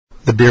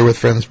The Beer with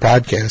Friends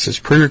podcast is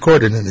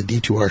pre-recorded in the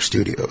D2R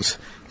studios.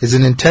 It is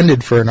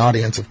intended for an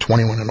audience of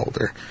 21 and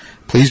older.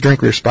 Please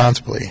drink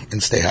responsibly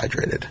and stay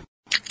hydrated.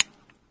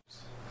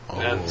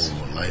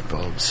 Oh, light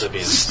bulbs.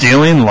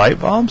 Stealing light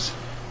bulbs?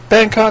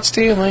 Been caught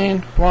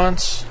stealing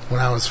once. When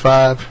I was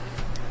 5,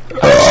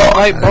 Light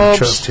I didn't bulbs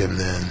trust him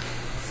then.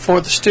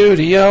 for the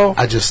studio.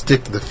 I just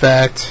stick to the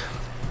fact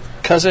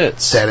 'Cause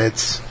it's that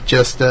it's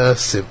just a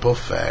simple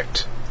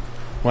fact.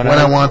 when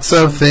I want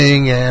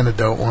something and I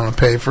don't want to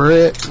pay for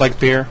it, like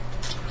beer.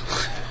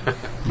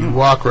 you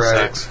walk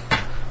right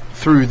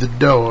through the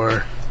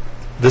door.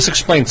 This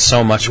explains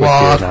so much with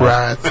Walk beer now.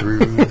 right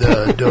through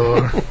the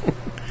door.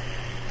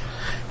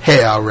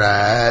 Hey,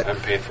 alright.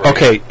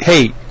 Okay,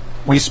 hey,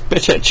 we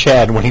spit at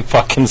Chad when he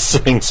fucking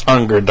sings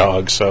Hunger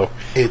Dog, so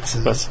It's...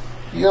 let's...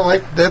 You don't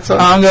like that song?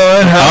 I'm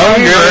going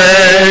hungry.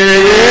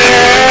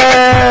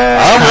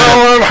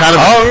 I'm kind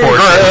of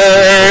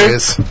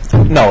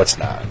important. No, it's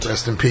not.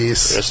 Rest in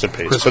peace. Rest in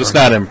peace. Chris But it's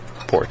Farley. not in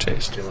poor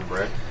taste.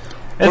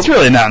 It's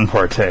really not in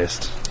poor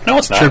taste. No,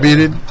 it's not.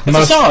 Tributed. It's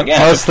a song, yeah.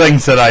 Most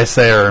things that I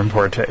say are in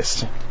poor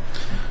taste.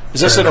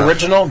 Is this Fair an enough.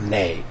 original?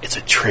 Nay, it's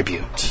a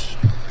tribute.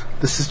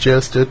 This is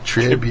just a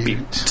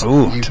tribute.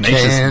 Ooh, You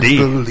Tenacious can't D.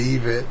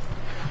 believe it.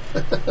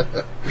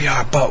 We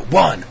are but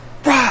one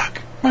rock.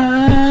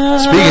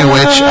 Speaking of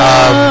which,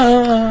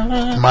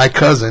 my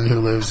cousin who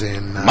lives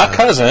in... My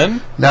cousin.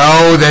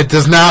 No, that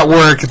does not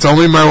work. It's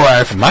only my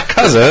wife. My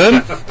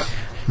cousin.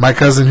 My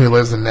cousin who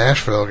lives in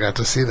Nashville got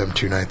to see them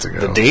 2 nights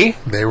ago. The D?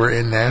 They were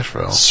in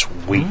Nashville.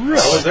 Sweet. I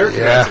was there 2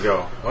 Yeah. nights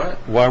ago. What?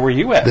 Why were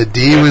you at? The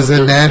D was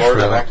in Florida,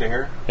 Nashville. back to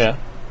here. Yeah.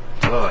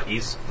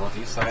 Northeast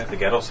side, the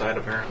ghetto side,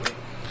 apparently.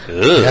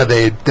 Yeah,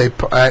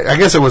 I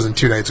guess it wasn't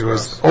 2 nights ago. It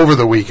was over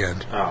the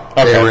weekend. Oh.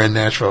 Okay. They were in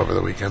Nashville over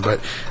the weekend. But,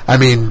 I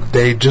mean,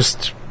 they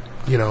just,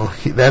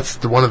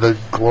 that's one of the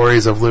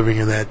glories of living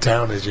in that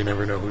town is you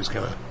never know who's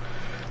going to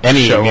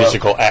Any show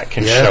musical act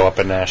can Yeah. show up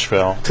in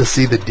Nashville. to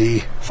see the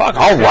D. Fuck,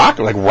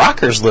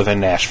 rockers live in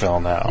Nashville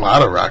now. A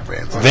lot of rock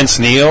bands. Vince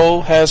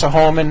Neil has a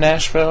home in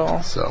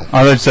Nashville. So,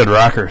 Oh, they said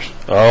rockers.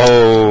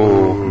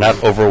 Oh,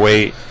 not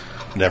overweight.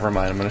 Never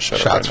mind, I'm going to shut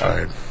shots up right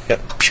fired. now.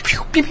 Yep. Pew, pew,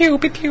 pew, pew,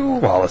 pew, pew.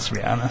 Well, let's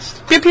be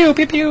honest. Pew, pew,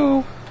 pew,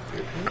 pew.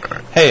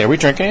 Hey, are we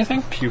drinking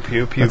anything? Pew,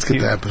 pew, pew, Let's get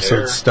pew. the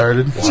episode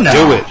started. No,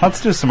 do it.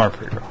 Let's do some more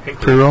pre-roll.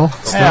 Pre-roll.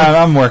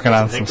 Yeah, I'm working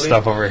on some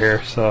stuff over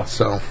here, so...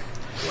 So,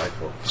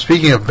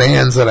 speaking of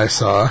bands that I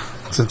saw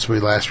since we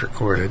last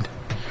recorded,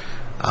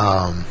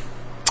 I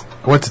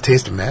went to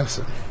Taste of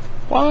Madison.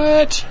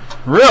 What?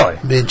 Really?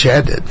 Me and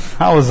Chad did.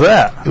 How was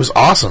that? It was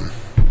awesome.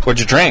 What'd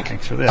you drink?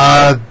 Thanks for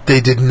that. They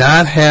did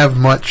not have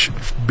much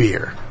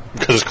beer.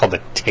 Because it's called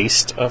the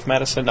Taste of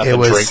Madison, not It the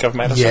was Drink of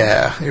Madison?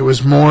 Yeah, it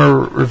was more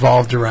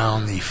revolved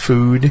around the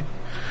food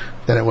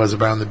than it was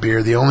around the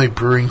beer. The only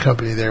brewing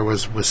company there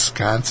was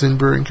Wisconsin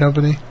Brewing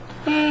Company,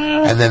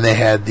 and then they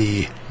had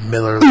the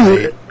Miller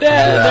Lite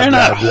they're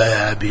not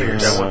blah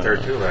beers. That went there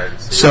too, right?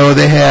 So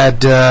they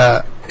had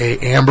a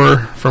amber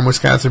from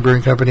Wisconsin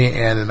Brewing Company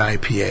and an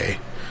IPA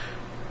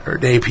or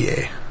an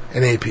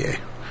APA.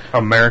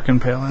 American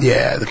Pale Ale?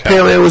 Yeah, the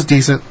pale ale was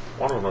decent.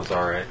 One of them was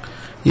alright.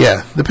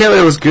 Yeah, the pale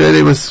ale was good.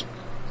 It was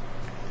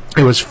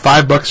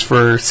 $5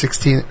 for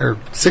 16 or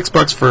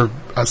 $6 for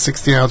a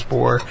 16-ounce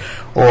pour,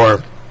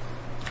 or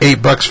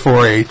 $8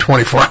 for a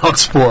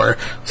 24-ounce pour.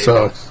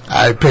 So $8.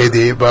 I paid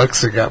the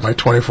 $8 and got my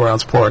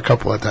 24-ounce pour a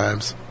couple of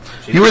times.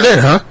 You were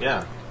there, huh?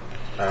 Yeah.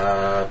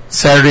 I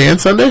Saturday and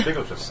Sunday? think it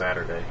was just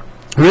Saturday.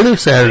 We were there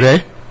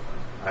Saturday.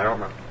 I don't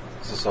remember.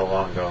 This is so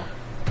long ago.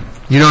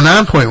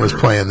 Nonpoint was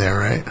playing there,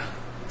 right?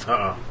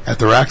 At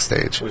the rock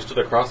stage. We stood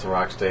across the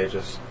rock stage,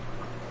 just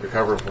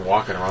recovering from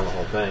walking around the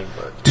whole thing,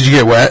 but Did you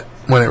get wet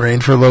when it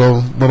rained for a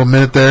little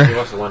minute we there?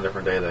 must have one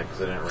different day then,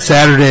 because it didn't rain.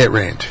 Saturday it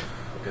rained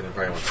Okay, then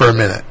probably went for a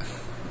minute.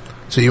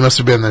 So you must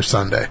have been there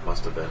Sunday.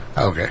 Must have been.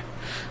 Okay.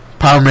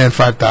 Power Man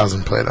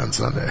 5000 played on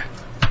Sunday.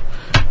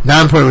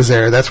 Nonpoint was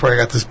there. That's where I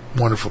got this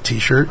wonderful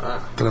T-shirt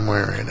that I'm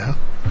wearing right now.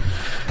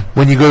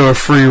 When you go to a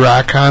free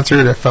rock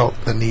concert, I felt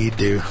the need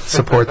to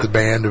support the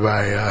band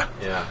by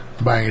Yeah.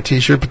 buying a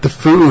T-shirt. But the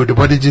food,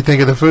 what did you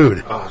think of the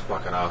food? Oh, it's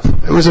fucking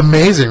awesome. It was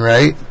amazing,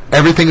 right?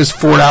 Everything is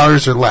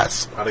 $4 or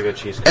less. How to good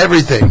cheesecake.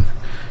 Everything.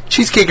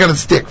 Cheesecake on a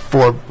stick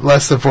for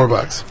less than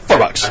 $4.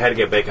 $4. I had to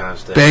get bacon on a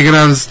stick. Bacon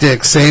on a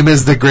stick, same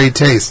as the Great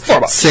Taste.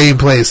 $4. Same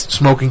place,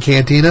 Smoking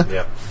Cantina.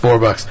 Yep.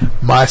 $4.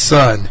 My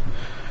son,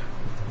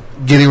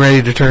 getting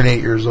ready to turn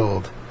 8 years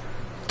old,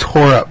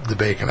 tore up the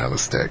bacon on a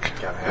stick.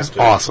 Gotta have It was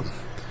to. awesome.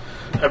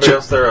 Everybody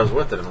else there I was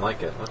with didn't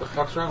like it. What the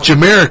fuck's wrong with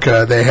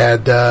Jamaica, they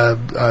had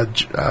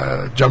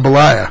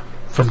jambalaya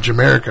from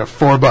Jamaica,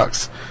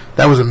 $4.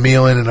 That was a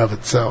meal in and of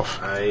itself.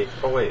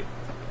 Oh wait.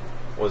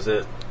 Was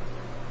it...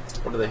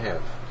 What do they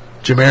have?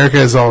 Jamaica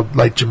is all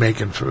like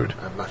Jamaican food.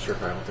 I'm not sure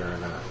if I went there or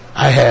not.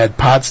 I had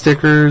pot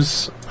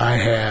stickers. I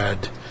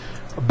had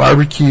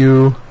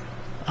barbecue.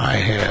 I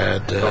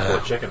had Buffalo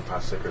chicken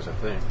pot stickers, I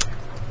think.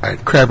 I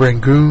had crab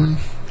rangoon.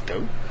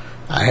 Nope.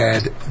 I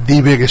had the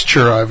biggest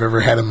churro I've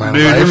ever had in my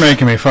Dude, life. you're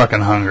making me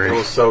fucking hungry. It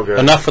was so good.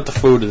 Enough with the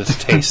food and the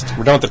taste.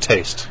 We're done with the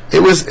taste. It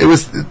was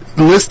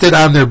listed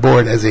on their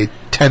board as a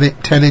 $10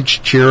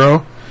 10-inch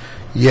churro.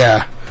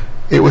 Yeah,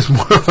 it was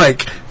more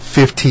like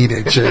 15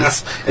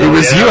 inches. It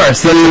was You are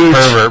such a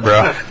pervert,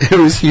 bro. It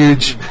was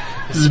huge.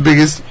 It was the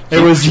biggest. It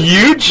was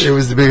huge? It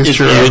was the biggest It's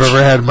churro I've huge.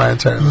 ever had in my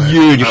entire life.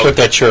 You put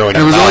that churro in And it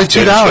your was only mouth,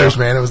 didn't $2, you?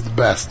 man. It was the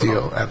best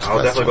deal. At the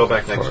I'll definitely festival go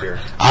back next for it. year.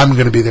 I'm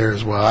going to be there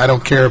as well. I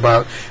don't care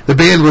about the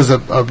band. Was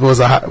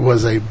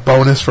a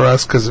bonus for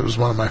us because it was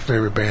one of my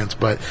favorite bands.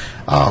 But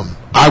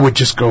I would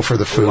just go for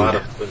the A food lot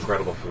of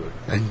incredible food.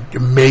 and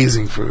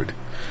amazing food,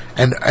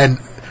 and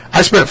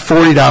I spent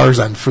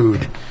 $40 on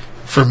food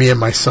for me and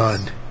my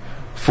son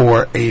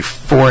for a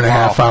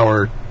 4.5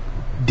 hour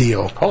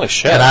deal. Holy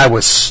shit. And I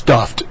was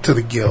stuffed to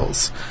the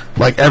gills.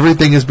 Like,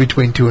 everything is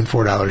between $2 and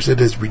 $4. It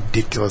is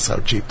ridiculous how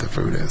cheap the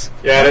food is.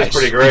 Yeah, it Nice. is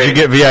pretty great. Did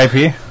you get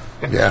VIP?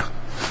 Yeah.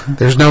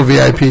 There's no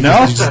VIP.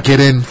 No? You just get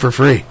in for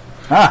free.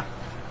 Ah.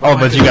 Oh,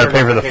 but you got to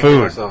pay for the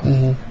food. Myself.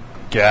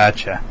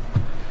 Gotcha.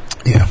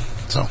 Yeah.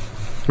 So,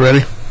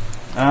 ready?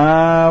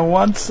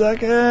 1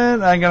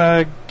 second. I'm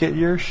going to get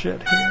your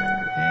shit here.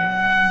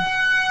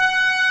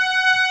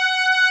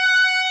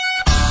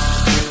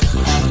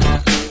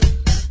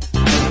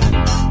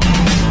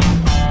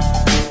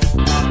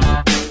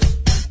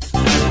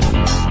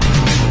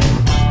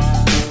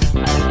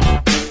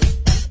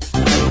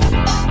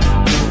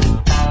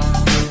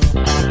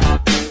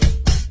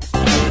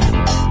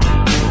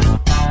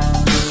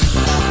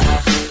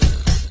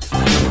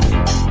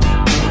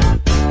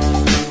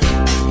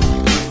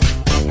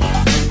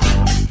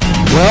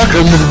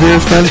 Welcome to the Beer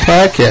Friends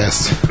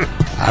Podcast.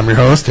 I'm your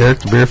host, Eric,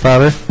 the Beer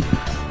Father,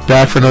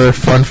 back for another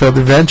fun-filled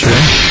adventure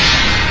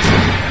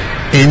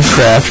in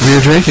craft beer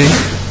drinking.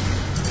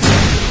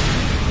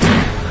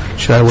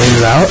 Should I wait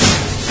it out?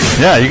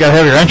 Yeah, you got to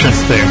have your entrance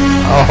theme.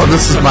 Oh,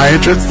 this is my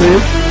entrance theme?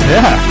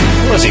 Yeah.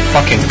 What was he,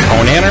 fucking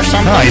Conan or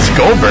something? No, he's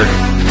Goldberg.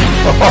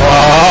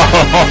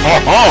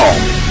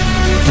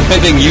 The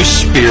only thing you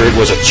speared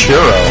was a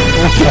churro.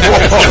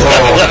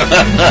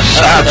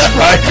 Shots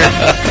fired.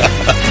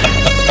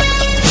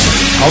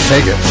 I'll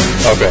take it.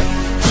 Okay.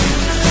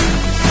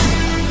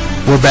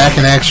 We're back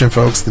in action,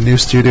 folks. The new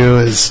studio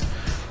is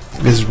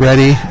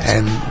ready,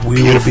 and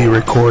we will be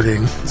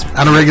recording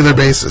on a regular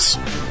basis.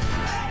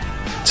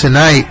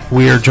 Tonight,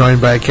 we are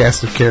joined by a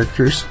cast of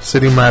characters.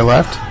 Sitting to my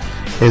left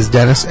is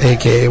Dennis,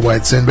 a.k.a.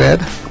 White Sinbad.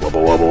 Wubba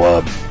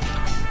wubba wub.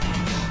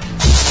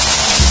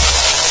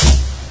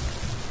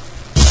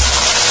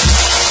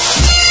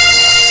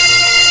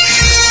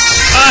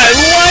 I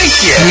like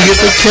it. You get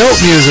the kilt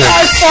music.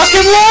 I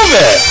fucking love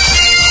it.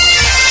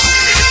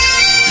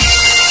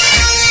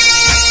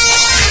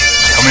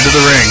 Coming to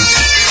the ring.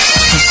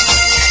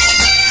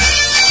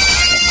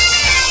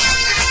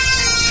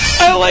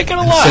 I like it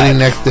a lot. Sitting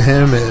next to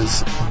him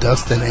is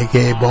Dustin,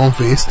 a.k.a.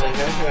 Bonefeast.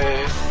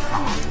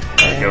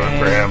 Going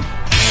for him.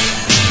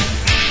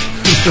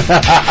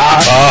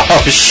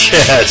 Oh,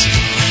 shit.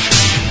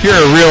 You're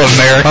a real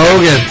American.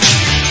 Hogan.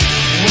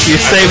 You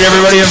saved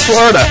everybody in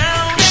Florida.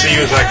 You see, he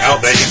was like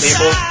out banking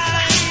people.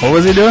 What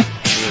was he doing?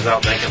 He was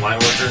out banking line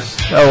workers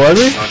Oh, was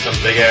he? on some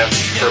big ass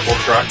purple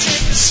truck.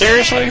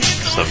 Seriously?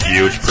 Some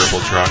huge purple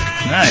truck.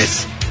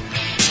 Nice.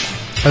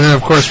 And then,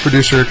 of course,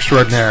 producer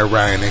extraordinaire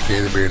Ryan,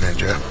 a.k.a. the Beer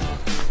Ninja.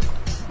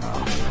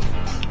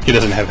 He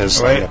doesn't have his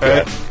sign up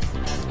yet.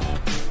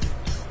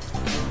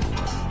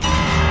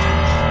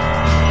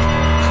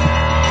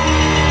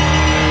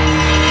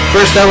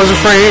 First, I was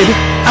afraid.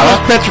 I was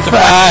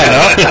petrified.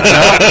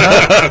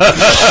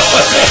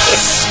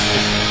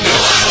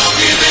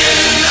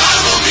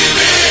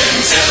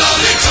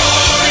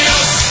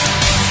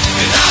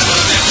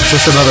 Is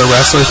this another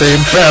wrestler theme?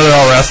 Yeah, they're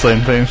all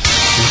wrestling themes.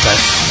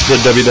 The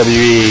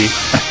WWE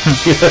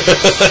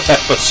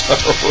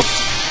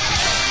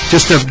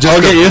episode.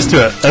 I'll get used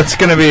to it. That's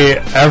going to be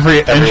every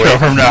intro week.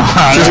 from now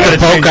on. Just I'm to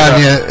gonna poke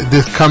change on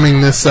you,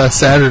 coming this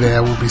Saturday, I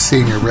will be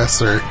seeing a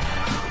wrestler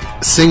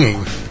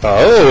singing.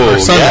 Oh, Or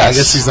Sunday. yes. I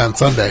guess he's on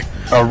Sunday. it.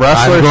 A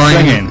wrestler I'm going.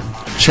 singing.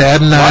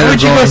 Chad and I Why are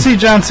would you go going. see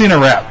John Cena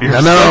rap? You're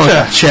No,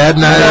 such a- Chad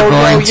and I are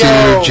going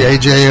yo. to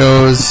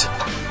JJO's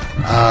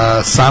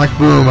Sonic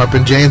Boom up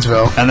in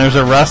Janesville. And there's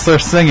a wrestler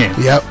singing.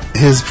 Yep,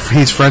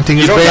 he's fronting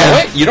You his don't band.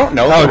 know it? You don't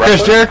know Oh, the Chris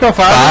wrestler? Jericho?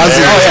 Ozzy Oh, is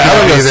yeah, I gonna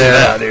would be go see there.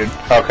 that, dude.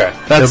 Okay.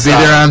 That's He'll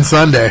be there on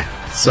Sunday,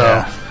 so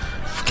Yeah.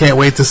 can't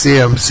wait to see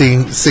him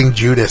sing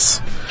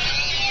Judas.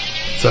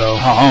 So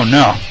Oh,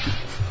 no.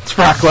 It's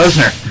Brock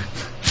Lesnar.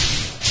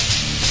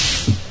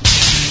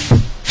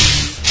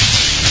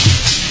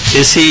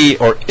 Is he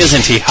or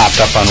isn't he hopped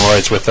up on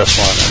roids with this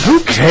one?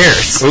 Who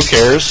cares? Who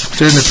cares?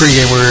 during the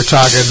pregame, we were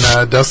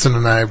talking. Dustin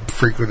and I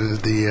frequented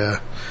the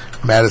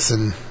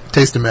Madison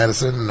Taste of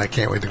Madison, and I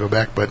can't wait to go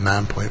back. But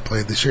Nonpoint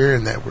played this year,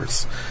 and that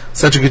was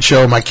such a good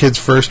show. My kids'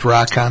 first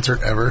rock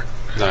concert ever,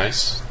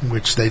 Nice.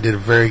 which they did a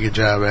very good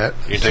job at.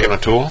 You taking a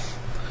tool?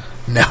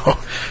 No,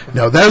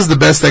 that was the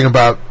best thing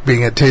about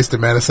being at Taste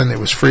of Medicine. It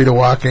was free to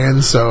walk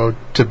in, so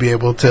to be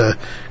able to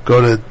go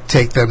to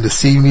take them to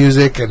see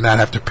music and not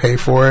have to pay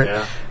for it.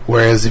 Yeah.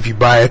 Whereas if you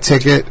buy a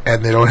ticket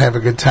and they don't have a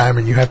good time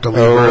and you have to leave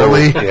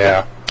early,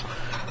 Yeah.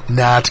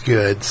 not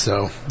good.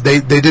 So they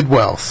did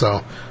well.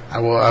 So I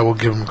will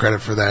give them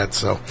credit for that.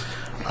 So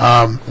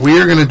We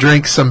are going to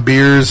drink some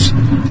beers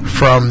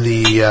from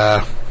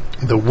the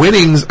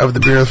winnings of the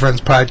Beer with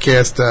Friends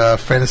podcast,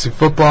 fantasy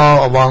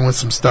football, along with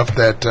some stuff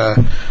that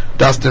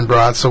Dustin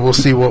brought. So we'll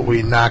see what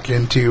we knock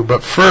into.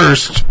 But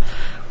first,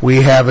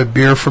 we have a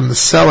beer from the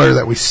cellar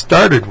that we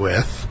started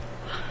with.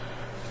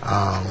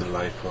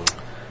 Delightful.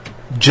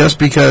 Just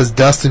because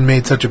Dustin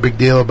made such a big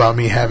deal about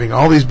me having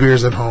all these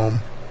beers at home.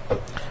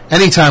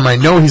 Anytime I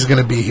know he's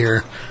going to be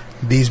here,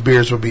 these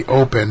beers will be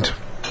opened.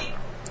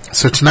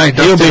 So tonight,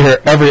 He'll Dustin, be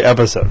here every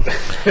episode.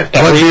 what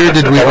beer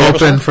did we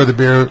open for the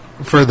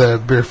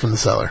beer from the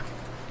cellar?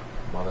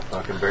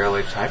 Motherfucking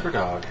barrel-aged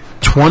Hyperdog.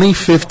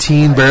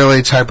 2015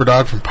 barrel-aged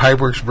Hyperdog from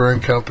Pipeworks Brewing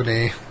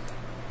Company.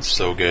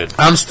 So good.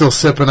 I'm still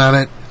sipping on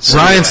it. So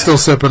Ryan's good. still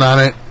sipping on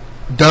it.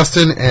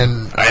 Dustin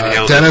and I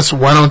inhaled Dennis,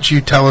 why don't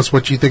you tell us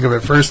what you think of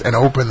it first and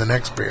open the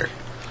next beer?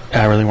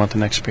 I really want the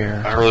next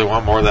beer. I really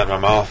want more of that in my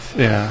mouth.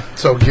 Yeah.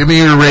 So give me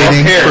your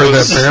rating for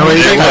the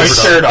barrel-aged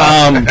Hyperdog.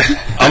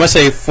 I'm going to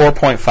say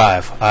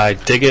 4.5. I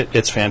dig it.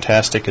 It's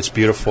fantastic. It's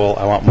beautiful.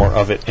 I want more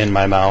of it in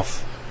my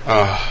mouth.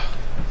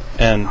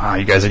 And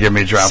You guys are giving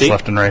me drops See?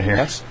 left and right here.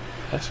 Yes.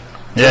 Yes.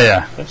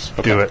 Yeah. Yes.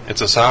 Do it.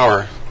 It's a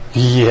sour.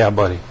 Yeah,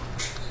 buddy.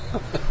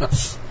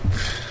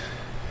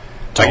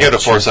 I give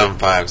it a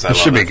 4.75. It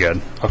should be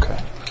good. Okay.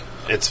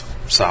 It's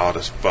solid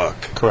as fuck.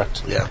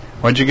 Correct. Yeah.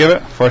 What'd you give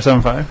it?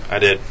 4.75? I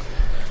did.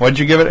 What'd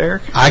you give it,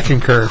 Eric? I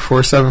concur.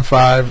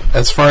 4.75.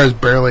 As far as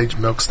barrel-aged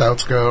milk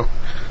stouts go,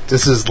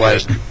 this is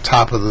like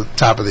top of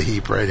the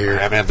heap right I here.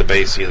 haven't had the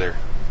base either.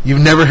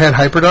 You've never had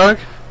Hyperdog?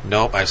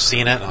 Nope, I've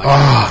seen it. Like,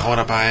 Oh. I want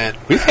to buy it.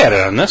 We've had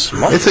it on this.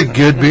 It's a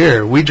good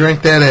beer. We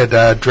drank that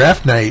at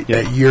draft night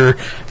at your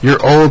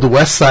old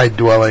West Side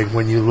dwelling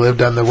when you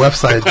lived on the West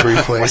Side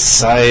briefly. West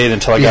Side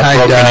until I got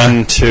Behind, broken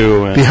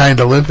into. And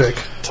behind Olympic.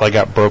 until I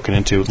got broken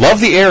into.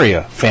 Love the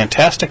area.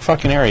 Fantastic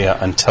fucking area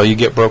until you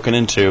get broken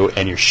into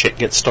and your shit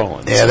gets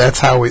stolen. Yeah, that's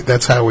how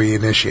we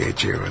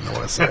initiate you in the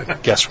West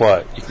Side. Guess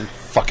what? You can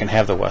fucking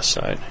have the West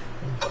Side.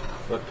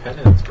 What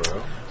penance,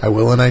 bro? I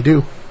will and I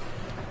do.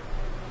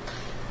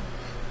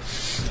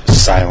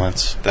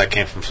 Silence. That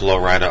came from Flo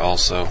Rida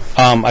also.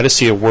 I just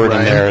see a word in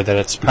Ryan? there that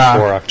it's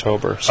before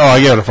October. So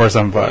I give it a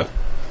 4.75.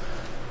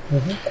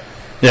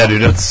 Yeah,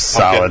 dude, it's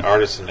Pumpkin solid.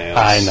 Artisan ales.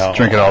 I know.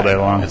 Drink it all day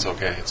long. It's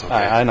okay. It's okay.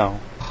 I know.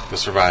 You'll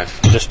survive.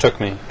 It just took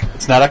me.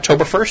 It's not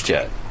October 1st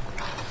yet.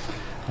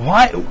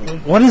 Why?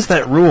 What is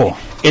that rule?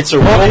 It's a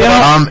rule.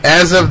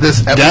 As of this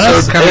episode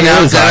Dennis, coming it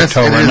out, is Dennis,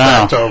 October it is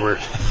now.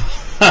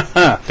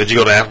 October. Did you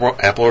go to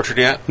Apple Orchard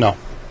yet? No.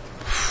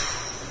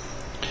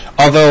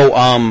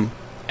 Although,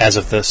 as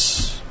of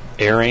this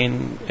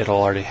airing,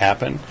 it'll already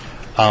happen.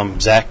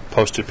 Zach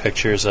posted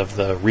pictures of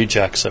the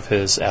rejects of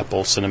his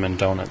apple cinnamon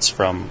donuts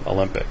from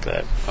Olympic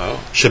that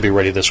should be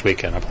ready this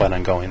weekend. I plan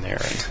on going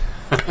there.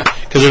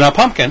 Because they're not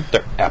pumpkin,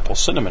 they're apple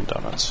cinnamon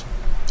donuts.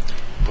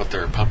 But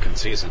they're pumpkin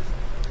season.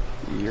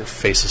 Your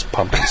face is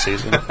pumpkin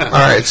season. All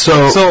right,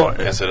 so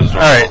Yes, it is. All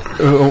right.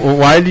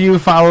 Why do you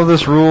follow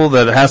this rule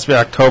that it has to be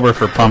October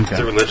for Is it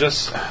pumpkin?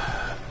 religious?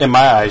 In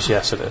my eyes,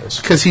 yes, it is.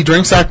 because he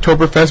drinks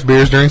Oktoberfest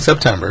beers during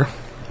September.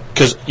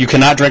 Because you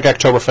cannot drink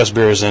Oktoberfest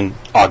beers in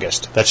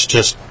August. That's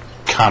just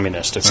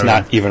communist. It's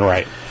not even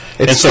right.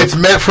 It's and so,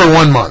 meant for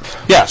 1 month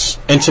yes.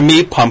 And to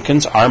me,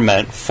 pumpkins are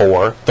meant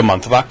for the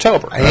month of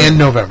October. and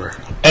November.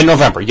 And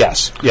November,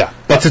 yes. Yeah.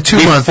 That's a 2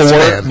 month before,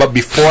 span. But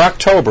before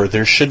October,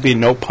 there should be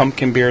no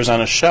pumpkin beers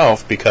on a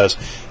shelf because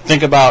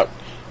think about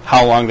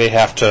how long they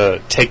have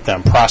to take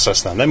them,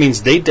 process them. That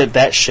means they did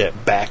that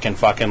shit back in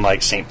fucking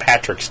like St.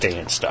 Patrick's Day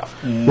and stuff.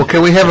 Well,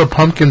 can we have a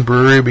pumpkin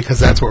brewery because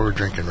that's what we're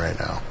drinking right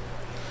now?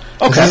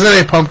 Okay. This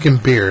isn't a pumpkin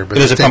beer, but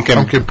It is it's a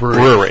pumpkin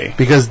brewery.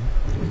 Because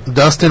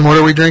Dustin, what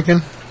are we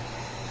drinking?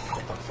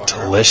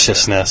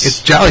 Deliciousness.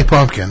 It's Jolly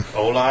Pumpkin.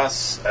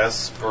 Olas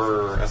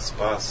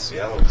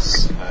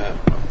Espaciados.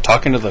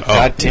 Talking to the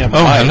goddamn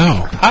Oh, mic.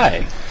 hello.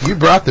 Hi. You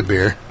brought the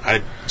beer.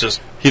 I just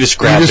He just You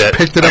grabbed just it.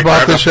 picked it I up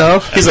off grabbed the it.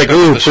 shelf. He's like, Picked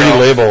it up ooh, off the pretty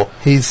shelf. label.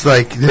 He's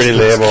like, this Pretty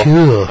looks label.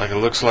 cool. like it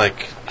looks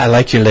like I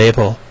like your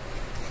label.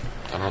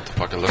 I don't know what the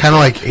fuck it looks Kind of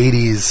like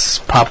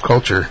 80s pop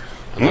culture.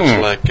 It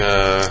looks like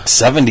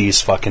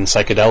 70s fucking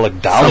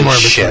psychedelic dolly Somewhere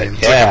shit. between.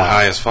 it's like Yeah. I'm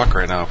high as fuck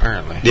right now.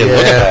 Apparently. Yeah,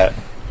 look Yeah. at that.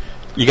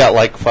 You got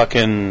like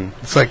fucking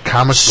It's like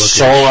comic book.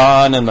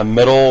 Sauron in the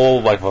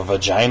middle, like a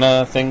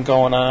vagina thing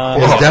going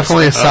on. It's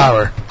definitely a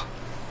sour.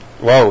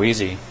 Whoa,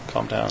 easy.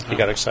 Calm down. He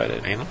got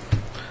excited. Anal?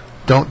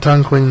 Don't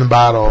tongue clean the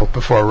bottle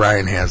before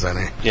Ryan has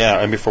any. Yeah,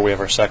 and before we have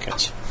our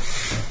seconds.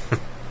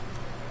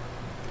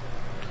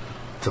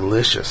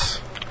 Delicious.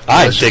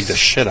 I Delicious. dig the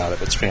shit out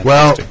of it. It's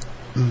Well,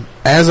 fantastic.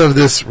 as of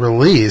this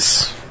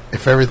release,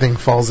 if everything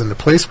falls into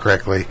place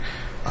correctly,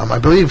 I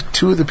believe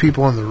 2 of the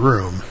people in the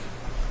room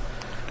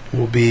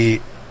will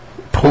be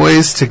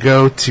poised to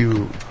go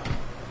to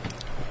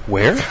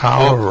Where?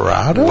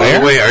 Colorado.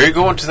 Wait, are you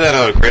going to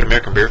that Great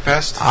American Beer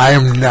Fest? I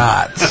am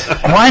not.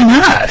 Why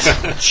not?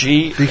 Because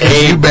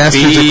you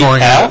bastards are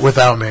going out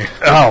without me.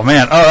 Oh,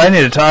 man. Oh, I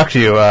need to talk to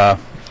you.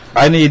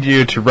 I need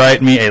you to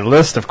write me a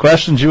list of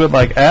questions you would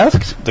like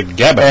asked. The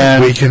Gabbard.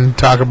 And, We can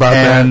talk about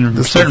and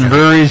that. certain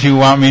breweries you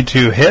want me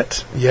to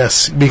hit.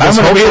 Yes, I'm because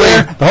going to be hopefully,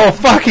 there the whole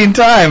fucking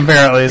time,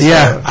 apparently. So.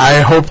 yeah, I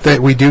hope that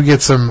we do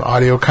get some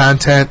audio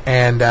content.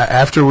 And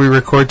after we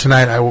record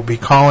tonight, I will be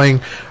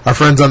calling our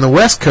friends on the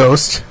West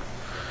Coast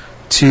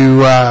to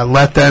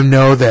let them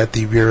know that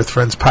the Beer with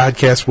Friends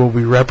podcast will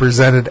be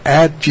represented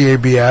at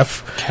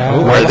GABF,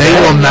 where they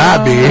will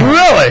not be.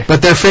 Really?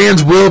 But their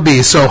fans will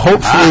be, so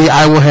hopefully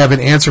I will have an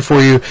answer for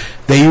you.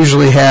 They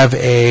usually have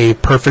a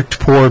Perfect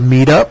Pour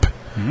meetup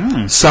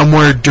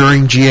somewhere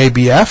during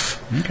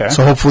GABF. Okay.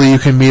 So hopefully you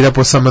can meet up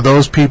with some of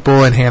those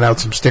people and hand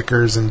out some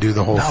stickers and do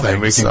the whole Now thing.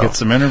 maybe we can So, get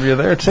some interview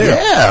there, too.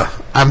 yeah,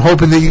 I'm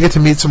hoping that you get to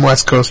meet some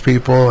West Coast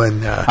people,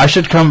 and I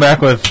should come back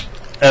with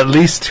at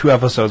least 2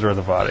 episodes worth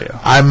of audio.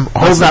 I'm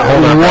hoping not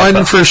hold on about one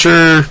that. for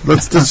sure.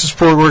 Let's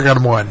just work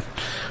on one.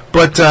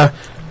 But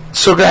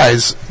so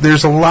guys,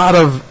 there's a lot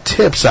of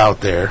tips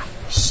out there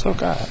So,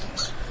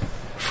 guys.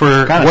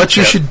 for Kind of what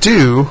you tip. should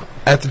do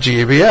at the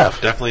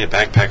GABF. Definitely a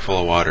backpack full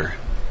of water.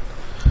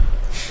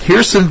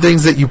 Here's some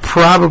things that you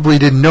probably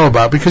didn't know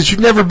about because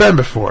you've never been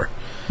before.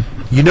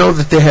 You know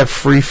that they have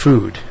free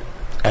food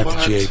at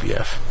What? the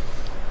GABF.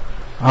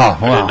 Oh,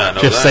 did wow. not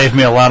know Just that. saved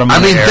me a lot of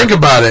money. I mean, here. think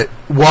about it.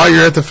 While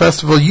you're at the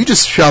festival, you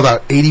just shelled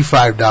out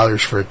 $85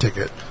 for a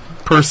ticket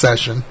per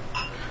session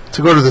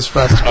to go to this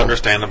festival.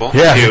 Understandable.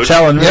 Yeah, you're Huge.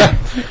 telling me.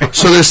 Yeah.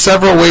 So there's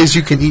several ways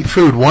you can eat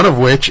food. One of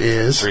which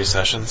is 3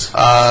 sessions.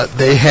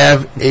 they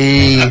have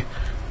a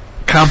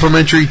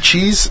complimentary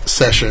cheese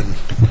session.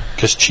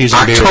 Because cheese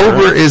and beer.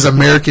 October is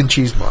American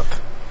Cheese Month.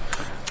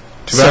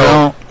 Too bad I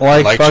don't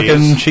like fucking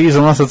cheese. cheese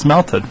unless it's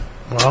melted.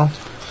 Well,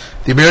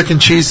 the American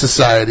Cheese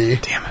Society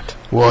Damn it.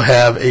 will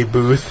have a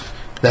booth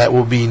that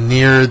will be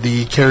near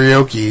the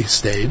karaoke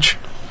stage,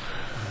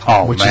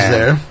 Oh, which man. is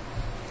there.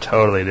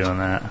 Totally doing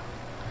that.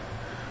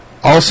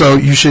 Also,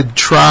 you should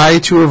try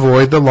to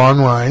avoid the long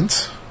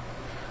lines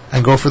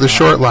and go for the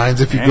short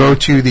lines. If you go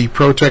to the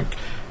Protec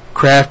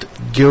Craft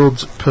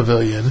Guild's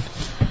Pavilion,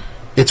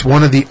 it's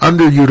one of the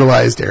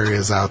underutilized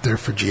areas out there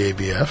for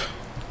GABF.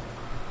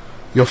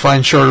 You'll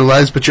find shorter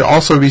lines, but you'll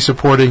also be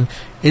supporting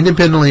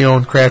independently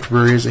owned craft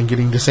breweries and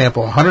getting to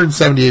sample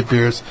 178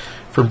 beers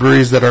from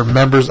breweries that are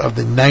members of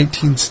the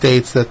 19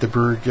 states that the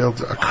brewery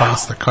guilds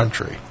across the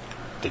country.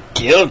 The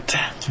guild.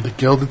 The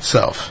guild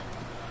itself.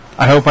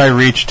 I hope I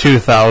reach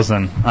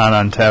 2,000 on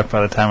Untapped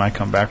by the time I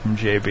come back from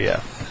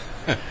GABF.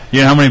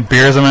 You know how many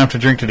beers I'm going to have to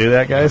drink to do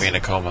that, guys? Be in a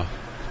coma.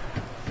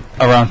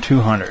 Around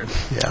 200.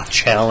 Yeah.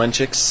 Challenge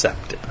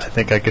accepted. I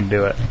think I can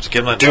do it. Just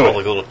give them Do it.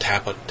 like a little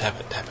tap it.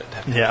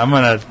 Yeah, I'm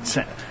going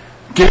to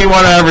give me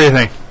one of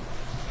everything.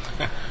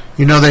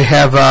 You know, they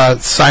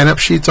have sign-up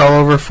sheets all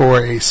over for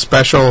a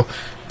special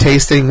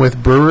tasting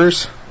with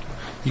brewers.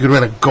 You could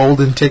win a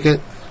golden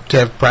ticket to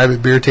have a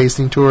private beer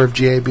tasting tour of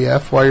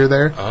GABF while you're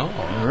there.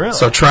 Oh. Really?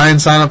 So try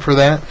and sign up for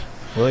that.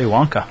 Willy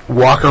Wonka.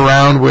 Walk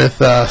around with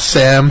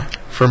Sam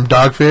from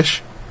Dogfish,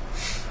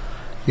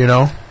 you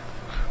know.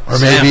 Or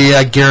Sam.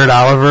 maybe Garrett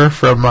Oliver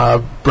from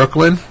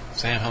Brooklyn.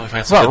 Sam, help me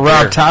find What some about good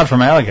Rob beer. Todd from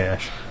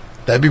Allagash?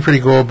 That'd be pretty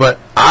cool, but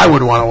I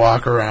would want to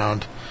walk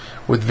around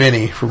with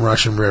Vinny from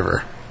Russian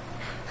River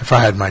if I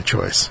had my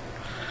choice.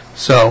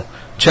 So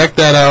check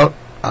that out.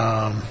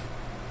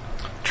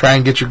 Try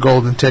and get your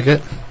golden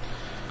ticket.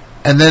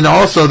 And then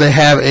also they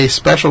have a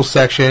special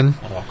section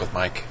I'll walk with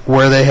Mike.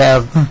 where they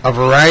have a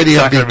variety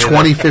of It's the not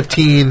gonna be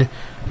 2015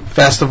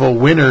 festival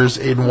winners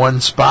in one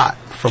spot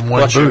from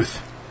one Bless you.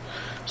 booth.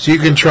 So you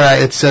can try.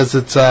 It says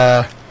it's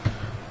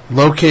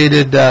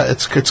located.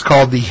 It's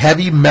called the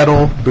Heavy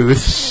Metal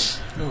Booth.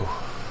 Ooh.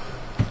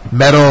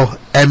 Metal,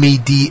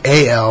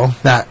 MEDAL,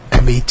 not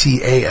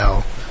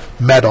METAL.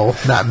 Metal,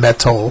 not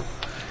metal.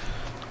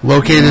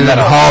 Located in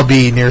Hall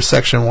B near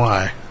Section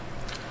Y.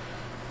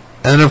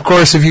 And then, of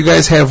course, if you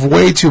guys have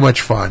way too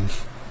much fun,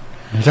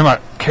 You talking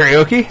about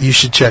karaoke? you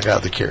should check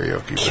out the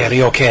karaoke booth.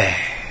 Karaoke.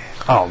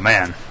 Oh,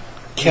 man.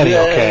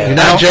 Karaoke. You're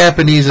not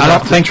Japanese I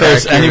enough don't to think try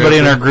there's anybody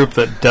in karaoke. our group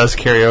that does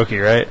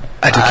karaoke, right?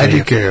 I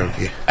do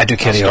karaoke. I do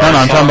karaoke. No,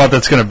 I'm talking about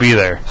that's going to be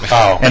there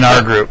Oh. in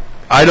our group.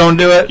 I don't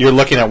do it. You're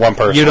looking at one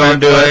person. You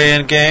don't do it.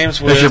 Playing games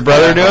with your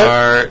brother do it?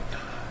 heart.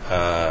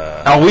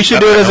 Oh, we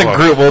should do it as a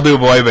group. We'll do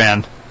boy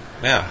band.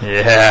 Yeah.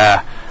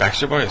 Yeah.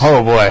 Backstreet Boys.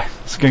 Oh, boy.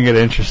 It's going to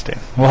get interesting.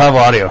 We'll have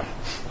audio.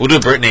 We'll do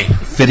Britney.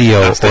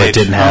 Video, On stage. or it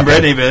didn't I'm happen.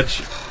 Brittany,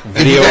 bitch.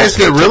 If you guys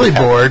get really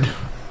bored,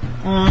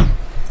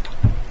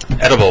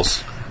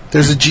 Edibles.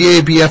 there's a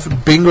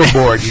GABF bingo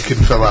board you can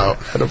fill out.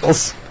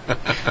 Edibles.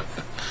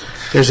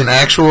 There's an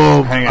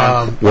actual. Hang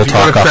on. We'll if you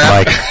go talk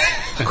to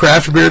off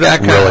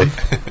craftbeer.com.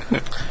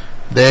 Really?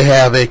 They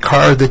have a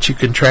card that you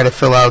can try to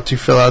fill out the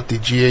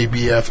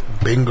GABF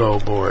bingo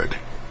board.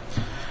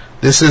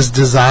 This is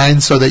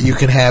designed so that you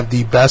can have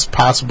the best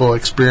possible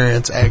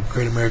experience at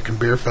Great American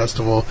Beer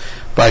Festival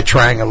by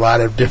trying a lot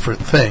of different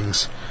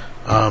things.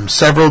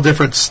 Several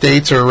different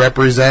states are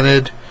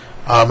represented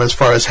as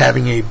far as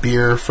having a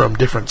beer from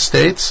different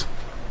states.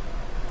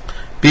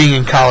 Being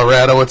in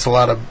Colorado, it's a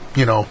lot of,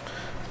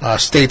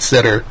 states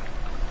that are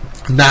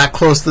not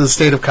close to the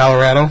state of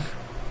Colorado.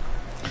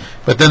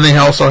 But then they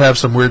also have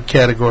some weird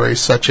categories,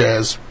 such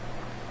as...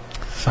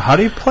 So how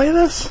do you play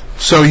this?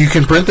 So you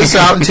can print this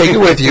out and take it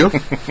with you,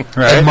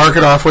 Right. and mark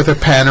it off with a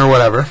pen or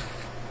whatever.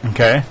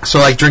 Okay. So,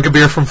 like, drink a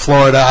beer from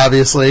Florida,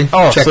 obviously.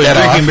 Oh, Check so you're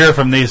that drinking off. beer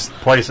from these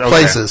places. Okay.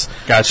 Places.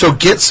 Gotcha. So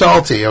get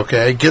salty,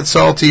 okay? Get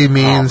salty Oh,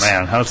 means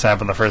man. How does this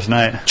happen the first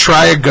night?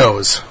 try a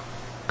goes,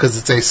 because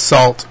it's a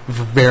salt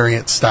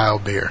variant style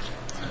beer.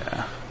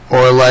 Yeah.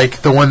 Or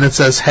like the one that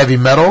says heavy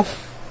metal.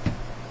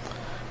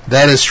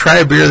 That is try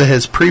a beer that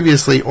has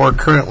previously or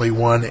currently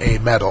won a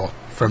medal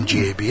from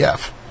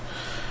GABF.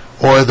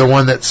 Or the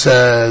one that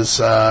says,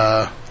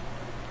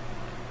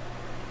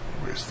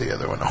 where's the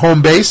other one?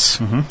 Home base.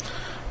 Mm-hmm.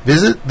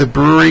 Visit the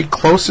brewery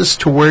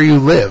closest to where you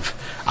live.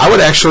 I would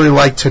actually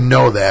like to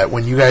know that.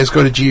 When you guys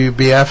go to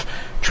GABF,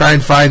 try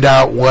and find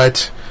out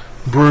what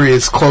brewery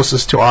is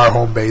closest to our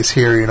home base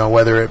here, you know,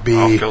 whether it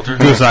be, Filter.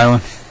 Goose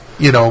Island.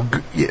 you know,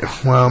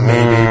 well,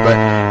 maybe,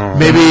 but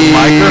maybe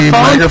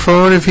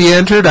microphone if he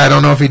entered. I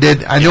don't know if he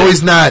did. I know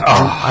he's not.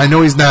 I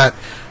know he's not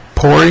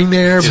pouring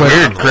there, but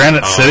Weird.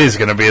 Granite City's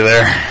going to be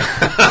there.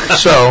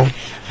 so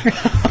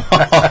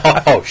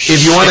Oh,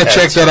 if you want to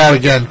check that out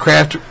again,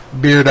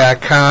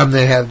 craftbeer.com,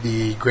 they have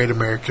the Great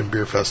American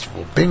Beer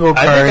Festival bingo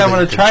card. I think I'm that going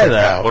you to can try check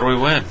that. out. What do we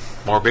win?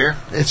 More beer?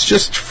 It's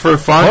just for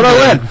fun. What do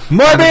I and win?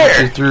 More kind of get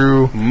beer! you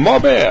through More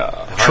beer.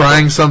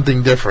 trying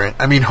something different.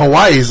 I mean,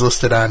 Hawaii's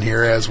listed on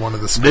here as one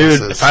of the Dude,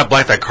 spaces. If I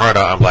black that card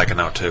out, I'm blacking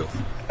out too.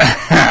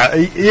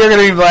 You're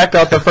going to be blacked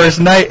out the first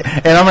night,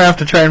 and I'm going to have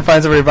to try and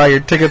find somebody to buy your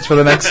tickets for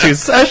the next 2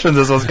 sessions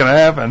is what's going to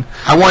happen.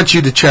 I want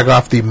you to check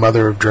off the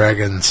Mother of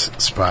Dragons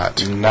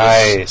spot.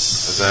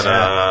 Nice. Is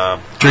that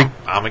Drink-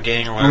 I'm a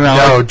gang or whatever?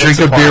 No, drink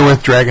a beer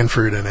with dragon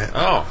fruit in it.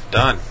 Oh,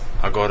 done.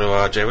 I'll go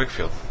to Jay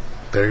Wickfield.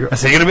 There you go.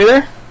 Is he going to be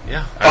there?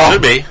 Yeah, I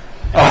should be.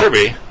 Should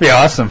be. Be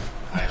awesome.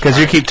 Because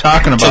you keep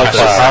talking I about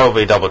should this.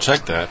 probably double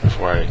check that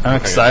before I. I'm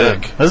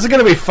excited. This is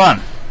going to be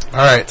fun. All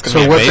right. gonna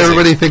So, be what's amazing.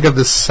 everybody think of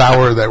this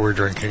sour that we're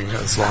drinking?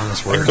 As long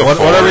as we're What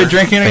are we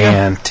drinking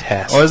again?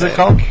 Fantastic. What is it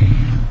called?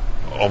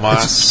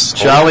 Omas.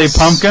 Jolly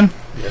Pumpkin?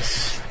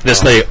 yes. This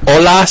the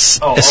Olas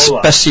Oh,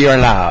 Olas.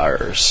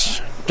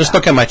 Especialars. Just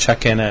look at my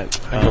check-in at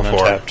Go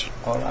for it. Untapped.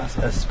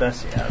 Olas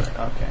Especial.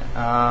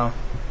 Okay.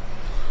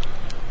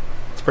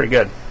 It's pretty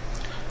good.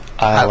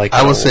 I like.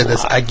 I it will a say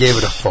this: lot. I gave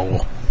it a full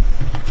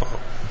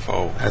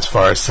Faux. as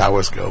far as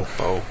sours go.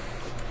 Faux.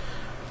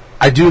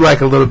 I do like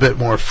a little bit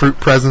more fruit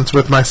presence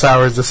with my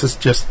sours. This is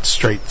just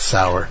straight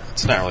sour.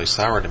 It's not really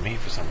sour to me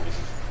for some reason.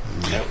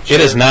 No, It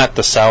is not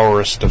the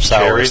sourest of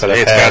sours that I've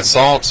It's had. got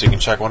salt, so you can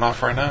check one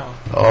off right now.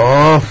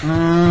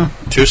 Oh,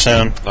 Too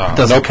soon. Oh. No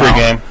Doesn't count.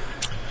 pregame.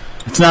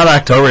 It's not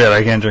October yet.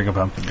 I can't drink a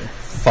pumpkin beer.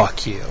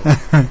 Fuck you.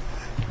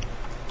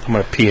 I'm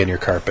gonna pee in your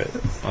carpet.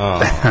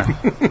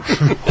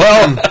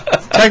 Well,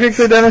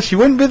 technically, Dennis, you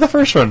wouldn't be the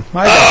first one.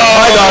 My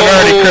dog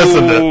already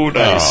christened it. Oh,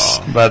 nice.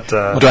 But, Do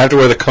I have to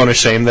wear the cone of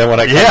shame then when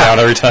I come Yeah. down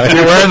every time?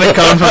 you're wearing the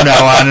cone from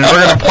now on, and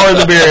we're going to pour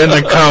the beer in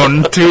the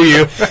cone to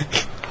you.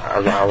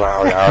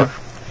 well,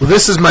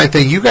 this is my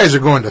thing. You guys are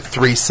going to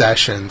 3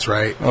 sessions,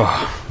 right?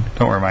 Oh,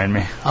 don't remind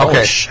me.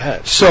 Okay. Oh,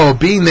 shit. So,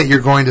 being that you're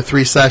going to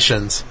 3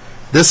 sessions,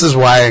 this is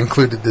why I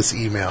included this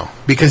email,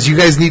 because you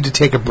guys need to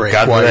take a break.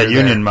 Got while that you're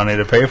union money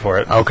to pay for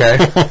it. there. Okay.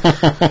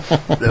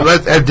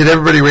 Did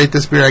everybody rate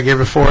this beer? I gave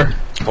it 4.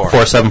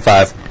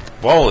 4.75.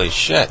 Holy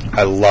shit.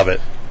 I love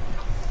it.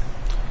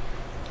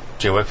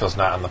 Jay Wickfield's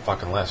not on the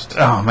fucking list.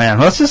 Oh, man.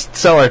 Let's just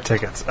sell our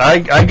tickets. I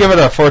give it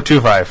a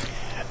 4.25.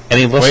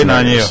 Any listeners? Waiting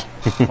on you.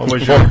 What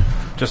was your...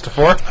 Just a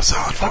 4? A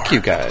solid Fuck you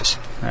guys.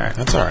 All right.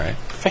 That's all right.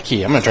 Fuck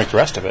you. I'm gonna drink the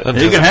rest of it.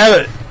 You can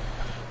have it.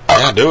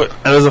 Yeah, do it.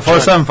 It was a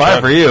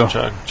 4.75 for you.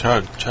 Chug,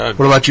 chug, chug.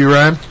 What about you,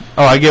 Ryan?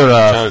 Oh, I give it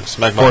a Chug,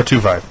 smack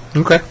 4.25.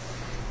 Okay.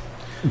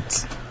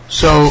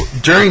 So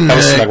during That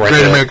was the snug right Great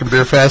there. American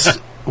Beer Fest,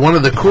 one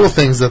of the cool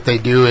things that they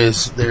do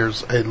is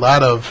there's a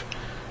lot of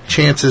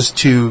chances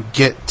to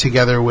get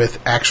together with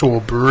actual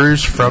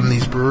brewers from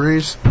these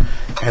breweries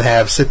and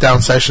have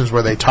sit-down sessions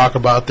where they talk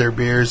about their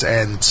beers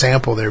and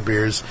sample their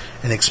beers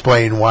and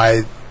explain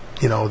why,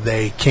 you know,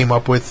 they came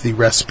up with the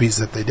recipes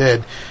that they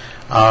did.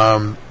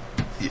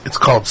 It's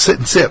called Sit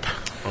and Sip.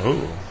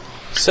 Ooh.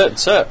 Sit.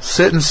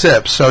 Sit and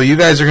Sip. So you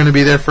guys are going to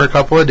be there for a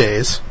couple of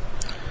days,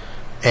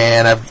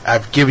 and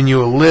I've given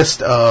you a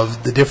list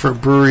of the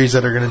different breweries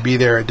that are going to be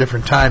there at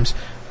different times.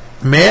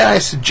 May I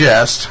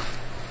suggest,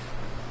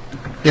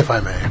 if I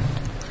may,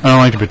 I don't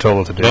like to be told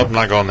what to do. Nope,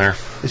 not going there.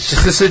 it's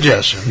just a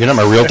suggestion. You're not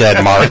my real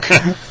dad, Mark.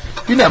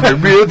 You're not my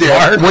real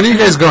dad. When are you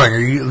guys going? Are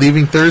you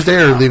leaving Thursday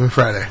or leaving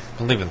Friday?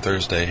 I'm leaving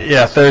Thursday.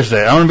 Yeah,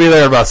 Thursday. I'm going to be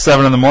there about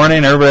 7 in the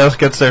morning. Everybody else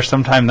gets there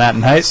sometime that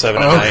night. 7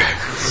 Okay. at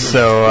night.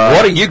 So,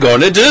 What are you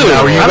going to do?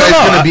 Now, are you I don't guys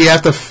know. going to be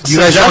at the... You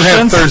guys don't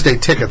have Suggestions? Thursday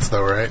tickets,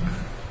 though, right?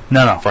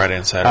 no. Friday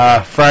and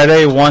Saturday.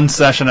 Friday, 1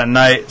 session at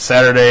night.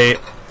 Saturday,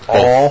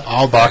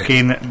 all day.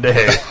 fucking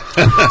day.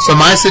 So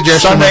my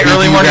suggestion Sunday, would be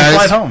early to you morning guys,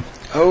 flight home.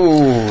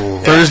 Oh.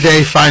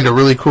 Thursday, find a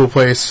really cool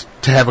place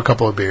to have a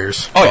couple of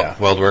beers. Oh yeah.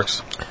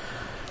 Weldworks.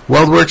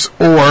 Weldworks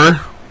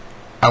or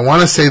I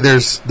want to say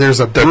there's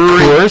a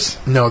brewery.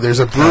 Coors? No, there's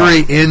a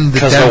brewery in the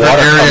 'Cause the Denver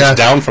water area comes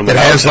down from the that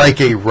has mountain.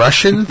 like a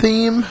Russian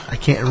theme. I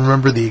can't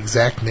remember the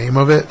exact name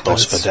of it. but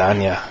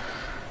Bosvedania.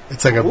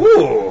 It's like a.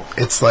 Ooh.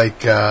 It's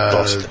like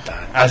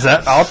Bosvedania. Is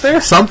that out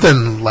there?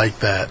 something like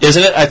that.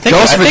 Isn't it? I think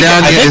Dos I think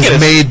Vidania it is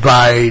made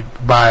by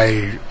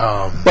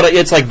But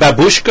it's like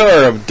Babushka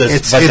or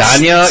It's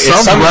Vidania. It's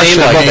some some name Russian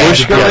like that.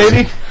 babushka Yeah.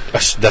 lady?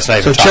 That's not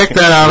even So check talking.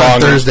 that out on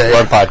Wrong- Thursday.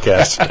 Wrong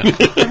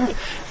podcast.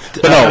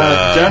 But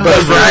no,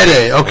 but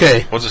Friday.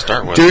 Okay. What's it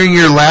start with? During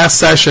your last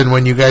session,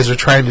 when you guys are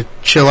trying to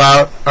chill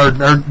out, or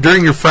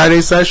during your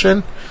Friday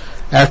session,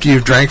 after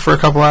you've drank for a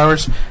couple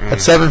hours, at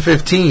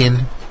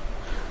 7:15,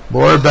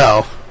 Laura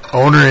Bell,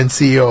 owner and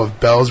CEO of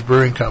Bell's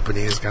Brewing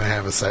Company, is going to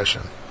have a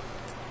session.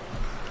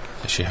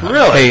 Is she hot?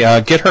 Really?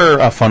 hey, get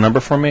her phone number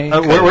for me.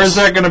 Where's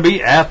that going to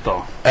be at,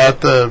 though? At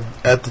the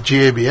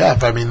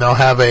GABF. I mean, they'll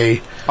have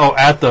Oh,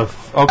 at the...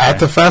 Okay. at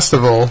the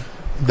festival.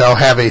 They'll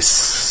have a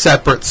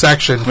separate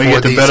section we for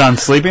get to these. bid on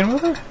sleeping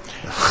with her?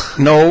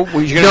 No,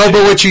 you're No, gonna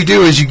but what you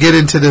do is you get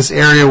into this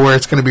area where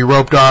it's going to be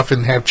roped off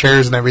and have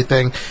chairs and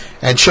everything,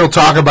 and she'll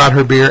talk about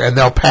her beer, and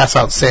they'll pass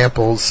out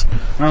samples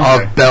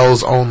Okay. of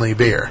Bell's only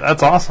beer.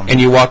 That's awesome. and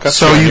you walk up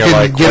So to her and you you're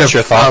can like, get what's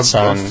your thoughts a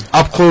on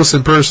up close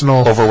and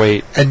personal.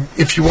 overweight? And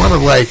if you want to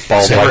like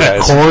Bald white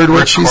guys. record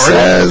what she Record it?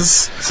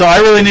 says, So I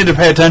really need to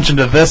pay attention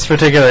to this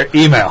particular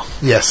email.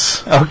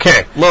 yes,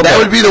 Okay. that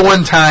would be the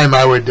one time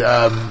I would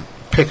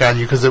pick on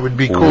you because it would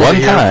be cool One to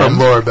hear time. from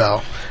Laura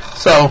Bell.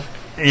 So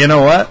You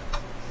know what?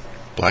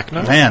 Black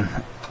Knight? Man,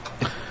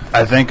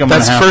 I think I'm going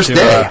that's to have first to...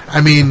 day. I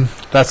mean,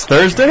 that's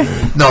Thursday?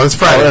 no, it's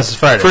Friday. Oh, this is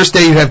Friday. First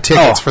day you have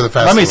tickets for the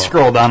festival. Let me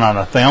scroll down on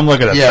the thing. I'm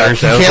looking at Yeah,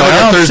 Thursday. you I was can't like,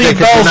 look I at don't Thursday see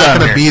because you're bells not on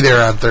going to here. be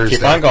there on Thursday.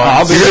 Keep on going.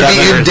 I'll be You're going to there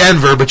be in Thursday.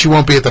 Denver, but you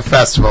won't be at the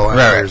festival on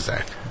Right.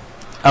 Thursday.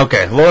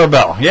 Okay, Laura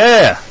Bell.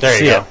 Yeah. There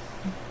See you ya. go.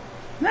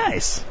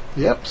 Nice.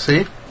 Yep,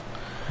 see?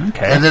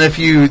 Okay. And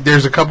then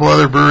there's a couple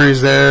other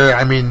breweries there.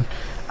 I mean,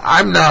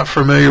 I'm not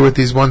familiar with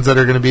these ones that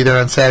are going to be there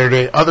on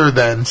Saturday other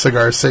than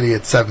Cigar City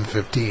at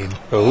 7:15.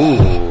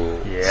 Ooh.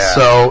 yeah.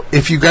 So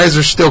if you guys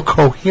are still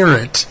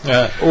coherent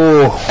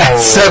oh, at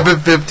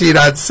 7:15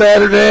 on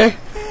Saturday,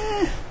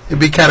 it'd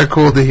be kind of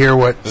cool to hear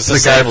what Is the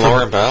this guy the from...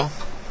 Laura Bell?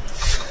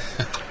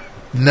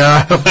 No,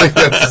 I don't think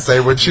that's the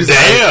same one. She's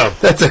Damn.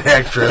 that's an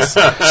actress.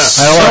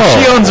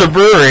 she owns a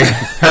brewery.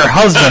 Her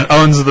husband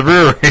owns the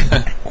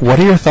brewery. What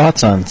are your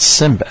thoughts on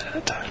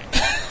Sinbad?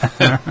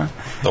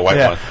 The white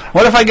Yeah. one.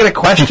 What if I get a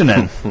question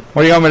in?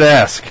 What do you want me to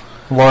ask?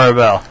 Laura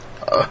Bell.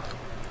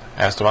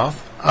 Ass to mouth?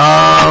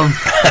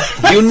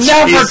 You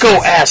never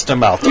go ass to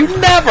mouth. You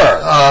never.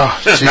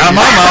 Not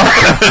my mouth.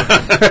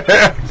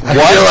 I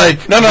feel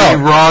like No. the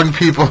wrong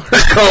people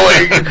are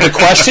going. The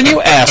question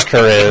you ask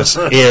her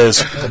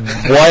is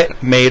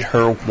what made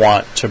her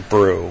want to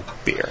brew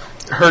beer?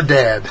 Her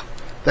dad.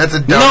 That's a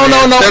dumb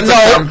that's a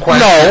dumb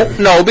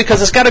question. No,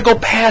 because it's got to go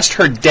past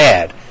her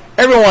dad.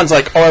 Everyone's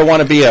like, oh, I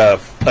want to be an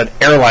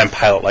airline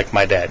pilot like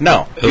my dad.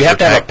 No, you Those have are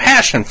to have a tax-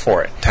 passion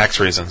for it. Tax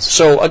reasons.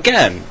 So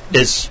again,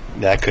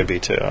 that could be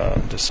too,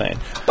 just saying.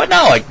 But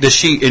no, like, does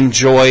she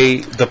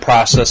enjoy the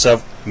process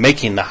of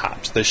making the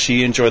hops? Does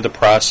she enjoy the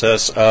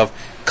process of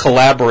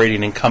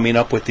collaborating and coming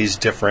up with these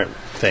different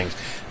things?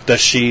 Does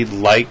she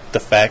like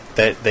the fact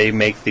that they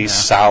make these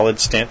solid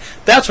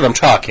That's what I'm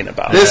talking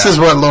about. This is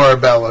what Laura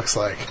Bell looks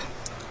like.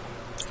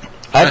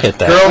 I'd hit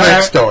that. Girl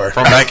next door.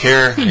 From back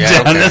here, yeah,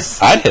 okay.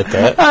 Dennis. I'd hit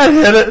that. I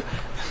hit it.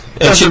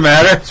 Doesn't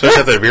matter. Especially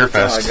at the beer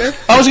fest.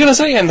 I was going to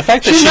say, and the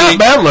fact that She's not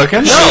bad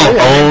looking. she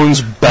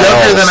owns Bells.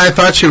 Younger than I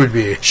thought she would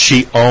be.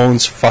 She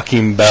owns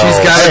fucking Bells.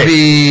 She's got to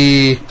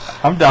Hey. be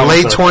I'm down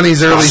late with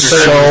 20s, early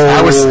 30s. So-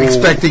 I was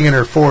expecting in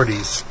her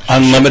 40s.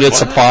 Unlimited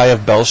supply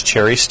of Bell's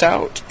Cherry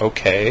Stout.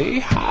 Okay,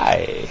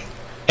 hi.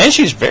 And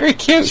she's very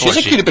cute. So she's a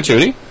what, cutie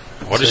patootie.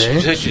 What is See?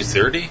 she say? She's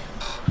 30?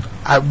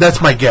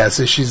 That's my guess.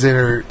 Is she's in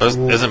her...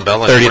 Isn't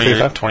Bella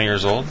 30, 20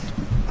 years old?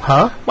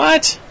 Huh?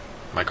 What?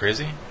 Am I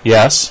crazy?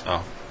 Yes.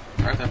 Oh.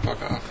 Right that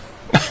fuck off.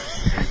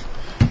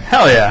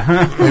 Hell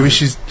yeah. Maybe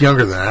she's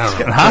younger than I don't know.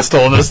 Getting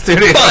hostile in the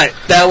studio. But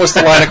that was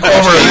the line of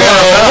questioning.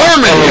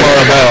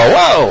 Laura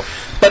Bell. Whoa.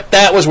 But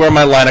that was where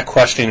my line of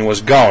questioning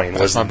was going.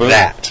 Was my boo.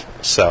 that?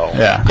 So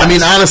Yeah. I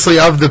mean, honestly,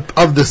 of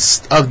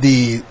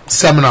the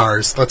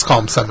seminars, let's call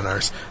them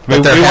seminars, We,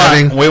 that they're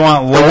having, we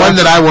want the Laura. one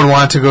that I would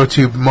want to go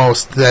to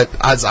most that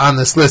is on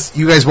this list,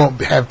 you guys won't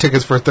have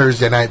tickets for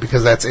Thursday night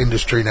because that's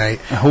industry night.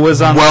 Who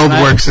is on that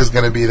night? WeldWorks is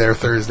going to be there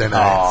Thursday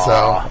night. So,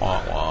 Wah,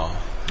 wah.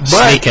 but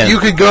Sneak in. you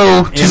could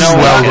go to You know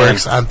what?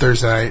 WeldWorks on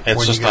Thursday night. It's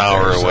when just you an get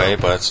hour there, so. away,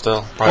 but it's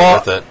still probably Well-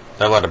 worth it.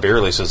 There are a lot of beer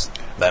releases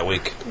that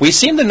week. we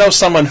seem to know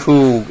someone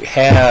who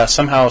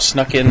somehow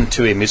snuck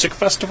into a music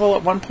festival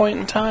at one point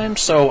in time.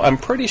 So I'm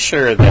pretty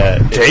sure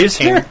that Jay's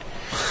here?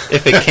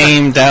 If it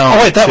came down,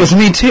 Oh, wait, that was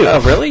me too. Oh,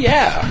 really?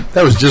 Yeah.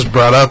 That was just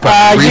brought up on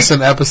a you-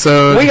 recent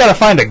episode. We got to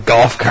find a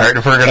golf cart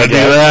if we're going to do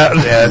that.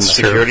 yeah, that's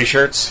true. Security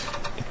shirts?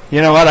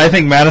 You know what? I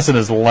think Madison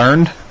has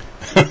learned.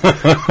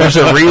 There's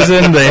a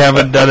reason they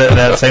haven't done it in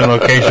that same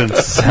location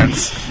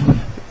since.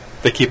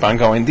 They keep on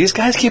going. These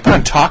guys keep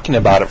on talking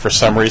about it for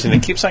some reason.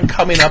 It keeps on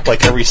coming up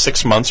like every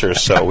 6 months or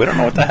so. We don't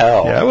know what the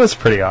hell. Yeah, it was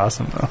pretty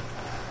awesome, though.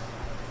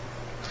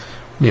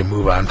 We need to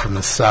move on from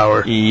the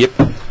sour. Yep.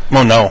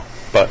 Well, no.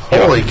 But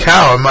Holy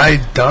cow, am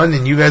I done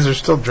and you guys are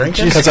still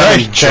drinking? because I'm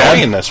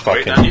enjoying this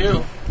Waiting on fucking...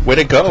 you. Way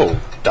to go,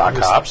 Doc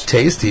It's Hops.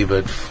 tasty,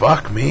 but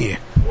fuck me.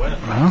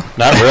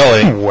 Not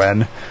really. When?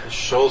 The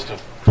show's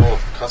full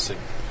of cussing.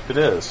 It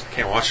is.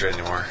 Can't watch it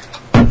anymore.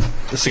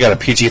 This has got a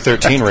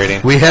PG-13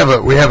 rating. We have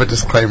a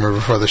disclaimer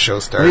before the show Are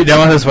you starts.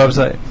 done with this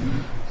website?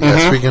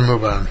 Yes, we can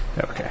move on.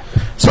 Okay.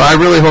 So I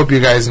really hope you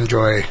guys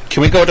enjoy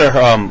Can we go to Laura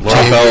Bell's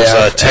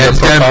JBF Tinder and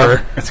profile?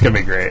 Denver. It's going to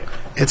be great.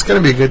 It's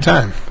going to be a good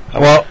time.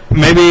 Well,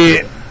 maybe,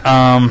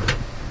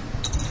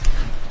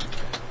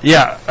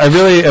 yeah, I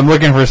really am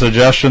looking for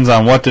suggestions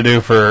on what to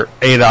do for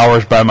 8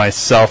 hours by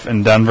myself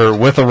in Denver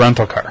with a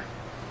rental car.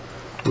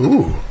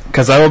 Ooh.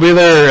 Because I will be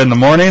there in the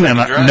morning, and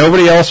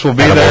nobody else will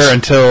be there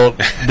until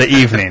the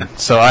evening.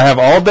 So I have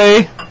all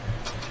day.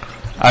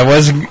 I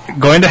was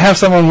going to have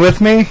someone with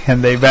me,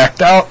 and they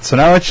backed out, so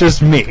now it's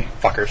just me.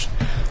 Fuckers.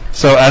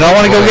 So I don't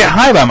want to go get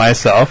high by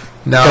myself,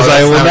 No, because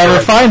I that's will not never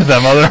good. find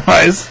them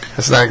otherwise.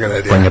 That's not a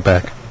good idea. it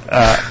back.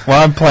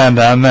 Well, I'm planned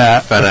on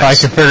that. FedEx. If I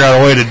can figure out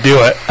a way to do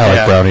it. I like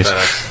Yeah. brownies.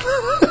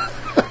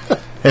 FedEx.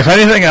 If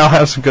anything, I'll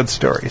have some good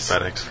stories.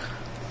 FedEx.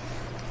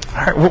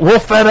 All right, we'll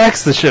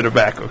FedEx the shit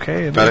back,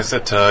 okay? FedEx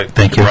it to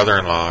Thank your you.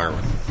 brother-in-law. Or,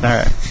 All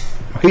right.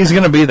 He's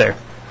going to be there.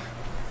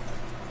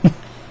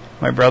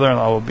 My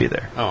brother-in-law will be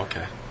there. oh,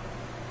 okay.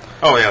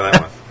 Oh, yeah,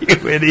 that one.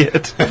 You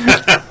idiot.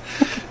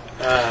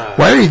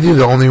 Why are you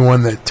the only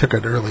one that took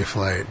an early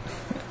flight?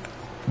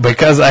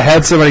 Because I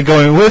had somebody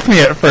going with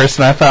me at first,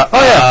 and I thought,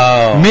 oh,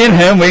 yeah, me and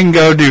him, we can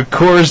go do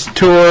Coors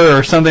Tour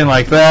or something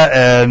like that,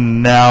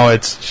 and now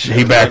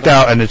he backed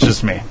out, and it's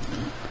just me.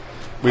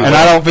 And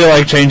I don't feel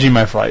like changing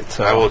my flight.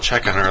 So I will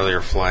check an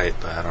earlier flight,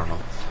 but I don't know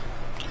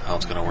how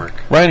it's going to work.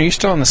 Ryan, are you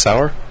still in the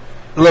sour?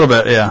 A little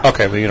bit, yeah.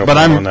 Okay, well, you know, But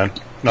put I'm- one then.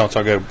 No, it's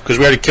all good. Because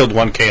we already killed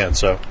one can,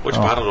 so... Which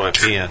bottle do I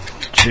pee in?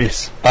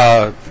 Jeez.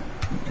 Uh,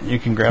 You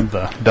can grab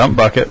the dump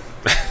bucket.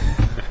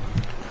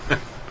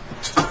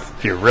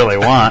 If you really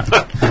want.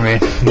 I mean,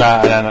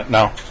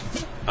 no.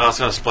 Oh, it's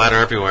going to splatter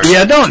everywhere.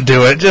 yeah, don't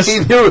do it. Just He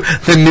knew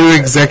the new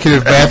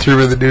executive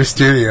bathroom of the new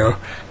studio.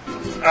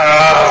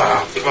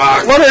 Ah,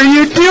 fuck. what are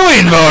you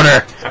doing,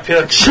 Boner? I peed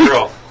like a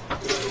girl.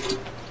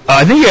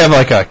 I think you have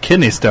like a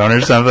kidney stone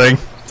or something.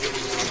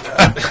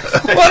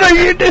 What are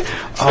you doing?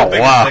 Oh,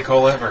 wow. Thick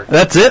hole ever.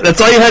 That's it? That's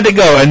all you had to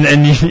go, and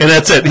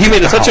that's it. He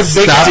made it such a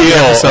big Stop the deal.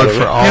 episode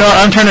for all. You know what?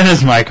 I'm turning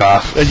his mic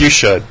off. And you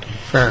should.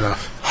 Fair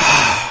enough.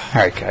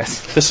 All right,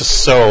 guys. This is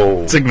so...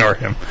 Let's ignore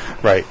him.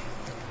 Right.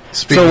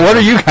 Speaking So what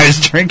of- are you guys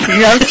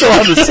drinking? I'm still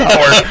on the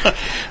sour.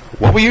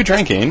 What were you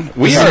drinking?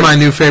 This is my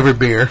new favorite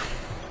beer.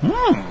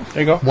 There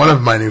you go. One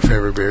of my new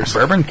favorite beers.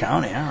 Bourbon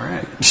County, all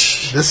right.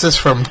 This is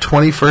from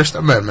 21st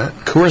Amendment,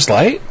 Coors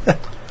Light?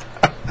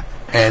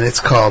 and it's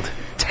called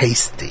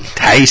Tasty.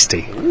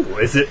 Tasty. Ooh,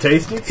 is it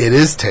tasty? It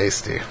is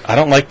tasty. I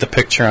don't like the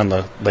picture on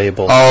the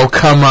label. Oh,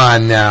 come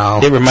on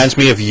now. It reminds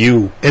me of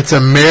you. It's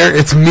It's me in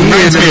It's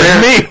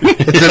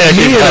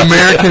me in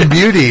American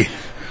Beauty.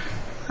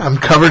 I'm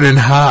covered in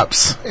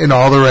hops in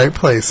all the right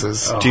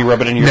places. Do you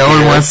rub it in your No one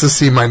beer? wants to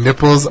see my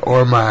nipples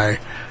or my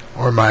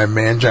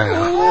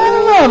mangina.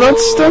 No,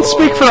 don't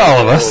speak for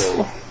all of us.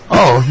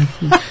 Oh,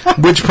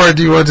 which part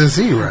do you want to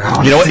see,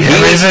 Ryan? You know what?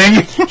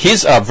 Everything.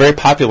 He's very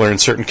popular in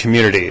certain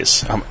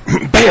communities.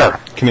 Bear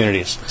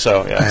communities.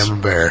 So, I yes. am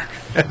a bear.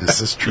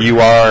 This is true. You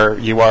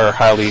are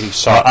highly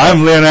sought.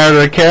 I'm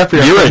Leonardo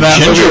DiCaprio. You're a in that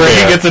ginger movie where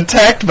bear. he gets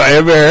attacked by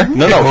a bear.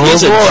 No, Oh,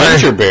 he's a boy.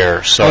 ginger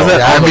bear. So Was that-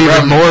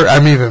 Yeah,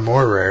 I'm even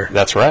more rare.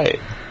 that's right.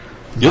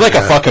 You're like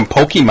a fucking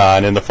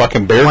Pokemon in the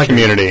fucking bear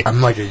community.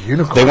 I'm like a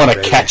unicorn. They want to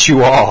baby. catch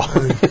you all.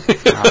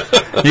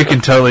 You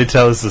can totally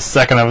tell this is the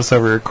second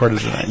episode we recorded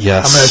tonight.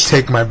 Yes. I'm going to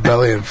take my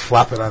belly and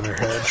flop it on their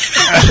head.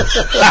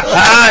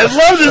 I'd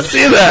love to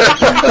see that.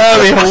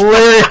 That'd be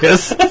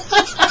hilarious.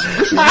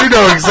 You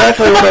know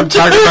exactly what I'm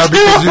talking about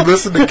because you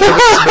listen to Kevin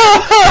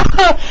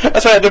Smith.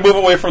 That's why I had to move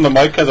away from the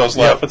mic because I was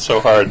laughing so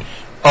hard.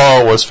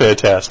 Oh, it was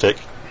fantastic.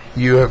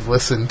 You have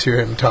listened to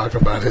him talk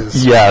about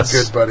his Yes.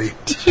 good buddy.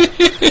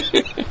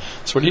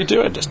 So what do you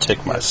do? I just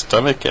take my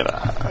stomach and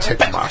I Take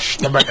my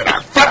stomach and I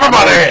flop him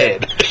on their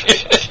head.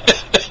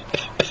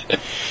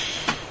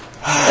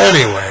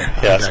 Anyway,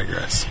 Yes. I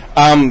digress.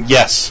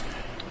 Yes.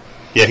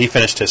 Yeah, he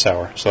finished his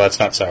sour, so that's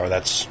not sour,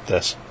 that's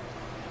this.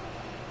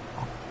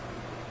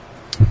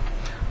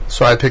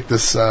 So I picked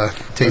this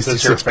tasty Is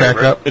this your six-pack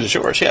favorite? up. It is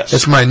yours, yes.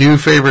 It's my new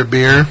favorite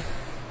beer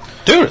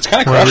Dude, it's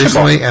kind of more crushable.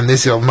 recently, and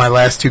these are my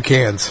last two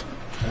cans.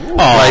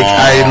 Like,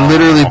 I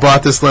literally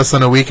bought this less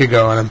than a week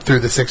ago, and I'm through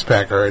the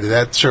six-pack already.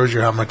 That shows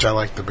you how much I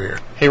like the beer.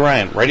 Hey,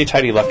 Ryan,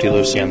 righty-tighty,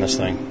 lefty-loosey on this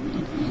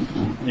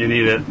thing. You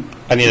need it.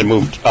 I need it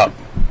moved up.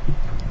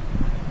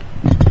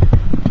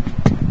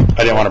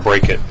 I didn't want to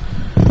break it.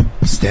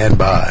 Stand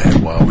by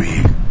while we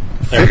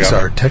There we fix go.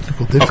 our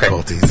technical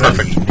difficulties in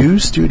perfect. the new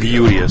studio.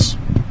 Beauteous.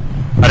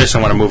 I just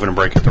don't want to move it and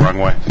break it the wrong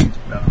way.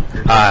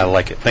 I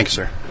like it. Thank you,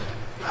 sir.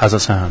 How's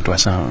that sound? Do I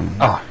sound...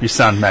 Oh, you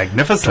sound Do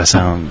magnificent. I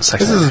sound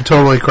sexy? This is a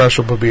totally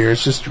crushable beer.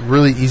 It's just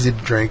really easy to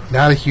drink.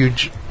 Not a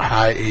huge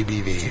high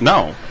ABV.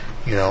 No.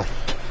 You know,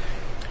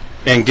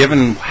 And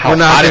given how we're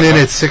hot knocking it in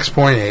at was,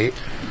 6.8.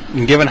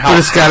 and given how But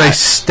it's got a hot-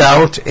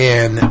 stout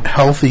and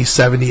healthy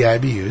 70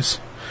 IBUs.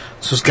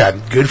 So it's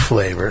got good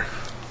flavor.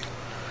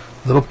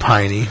 Little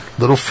piney,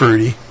 little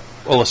fruity.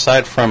 Well,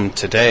 aside from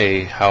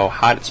today, how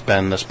hot it's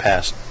been this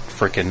past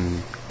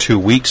freaking 2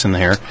 weeks in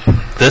there,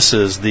 this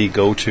is the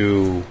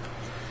go-to...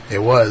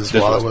 It was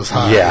This while was- it was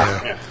hot.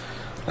 yeah.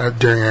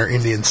 During our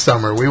Indian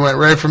summer. We went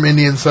right from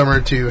Indian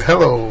summer to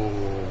hello,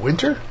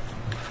 winter?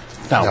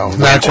 No,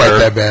 not quite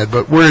that bad,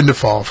 but we're into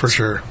fall for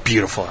sure.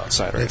 Beautiful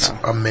outside right It's now.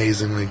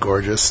 amazingly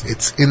gorgeous.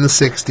 It's in the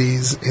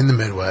 60s in the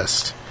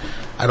Midwest.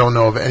 I don't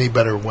know of any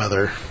better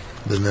weather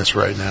than this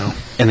right now.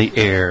 And the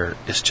air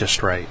is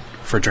just right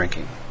for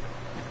drinking.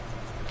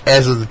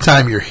 As of the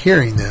time you're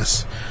hearing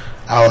this,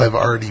 I'll have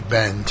already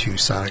been to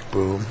Sonic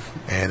Boom,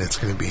 and it's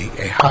going to be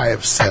a high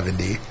of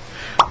 70.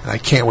 And I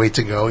can't wait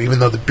to go. Even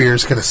though the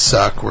beer's going to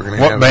suck, we're going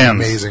to What have bands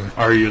amazing.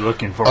 are you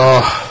looking for?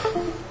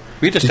 Oh,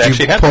 We just did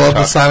actually you had pull this up the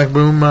talk. Sonic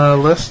Boom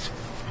list?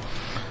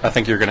 I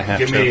think you're going to have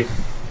Give to. me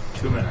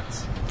 2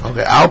 minutes.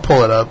 Okay, I'll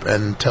pull it up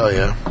and tell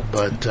you.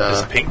 But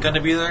Is Pink going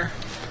to be there?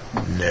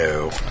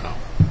 no.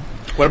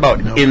 What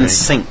about No In thanks.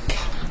 Sync?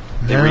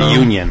 The No.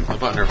 reunion. What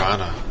about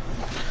Nirvana?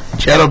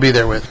 Chad will be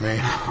there with me.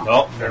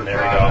 Oh, there we go.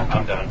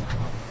 I'm done.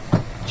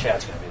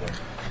 Chad's going to be there.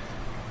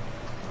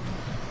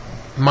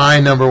 My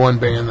number one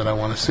band that I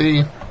want to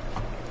see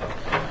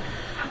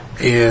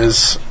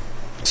is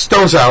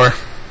Stone Sour.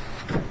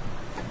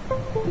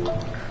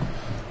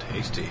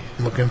 Tasty.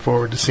 Looking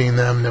forward to seeing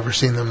them. Never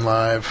seen them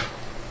live.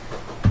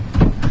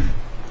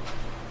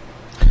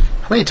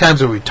 How many times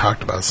have we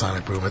talked about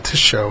Sonic Boom at this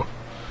show?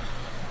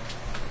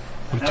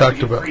 We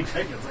talked about...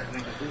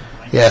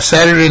 Yeah,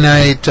 Saturday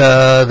night,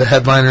 the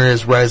headliner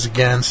is Rise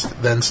Against,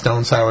 then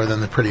Stone Sour,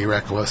 then The Pretty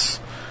Reckless.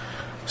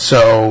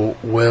 So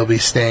we'll be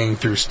staying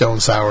through Stone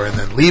Sour and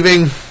then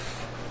leaving.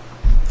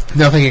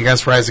 Nothing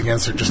against Rise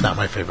Against, they're just not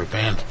my favorite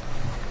band.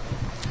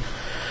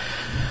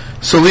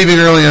 So leaving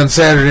early on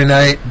Saturday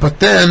night, but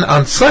then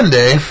on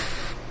Sunday,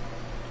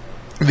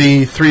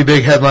 the three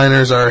big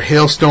headliners are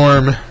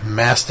Hailstorm,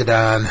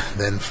 Mastodon,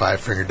 then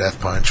Five Finger Death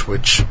Punch,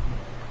 which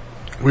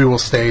we will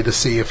stay to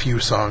see a few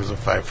songs of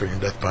Five Finger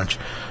Death Punch.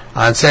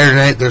 On Saturday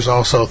night, there's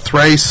also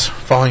Thrice,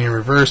 Falling in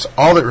Reverse,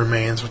 All That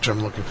Remains, which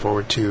I'm looking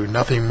forward to,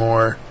 Nothing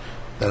More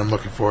that I'm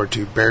looking forward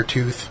to,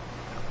 Beartooth,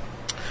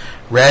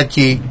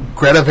 Radke,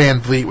 Greta Van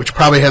Fleet, which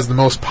probably has the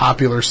most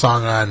popular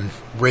song on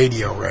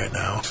radio right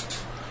now.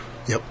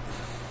 Yep.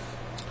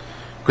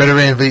 Greta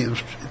Van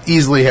Fleet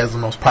easily has the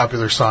most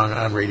popular song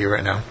on radio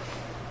right now.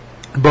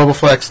 Boba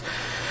Flex,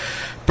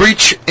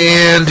 Breach,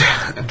 and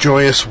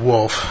Joyous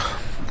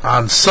Wolf.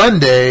 On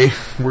Sunday,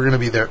 we're going to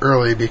be there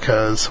early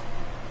because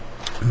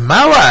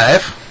my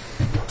wife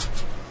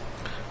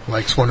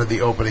likes one of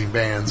the opening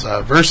bands.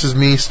 Versus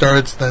Me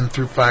starts, then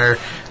Through Fire,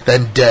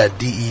 then Dead,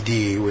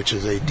 D-E-D, which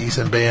is a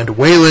decent band.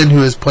 Waylon,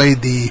 who has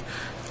played the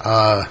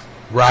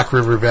Rock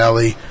River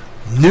Valley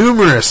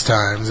numerous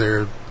times.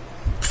 They're a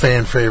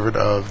fan favorite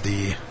of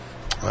the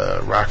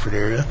Rockford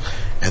area.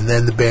 And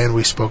then the band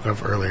we spoke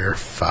of earlier,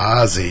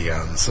 Fozzy,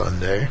 on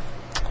Sunday.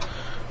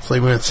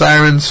 Sleeping with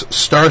Sirens,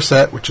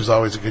 Starset, which is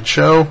always a good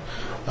show.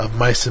 Of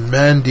Mice and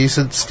Men,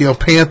 decent. Steel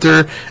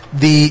Panther,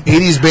 the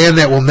 80s band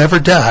that will never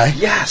die.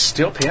 Yes,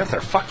 Steel Panther.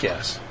 Fuck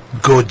yes.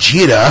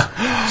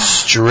 Gojira,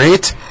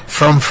 straight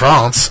from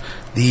France,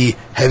 the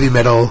heavy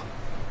metal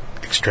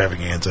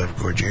extravaganza of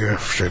Gojira,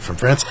 straight from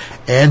France.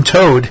 And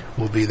Toad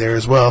will be there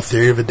as well,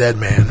 Theory of a Dead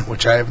Man,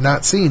 which I have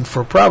not seen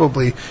for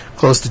probably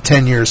close to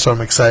 10 years, so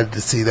I'm excited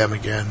to see them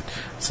again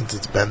since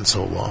it's been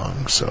so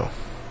long. So,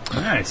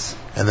 Nice.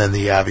 and then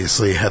the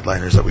obviously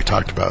headliners that we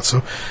talked about.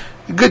 So,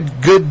 a good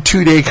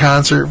 2-day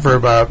concert for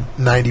about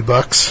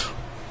 $90.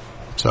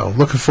 So,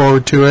 looking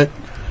forward to it.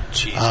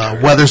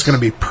 Weather's going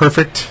to be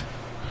perfect.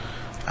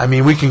 I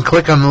mean, we can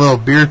click on the little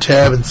beer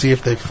tab and see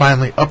if they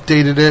finally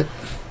updated it.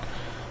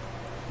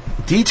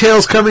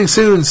 Details coming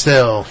soon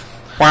still.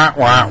 Wah,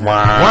 wah, wah. Wah,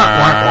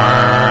 wah,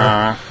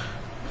 wah.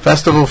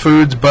 Festival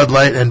Foods, Bud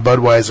Light, and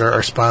Budweiser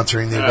are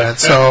sponsoring the event.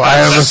 So I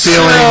have a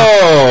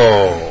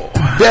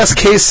feeling best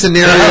case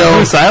scenario,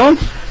 Moose Island?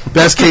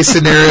 best case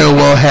scenario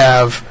we'll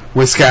have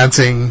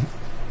Wisconsin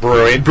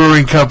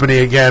Brewing Company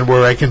again,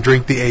 where I can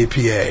drink the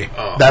APA.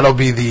 Oh. That'll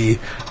be the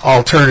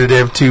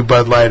alternative to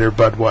Bud Light or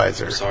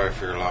Budweiser. Sorry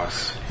for your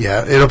loss.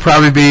 Yeah, it'll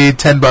probably be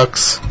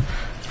 $10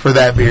 for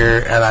that beer,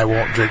 and I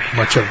won't drink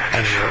much of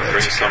any of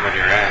Bring it. some in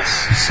your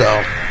ass. So,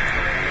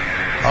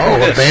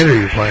 what band are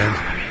you playing?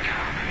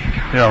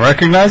 You don't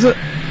recognize it?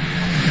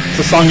 It's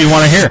a song you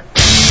want to hear.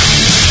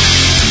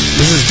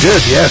 This is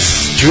good.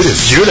 Yes,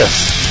 Judas.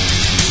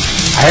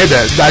 I had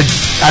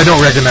to. I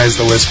don't recognize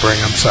the whispering.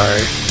 I'm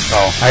sorry.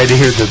 Oh. I had to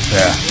hear the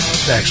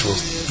actual.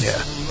 Yeah.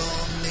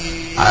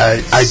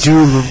 I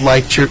do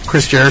like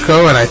Chris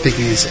Jericho, and I think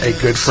he's a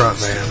good front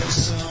man.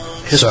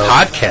 His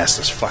podcast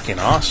is fucking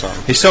awesome.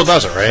 He still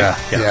does it, right? Yeah.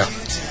 Yeah.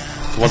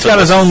 He's got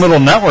his own little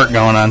network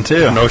going on,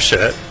 too. No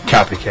shit.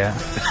 Copycat.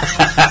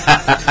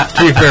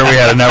 To be fair, we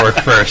had a network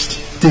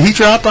first. Did he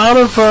drop out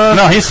of...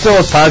 No, he's still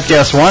with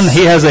Podcast One.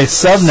 He has a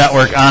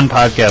sub-network on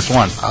Podcast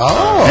One.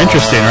 Oh.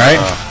 Interesting, right?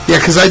 Yeah,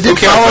 because I did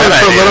follow it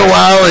for a little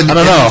while. And I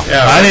don't know.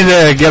 I need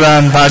to get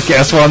on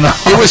Podcast One, though.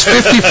 It was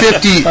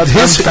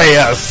 50-50. Pay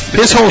us.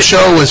 His whole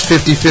show was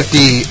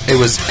 50-50. It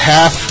was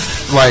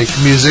half, like,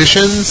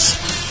 musicians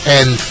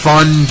and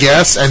fun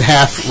guests and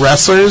half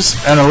wrestlers.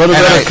 And a little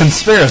bit of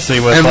conspiracy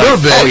with and a little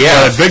bit. Oh,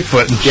 yeah.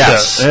 Bigfoot and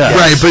shit. Yeah.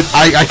 Right, but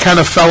I kind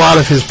of fell out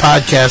of his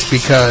podcast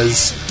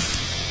because...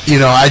 You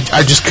know, I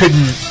just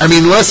couldn't. I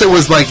mean, unless it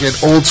was like an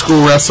old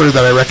school wrestler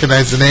that I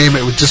recognized the name,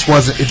 it just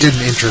wasn't. It didn't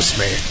interest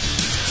me.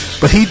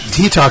 But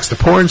he talks to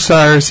porn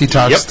stars. He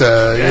talks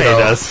to he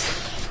does.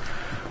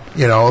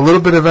 You know, a little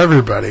bit of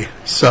everybody.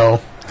 So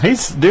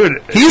he's a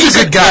good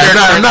guy.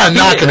 I'm not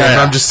knocking him.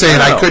 I'm just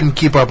saying I couldn't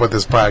keep up with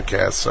his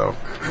podcast. So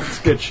it's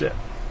good shit.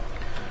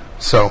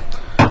 So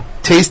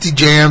Tasty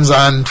Jams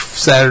on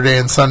Saturday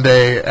and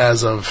Sunday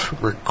as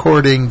of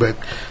recording, but.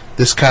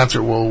 This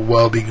concert will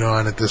well be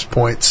gone at this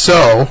point.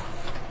 So,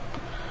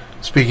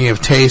 speaking of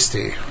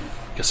tasty,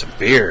 get some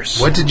beers.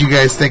 What did you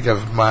guys think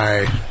of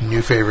my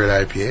new favorite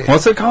IPA?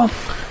 What's it called?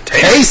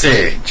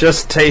 Tasty.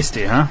 Just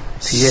tasty, huh?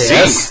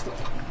 T-A-S-T-Y.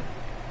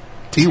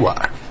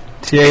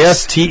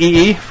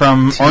 T-A-S-T-E-E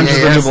from Orange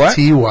is the New Black?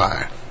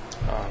 T-Y.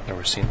 Oh, I've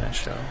never seen that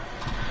show.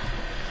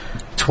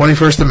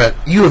 21st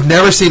Amendment. You have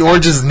never seen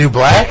Orange is the New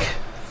Black?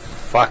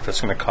 Fuck,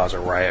 that's going to cause a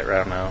riot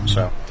right now.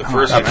 So the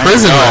first a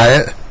prison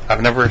riot.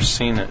 I've never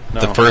seen it.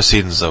 No. The first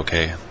season's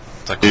okay.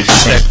 It's like oh,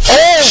 Jesus!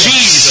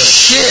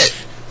 Shit!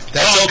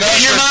 That's okay.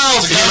 In your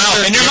mouth!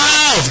 In your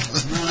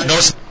mouth! No.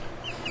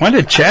 When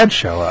did Chad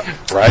show up?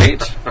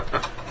 Right?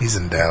 He's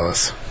in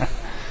Dallas.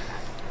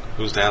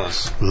 Who's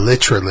Dallas?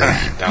 Literally.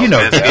 You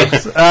know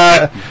Dallas.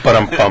 But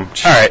I'm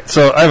pumped. All right,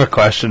 so I have a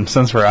question.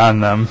 Since we're on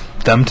them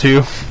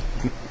two,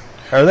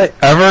 are they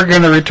ever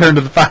going to return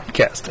to the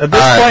podcast? At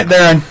this point,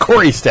 they're on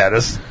Corey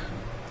status.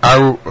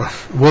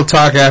 We'll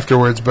talk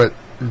afterwards, but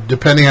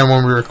depending on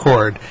when we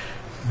record,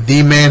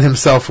 the man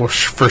himself will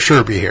for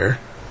sure be here.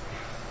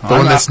 The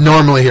one that's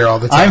normally here all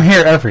the time. I'm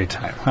here every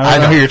time. I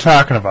don't know who you're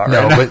talking about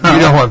right now. No, but you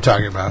know who I'm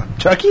talking about.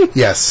 Chucky?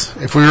 Yes.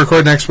 If we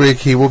record next week,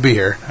 he will be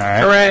here. All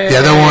right. Hooray. The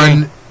other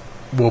one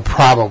will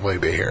probably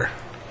be here.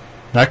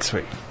 Next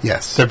week.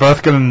 Yes. They're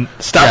both going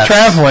to stop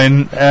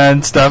traveling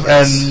and stuff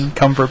and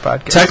come for a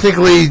podcast.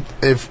 Technically,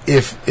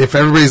 if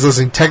everybody's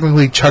listening,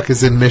 technically Chuck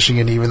is in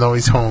Michigan, even though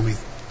he's home.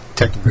 He's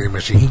technically in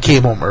Michigan. He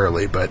came home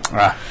early, but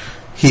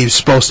he's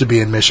supposed to be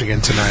in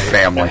Michigan tonight.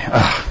 Family.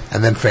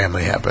 And then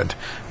family happened.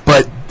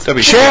 But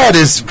Chad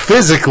is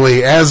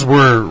physically, as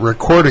we're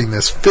recording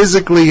this,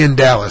 physically in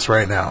Dallas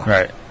right now.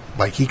 Right.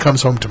 Like, he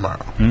comes home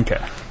tomorrow.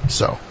 Okay.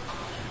 So,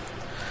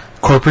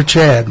 Corporate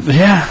Chad.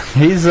 Yeah,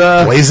 he's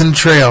blazing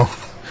trail.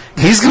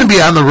 He's going to be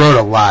on the road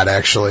a lot,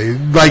 actually.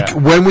 Like,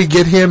 when we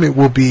get him, it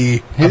will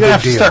be He's going to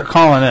have to start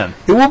calling in.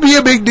 It will be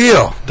a big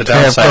deal. The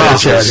downside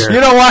is you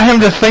don't want him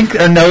to think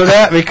or know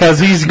that because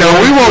he's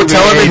going we won't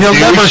tell him, and he'll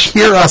never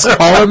hear us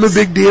call him a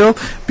big deal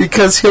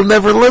because he'll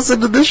never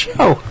listen to the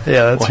show.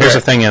 Yeah, that's here's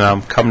the thing,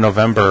 and come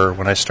November,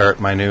 when I start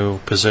my new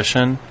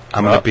position,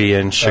 I'm going to be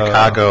in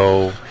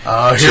Chicago.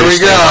 Here we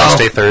go.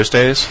 Wednesday,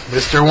 Thursdays.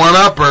 Mr.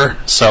 One-Upper.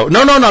 So,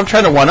 no, I'm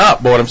trying to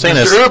one-up, but what I'm saying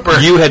Mr. is, Upper.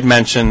 you had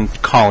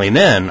mentioned calling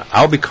in.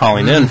 I'll be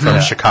calling in from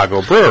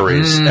Chicago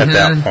breweries at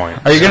that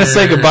point. Are you going to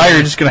say goodbye, or are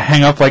you just going to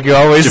hang up like you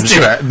always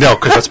do? No,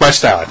 because that's my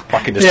style. I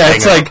fucking just hang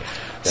it's up. like,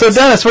 so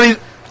Dennis, what do you...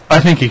 I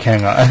think he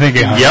hung up.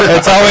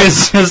 It's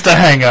always just a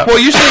hang up. Well,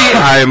 usually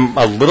I'm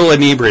a little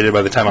inebriated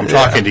by the time I'm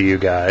talking to you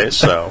guys,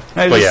 so...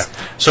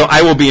 So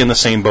I will be in the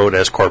same boat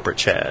as Corporate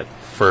Chad.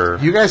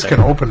 You guys can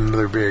open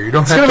another beer. You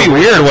don't have to. It's going to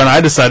be weird when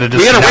I decided to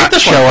not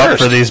show up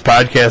for these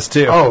podcasts,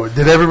 too. Oh,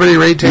 did everybody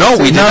rate taste? No,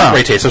 we did not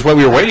rate taste. That's why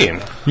we were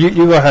waiting. You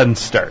go ahead and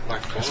start.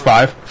 It's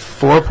 5?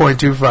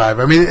 4.25.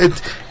 I mean,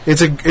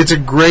 it's a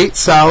great,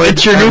 solid...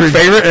 It's your new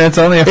favorite, and it's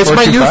only a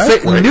 4.25?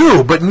 It's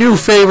my new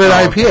favorite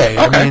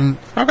IPA. Okay. I mean...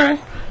 Okay.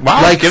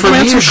 Wow. Like, for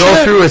me to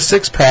go through a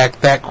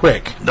 6-pack that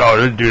quick.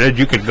 No, dude,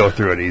 you could go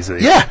through it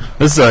easily. Yeah.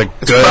 This is a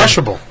good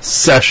crushable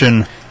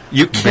session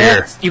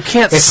beer. You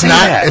can't it's say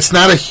not, that. It's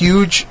not a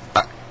huge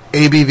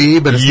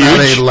ABV, but it's not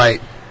a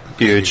light.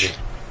 Huge.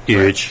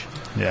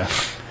 Yeah.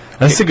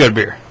 That's a good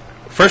beer.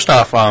 First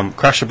off,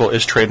 Crushable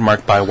is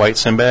trademarked by White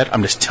Sinbad.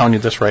 I'm just telling you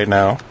this right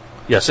now.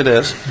 Yes, it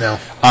is. No.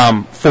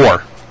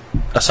 4.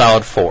 A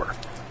solid 4.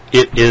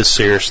 It is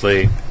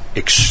seriously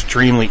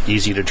extremely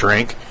easy to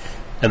drink,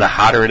 and the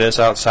hotter it is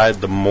outside,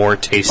 the more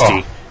tasty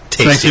it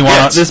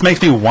gets. This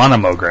makes me want to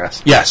mow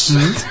grass. Yes.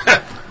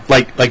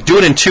 Like do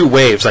it in 2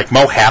 waves. Like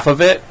mow half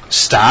of it,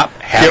 stop,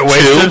 have Get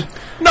wasted?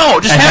 2. No,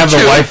 just and have two.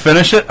 the wife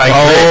finish it?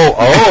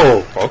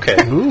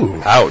 Okay.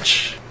 Ooh.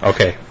 Ouch.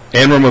 Okay.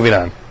 And we're moving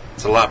on.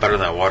 It's a lot better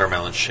than that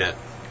watermelon shit.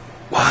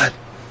 What?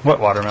 What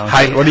watermelon?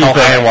 What do you think?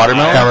 High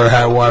watermelon?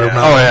 High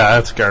watermelon. Oh, yeah,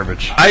 that's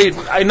garbage. I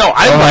know.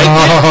 I like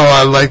it. Oh,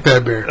 I like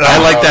that beer. I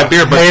like that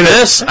beer, but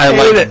this I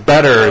like it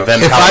better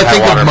than If high I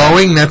think watermelon. of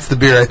mowing, that's the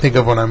beer I think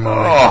of when I'm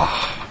mowing.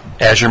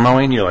 As you're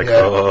mowing, you're like,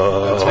 Yeah,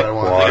 oh, that's what I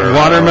want.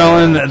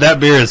 Watermelon, that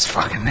beer is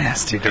fucking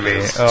nasty to me.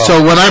 Oh.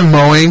 So when I'm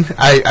mowing,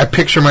 I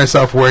picture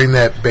myself wearing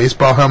that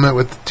baseball helmet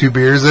with the 2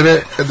 beers in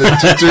it and the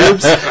 2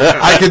 tubes.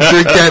 I could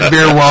drink that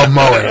beer while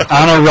mowing.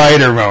 On a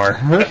rider mower.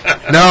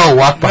 No,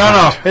 walk behind.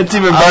 No, it's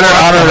even better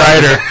on a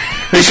rider.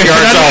 his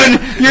yard's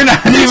You're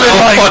not even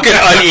like fucking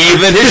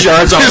uneven. His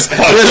yard's all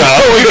fucked up.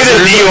 you get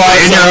a DUI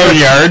in your own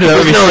yard.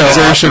 There's no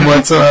exertion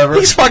whatsoever.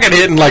 He's fucking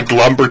hitting like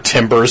lumber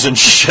timbers and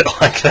shit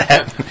like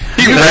that.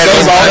 He goes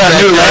all that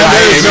new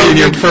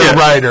Land for a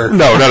rider.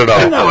 No, not at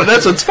all. No,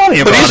 that's what's funny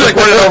about But he's it. like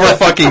running over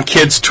fucking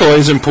kids'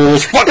 toys and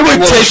pools. It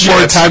would take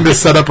more time to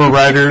set up a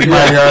rider in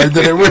my yard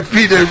than it would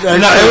be to.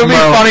 No, it would be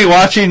funny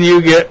watching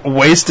you get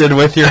wasted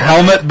with your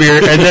helmet beer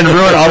and then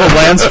ruin all the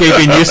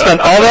landscaping. You spent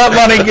all that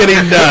money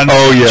getting done.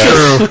 Oh, yeah.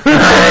 True.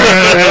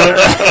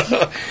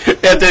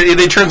 And then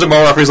he turns them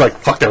all off. He's like,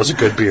 fuck, that was a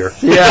good beer.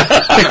 Yeah,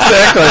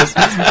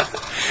 exactly.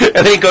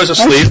 And then he goes to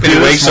sleep and he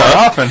wakes up.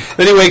 Often.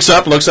 Then he wakes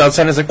up, looks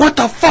outside, and is like, what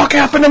the fuck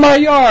happened to my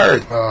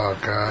yard? Oh,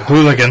 God.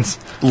 Hooligans.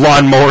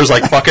 Lawnmower's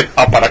like fucking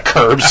up on a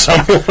curb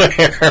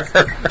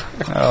somewhere.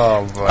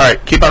 Oh, boy. All right,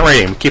 keep on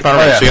rating. Keep on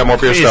rating. yeah. So you got more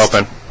beers to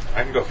open.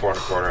 I can go 4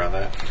 1/4 on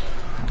that.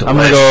 I'm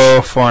going to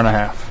go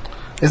 4.5.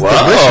 It's Whoa,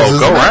 delicious, isn't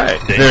go it? right.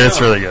 Dude, it's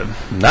really good.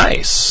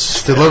 Nice.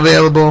 Still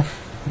available.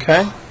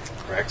 Okay.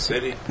 Rack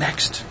City.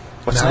 Next.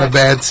 What's Not next? a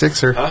bad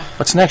sixer.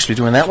 What's next? Are we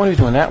doing that one? Are we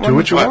doing that one? Do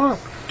what you What?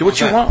 want. Do what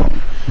you What's want.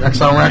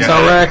 Racks on racks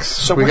on racks.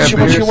 So we what got you,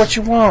 beers. what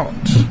you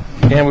want?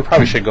 Yeah, we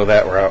probably should go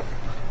that route.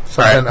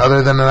 Something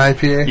other than an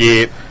IPA?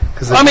 Yeah.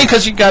 Because I mean,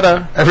 because you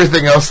gotta...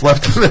 everything else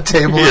left on the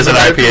table Is an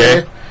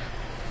IPA.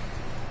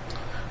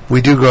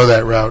 We do go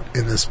that route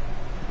in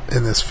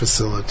this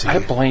facility. I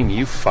blame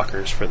you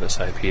fuckers for this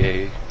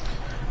IPA.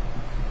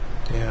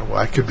 Yeah, well,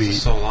 I could be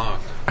So long.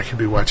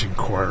 watching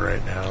Corn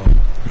right now.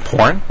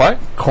 Porn? What?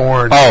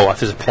 Corn. Oh, I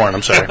thought it was porn.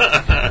 I'm sorry.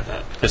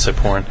 I said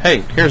porn.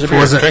 Hey, here's a If it beer.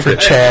 wasn't Drink for it.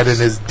 Chad and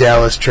his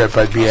Dallas trip,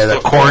 I'd be at a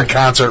Corn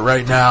concert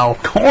right now.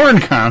 Corn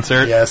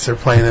concert. Yes, they're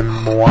playing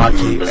in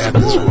Milwaukee at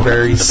this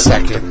very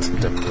second.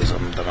 Did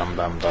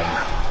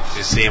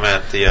you see him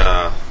at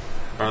the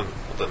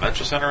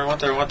Metro Center? I went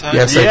there one time.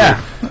 Yes,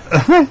 Yeah.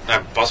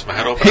 I busted my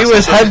head open. He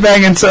was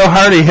headbanging so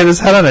hard he hit his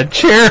head on a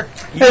chair.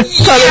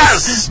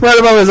 Yes! Right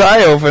above his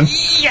eye open.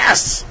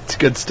 Yes! It's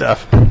good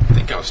stuff. I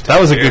think I was. That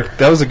was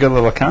a good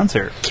little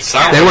concert.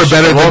 They were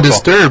better than Local.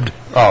 Disturbed.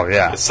 Oh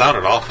yeah. It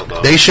sounded awful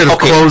though. They should have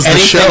closed the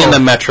anything show. in the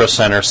Metro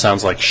Center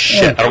sounds like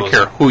shit. I don't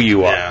care who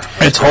you are. Yeah.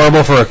 It's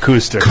horrible for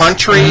acoustics.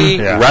 Country,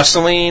 Yeah.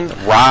 wrestling,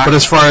 rock. But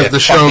as far as it the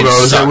show fucking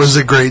goes, sucks. it was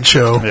a great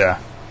show. Yeah.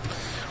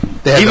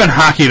 They had Even the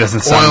hockey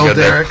doesn't sound oil good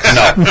there. derrick.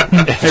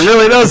 No, It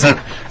really doesn't.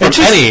 It's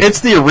just, any- it's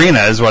the arena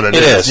is what it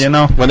is. You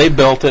know? When they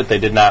built it, they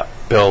did not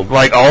build...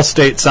 Like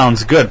Allstate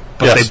sounds good,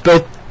 but Yes. they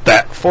built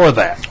that for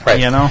that. Right.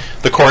 You know?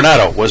 The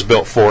Coronado was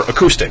built for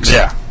acoustics.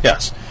 Yeah.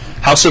 Yes.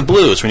 House of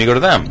Blues, when you go to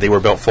them, they were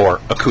built for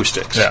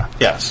acoustics. Yeah.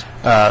 Yes.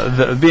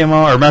 The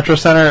BMO or Metro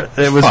Center,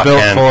 it was built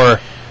Fucking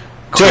for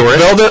quick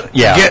tourists? build it,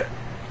 Yeah. get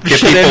Get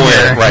shit people in in.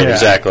 here. Right, Yeah.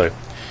 exactly.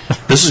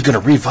 This is going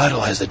to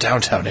revitalize the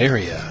downtown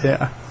area.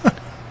 Yeah.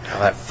 How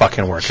that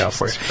fucking work out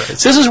for you.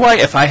 So this is why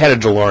if I had a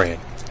DeLorean,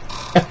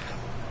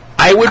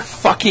 I would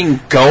fucking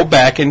go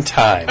back in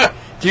time.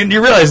 You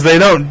realize they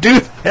don't do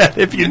that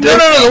if you do.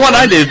 No, the one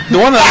I did, the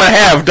one that I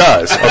have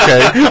does,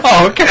 okay?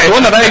 Oh, okay. The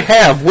one that I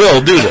have will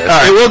do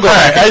this. It will go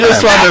back in I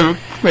just time. wanted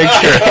to make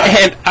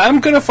sure. And I'm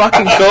going to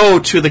fucking go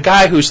to the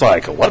guy who's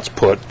like, let's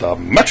put the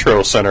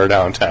Metro Center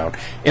downtown.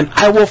 And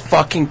I will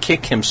fucking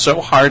kick him so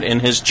hard in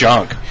his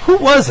junk. Who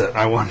was it,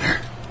 I wonder?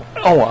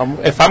 Oh,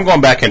 if I'm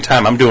going back in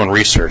time, I'm doing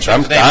research.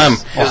 His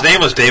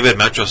name was David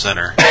Metro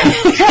Center.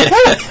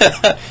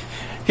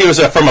 He was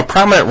from a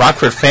prominent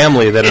Rockford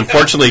family that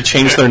unfortunately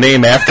changed their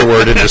name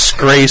afterward in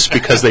disgrace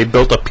because they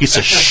built a piece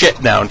of shit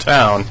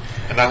downtown.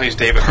 And now he's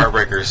David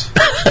Heartbreakers.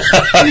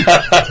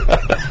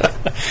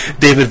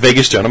 David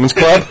Vegas Gentlemen's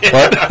Club?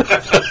 What?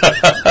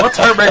 What's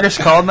Heartbreakers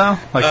called now?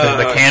 Like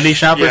the candy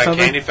shop or Yeah,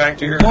 something? Candy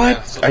Factory. Or What?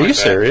 yeah, something Are you like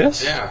that.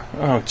 serious? Yeah.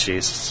 Oh,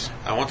 Jesus.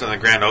 I went to the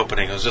grand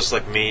opening. It was just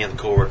like me and the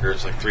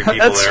coworkers, like 3 people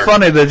That's there.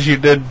 funny that you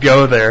did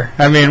go there.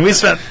 I mean, we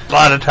spent a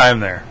lot of time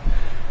there.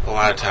 A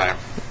lot of time.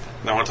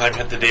 That one time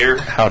hit the deer.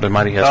 How the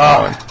mighty has Oh.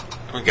 fallen.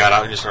 We got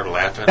out and just started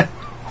laughing.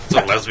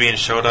 Some lesbians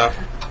showed up.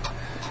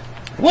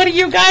 What are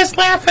you guys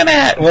laughing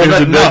at? Well,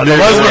 the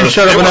lesbian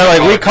showed up and they're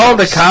like, we called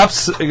the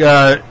cops.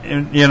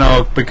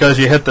 cops, because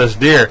you hit this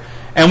deer.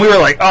 And we were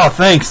like, oh,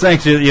 thanks,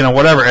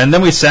 whatever. And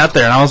then we sat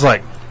there and I was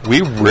like,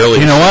 We really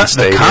you know what?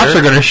 shouldn't The stay cops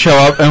here. are going to show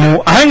up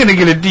and I'm going to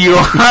get a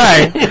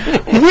DUI.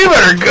 We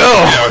better go.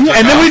 Yeah, it took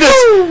And then we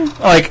off.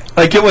 just,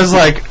 like it was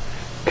like,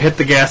 hit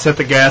the gas,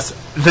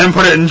 then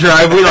put it in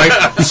drive. We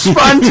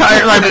spun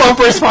tire, my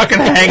bumper's fucking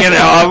hanging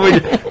off. We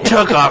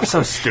took off.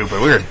 So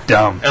stupid. We were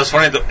dumb. It was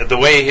funny, the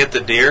way he hit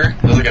the deer,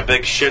 there was like a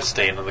big shit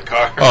stain on the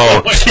car.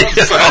 Oh,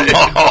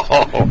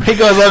 He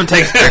goes up and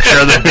takes a picture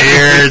of the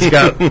deer. It's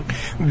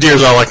got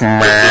Deer's all like,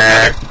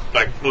 meh.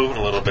 like moving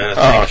a little bit.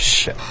 I Oh, think.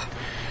 shit.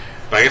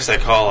 But I guess they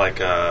call there's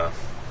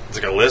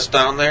like a list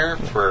down there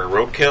for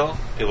roadkill.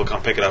 People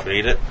come pick it up and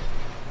eat it.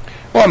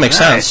 Well, it makes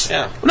Nice. sense.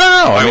 Yeah. No,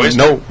 I mean, waste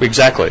no,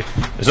 exactly.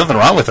 There's nothing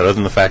wrong with it other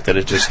than the fact that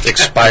it just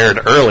expired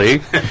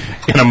early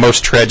in a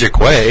most tragic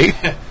way.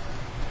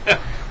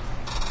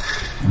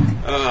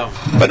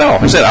 But no,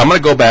 I said I'm going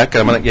to go back.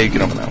 I'm going to you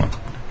get over that one.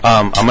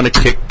 I'm going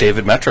to kick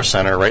David Metro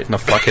Center right in the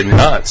fucking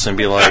nuts and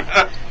be like,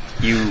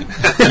 "You."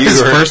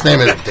 His first name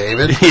is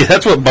David. Yeah,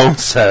 that's what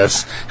Bones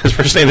says. His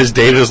first name is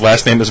David. His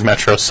last name is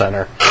Metro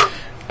Center.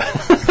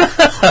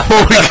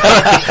 Oh, we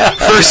got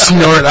first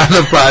snort on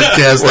the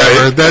podcast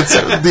ever. That's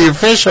the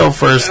official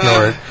first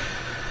snort.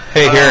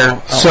 Hey,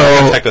 here.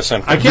 So, take this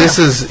in. This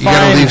is you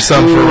got to leave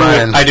some for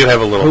Ryan. I do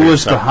have a little. Who here,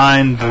 was so.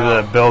 behind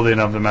the building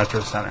of the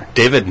Metro Center?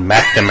 David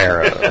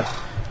McNamara.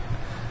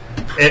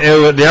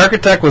 The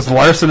architect was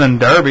Larson and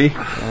Darby,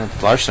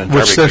 Larson and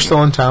Which Darby. they're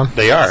still in town.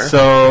 They are.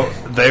 so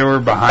they were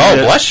behind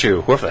Oh, it. bless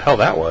you. Whoever the hell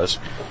that was.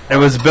 It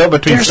was built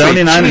between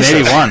Seriously, 79 Jesus.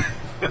 and 81.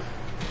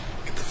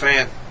 Get the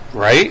fan.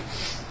 Right?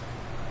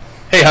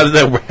 Hey, how did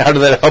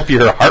that help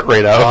your heart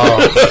rate out?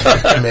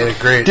 Oh, made it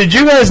great. Did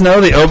you guys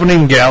know the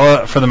opening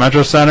gala for the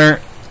Metro Center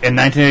in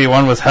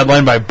 1981 was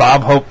headlined by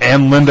Bob Hope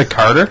and Linda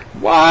Carter?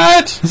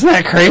 What? Isn't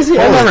that crazy?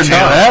 I Holy never knew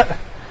cow. that.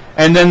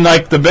 And then,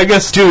 like, the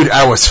biggest... Dude,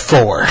 I was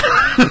 4. Dude,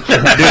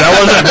 I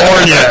wasn't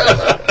born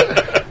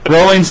yet.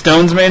 Rolling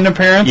Stones made an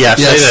appearance? Yes,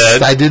 they Yes,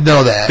 did. I did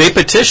know that. They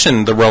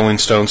petitioned the Rolling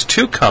Stones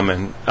to come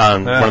in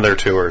on one of their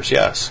tours.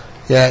 Yes.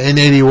 Yeah, in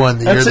 81,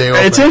 the year they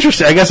opened. It's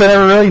interesting. I guess I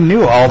never really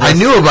knew all this. I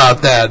knew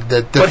about that.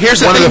 But here's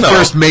the one of thing, the though.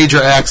 first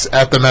major acts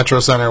at the Metro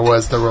Center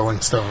was the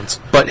Rolling Stones.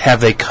 But have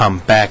they come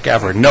back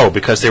ever? No,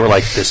 because they were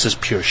like, this is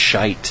pure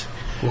shite.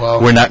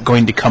 Well, We're not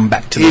going to come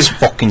back to this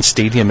fucking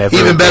stadium ever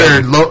even better,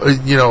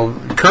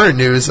 again. current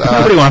news.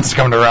 Nobody wants to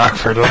come to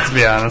Rockford, let's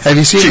be honest. Have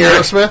you seen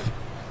Aerosmith?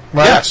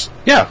 Yes.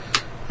 Yeah.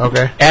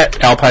 Okay.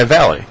 At Alpine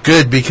Valley.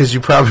 Good, because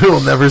you probably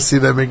will never see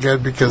them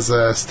again because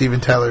Steven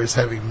Tyler is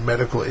having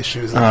medical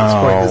issues at this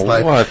point in his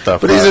life. what the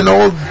But he's fuck? an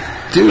old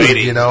dude,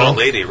 Lady. you know. Old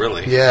lady,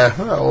 really. Yeah,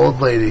 old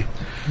lady.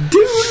 Dude,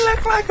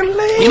 look like a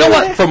lady. You know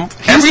what? From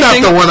He's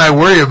everything... not the one I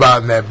worry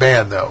about in that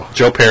band, though.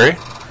 Joe Perry?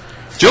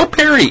 Joe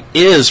Perry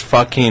is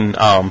fucking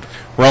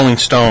Rolling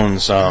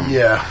Stones,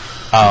 Yeah.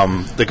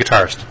 the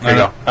guitarist. There you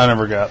go. I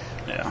never got...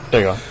 Yeah. There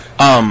you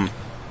go.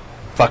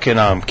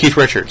 Fucking Keith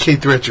Richards.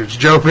 Keith Richards.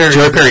 Joe Perry.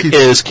 Joe Perry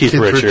is Keith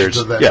Richards.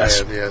 of that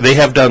Yes. band, yeah. They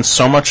have done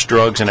so much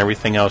drugs and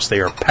everything else, they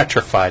are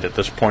petrified at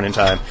this point in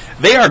time.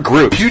 They are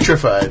Groot.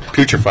 Putrefied.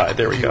 Putrefied.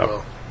 There we if you go.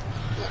 will.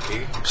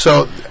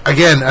 So,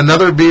 again,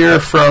 another beer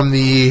from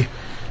the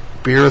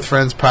Beer with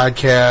Friends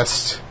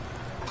podcast,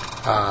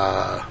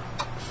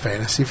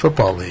 Fantasy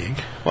Football League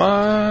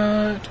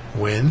What?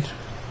 win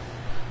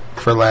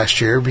for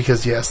last year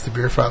because, yes, the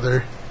Beer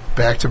Father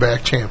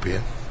back-to-back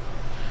champion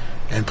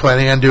and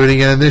planning on doing it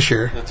again this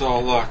year. That's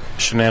all luck.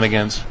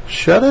 Shenanigans.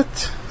 Shut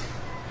it.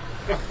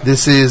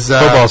 This is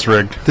Football's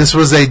rigged. this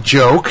was a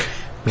joke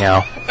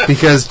Meow.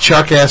 because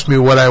Chuck asked me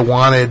what I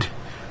wanted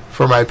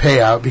for my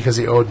payout because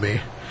he owed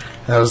me.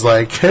 And I was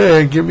like,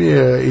 hey, give me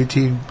a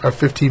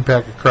 15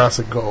 pack of Cross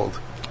and Gold.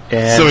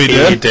 And So he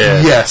did?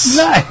 Yes.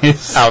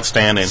 Nice.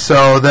 Outstanding.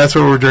 So that's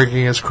what we're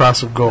drinking is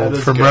Cross of Gold That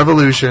is from good.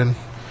 Revolution.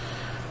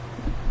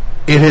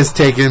 It has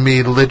taken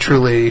me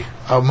literally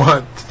a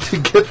month to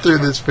get through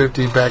this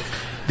 15 pack.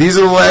 These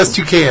are the last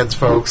 2 cans,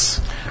 folks.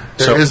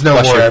 There is So, no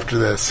bless more you. after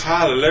this.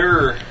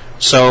 Hallelujah.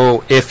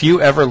 So, if you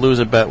ever lose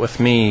a bet with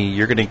me,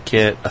 you're going to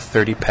get a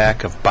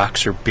 30-pack of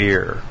Boxer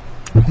beer.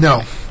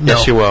 No.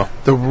 Yes, you will.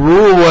 The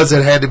rule was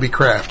it had to be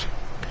craft.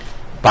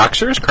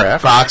 Boxer is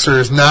craft. Boxer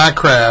is not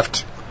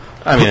craft.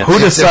 I mean, Who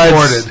It's decides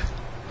imported.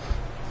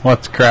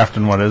 what's craft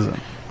and what isn't?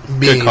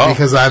 Me, Good call.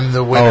 because I'm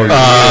the winner.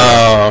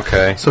 Oh,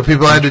 okay. So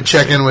people had to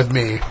check in with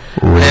me,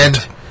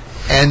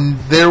 and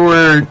there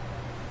were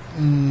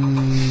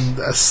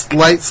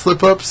slight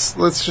slip-ups,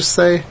 let's just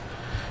say,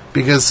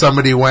 because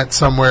somebody went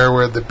somewhere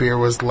where the beer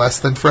was less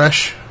than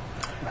fresh.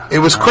 It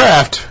was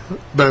craft,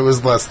 but it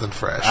was less than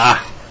fresh.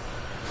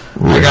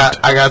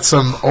 I got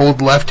some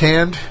old Left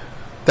Hand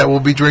that we'll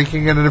be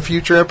drinking in a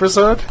future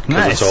episode,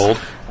 Because it's old.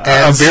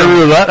 and A beer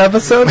roulette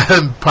episode?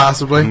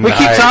 possibly. We keep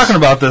Nice. talking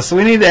about this, so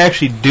we need to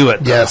actually do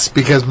it. Yes,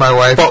 because my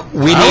wife But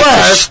we my need to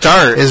wife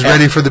start is at-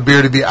 ready for the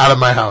beer to be out of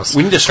my house.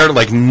 We need to start at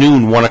like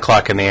noon, 1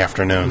 o'clock in the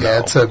afternoon.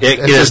 Yeah, though. it's it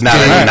is not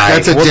day, a night.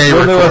 That's a day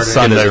We'll do a recording.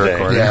 Sunday It is a day.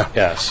 recording. Yeah.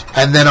 Yes.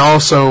 And then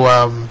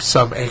also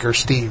some Anchor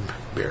Steam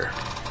beer,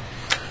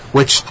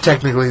 which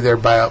technically they're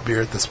buyout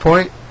beer at this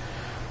point.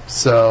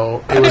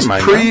 So I it was didn't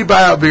mind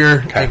pre-buyout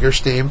beer, Okay. Anchor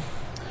Steam.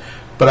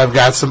 But I've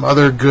got some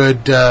other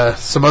good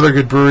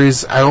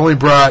breweries. I only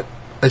brought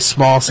a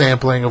small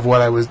sampling of what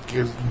I was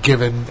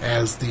given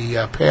as the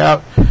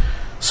payout.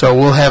 So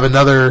we'll have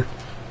another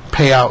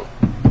payout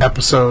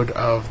episode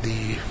of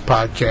the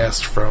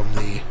podcast from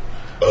the.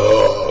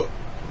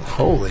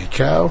 Holy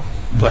cow!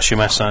 Bless you,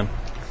 my son.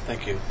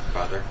 Thank you,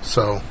 Father.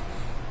 So,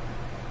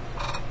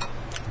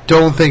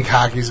 don't think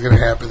hockey's going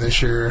to happen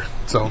this year.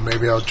 So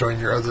maybe I'll join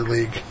your other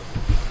league.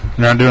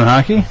 You're not doing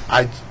hockey?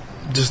 I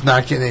just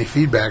not getting any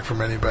feedback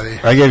from anybody.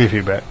 I gave you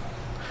feedback.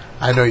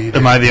 I know you.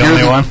 Am I the You're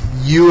only one?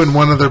 You and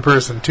one other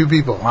person, 2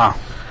 people. Wow.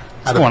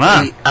 Out going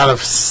on? Out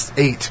of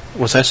 8.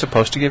 Was I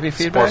supposed to give you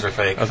feedback? Sports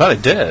are fake. I thought I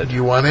did.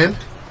 You want in?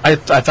 I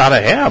thought I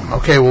am.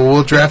 Okay, well,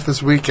 we'll draft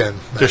this weekend.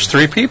 then. There's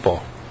 3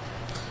 people.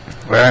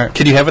 Right.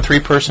 Can you have a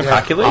 3-person Yeah,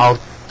 hockey league?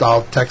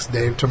 I'll text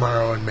Dave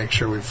tomorrow and make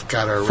sure we've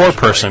got our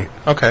 4-person.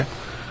 Okay.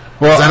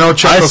 Well, 'Cause I know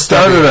Chuck I will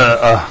started study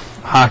a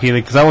hockey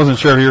league because I wasn't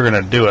sure if you were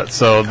going to do it.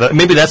 So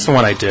Maybe that's the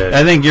one I did.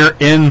 I think you're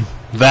in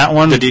that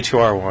one. The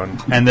D2R one.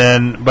 And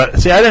then, but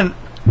see, I didn't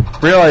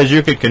realize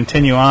you could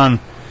continue on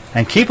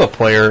and keep a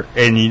player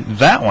in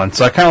that one.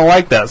 So I kind of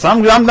like that. So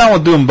I'm down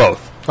with doing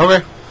both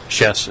Okay.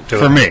 Yes, do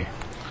for it. me.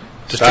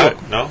 Just do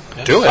it. No?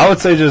 Do it. I would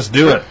say just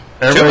do it.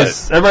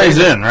 Everybody's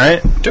in,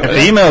 right? Do If it.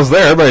 the email's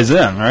there, everybody's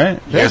in,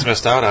 right? You guys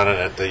missed out on it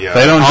at the... They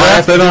don't All I draft.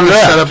 have to They do don't is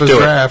draft. set up a Do it.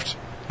 draft.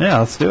 Yeah,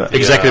 let's do it.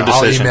 Executive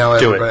I'll decision. email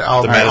Do everybody. it.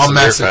 I'll The Madison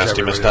message Beer Fest,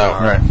 you everybody missed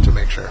out. Right. to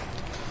make sure.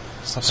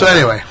 So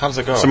anyway, How does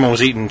it go? Someone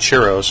was eating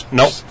churros.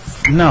 Nope.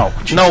 No.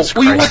 No. Jesus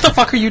Well, Christ. what the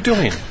fuck are you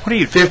doing? What are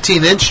you?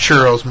 15-inch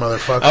churros,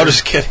 motherfucker. I'm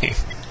just kidding.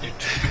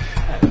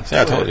 See,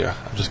 I told you.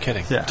 I'm just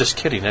kidding. Yeah. Just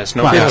kidding. That's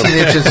no Wow. good. 15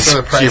 inches for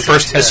the price. Your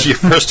first, of that's 10. your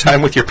first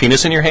time with your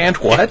penis in your hand?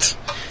 What?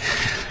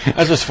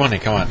 That's just funny.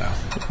 Come on now.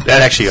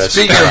 That actually is.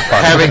 Speaking of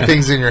having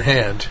things in your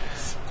hand,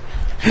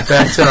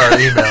 back to our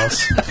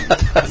emails.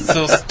 That's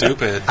so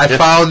stupid. I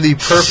found the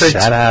perfect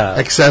Shut up.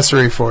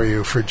 accessory for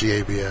you for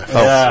GABF.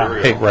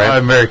 Yeah. Hey, Ryan.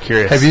 I'm very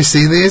curious. Have you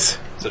seen these?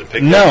 Is it a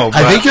picture? No.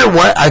 I think your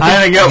wife. I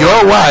think got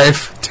your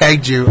wife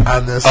tagged you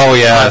on this. Oh,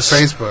 yes. on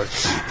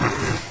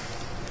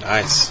Facebook.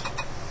 Nice.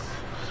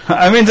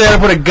 I mean, they got to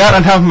put a gun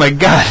on top of my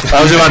gun.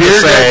 I was about to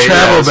Here's say. that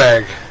travel yes.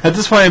 bag. At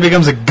this point, it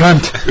becomes a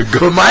gunt.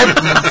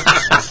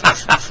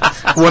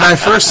 But when I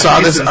first saw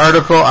this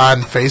article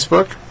on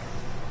Facebook,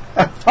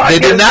 they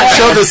did not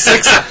show the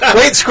 6.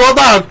 Wait, scroll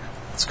down.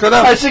 Scroll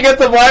I down. should get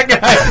the black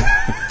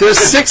guy. There's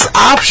 6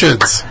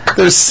 options.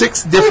 There's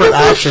 6 different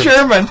Look at this options.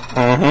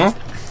 Sherman.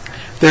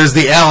 There's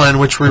the Ellen,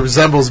 which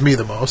resembles me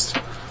the most.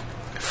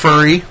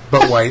 Furry,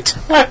 but white.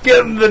 I'm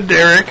getting the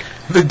Derek.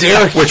 The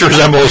Derek. Which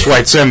resembles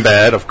White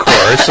Sinbad, of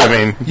course. I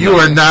mean, You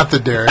are not the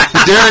Derek.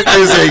 The Derek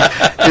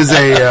is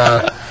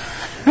a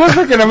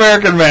African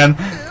American man.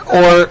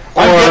 or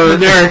getting the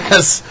Derek.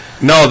 yes.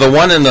 no, the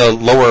one in the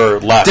lower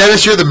left.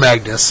 Dennis, you're the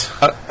Magnus.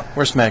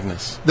 Where's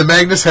Magnus? The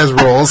Magnus has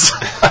rolls.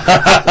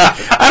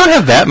 I don't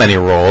have that many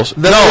rolls.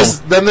 Then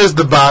there's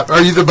the Bob.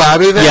 Are you the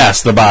Bobby then?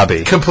 Yes, the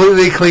Bobby.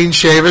 Completely clean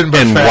shaven,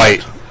 but And fat.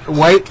 white.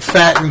 White,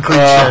 fat, and clean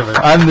shaven.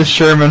 I'm the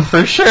Sherman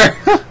for sure.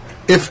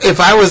 If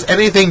I was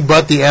anything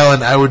but the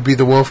Ellen, I would be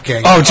the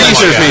Wolfgang. Oh,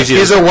 Jesus. God.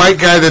 He's a white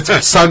guy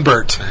that's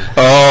sunburnt.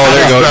 Oh,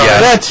 there you go. No,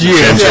 Yes. that's you.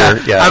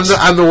 Ginger, yes.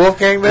 I'm the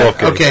Wolfgang then?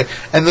 Wolfgang. Okay.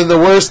 And then the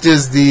worst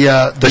is the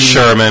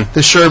Sherman.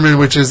 The Sherman,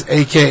 which is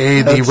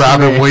a.k.a. the That's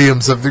Robin me.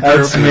 Williams of the group.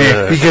 That's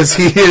me. Because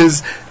he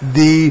is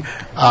the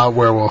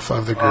werewolf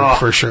of the group,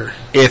 for sure.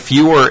 If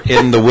you were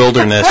in the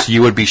wilderness,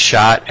 you would be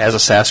shot as a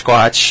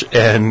Sasquatch,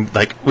 and,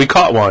 like, we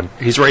caught one.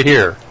 He's right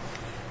here.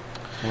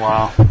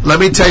 Wow. Let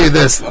me tell you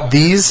this.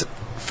 These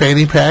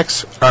fanny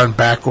packs are on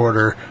back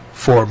order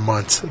for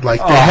months. Like,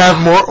 they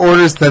have more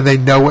orders than they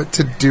know what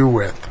to do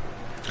with.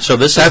 So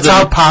this That's is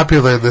how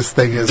popular this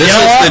thing is. this You know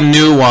is what? the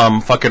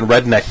new fucking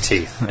redneck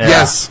teeth. Yeah.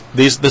 Yes.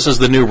 This is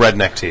the new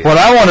redneck teeth. What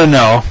I want to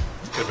know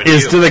Could've been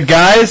is, you. do the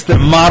guys that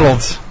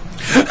modeled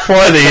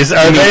for these,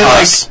 are You mean they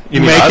us? like You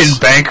mean making us?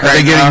 bank Are they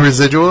right getting now?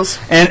 residuals?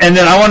 And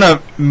then I want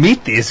to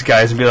meet these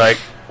guys and be like,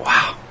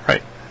 Wow.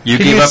 Right. You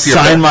can gave you up your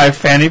sign my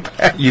fanny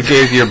pack? you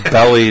gave your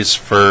bellies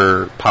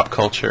for pop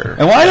culture.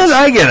 And why did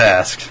I get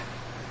asked?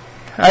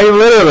 I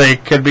literally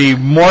could be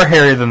more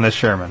hairy than the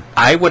Sherman.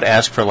 I would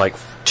ask for like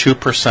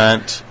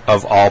 2%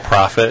 of all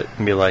profit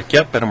and be like,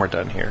 "Yep, and we're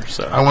done here."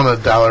 So I want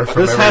 $1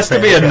 from This every has to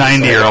fanny be a pack.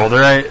 90-year-old,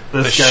 right?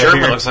 The This guy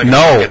Sherman here. looks like a no,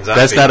 fucking zombie.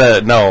 that's not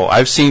a no.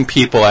 I've seen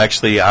people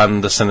actually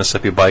on the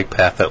Sinisippi bike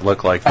path that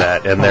look like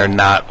that, and they're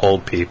not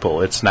old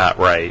people. It's not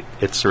right.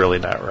 It's really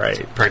not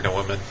right. pregnant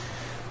woman.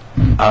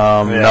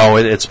 No,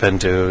 it's been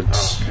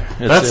dudes.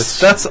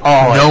 That's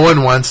all. No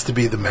one wants to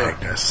be the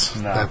Magnus.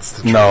 No. That's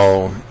the truth.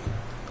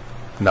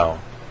 no.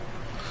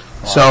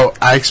 So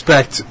I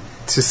expect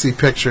to see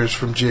pictures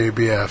from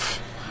GABF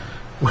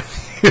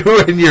with you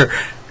in your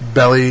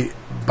belly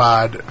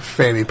bod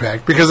fanny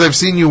pack, because I've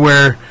seen you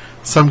wear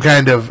some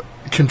kind of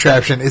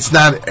contraption. It's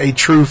not a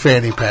true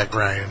fanny pack,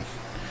 Ryan,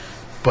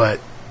 but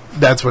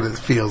that's what it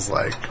feels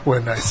like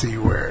when I see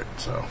you wear it.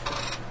 So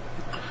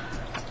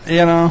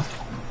You know,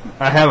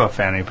 I have a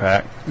fanny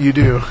pack, you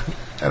do,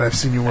 and I've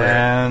seen you wear it.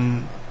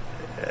 and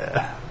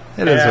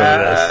it is what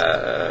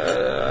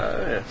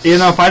it is. You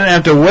know, if I didn't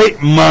have to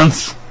wait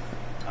months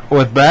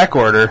with back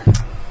order,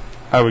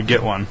 I would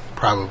get one.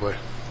 Probably.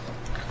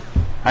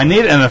 I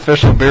need an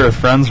official Beer with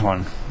Friends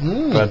one,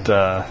 but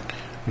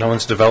No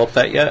one's developed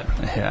that yet.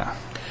 yeah,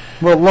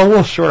 we're a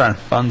little short on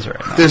funds right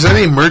now. If there's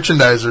any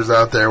merchandisers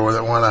out there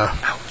that want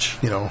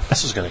to,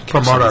 This is going to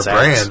promote our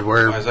brand,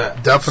 we're Why is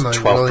that?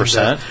 definitely willing to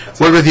 12%.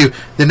 work with you.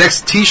 The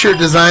next T-shirt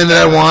design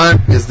that I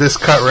want is this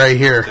cut right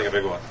here, Take a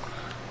big one.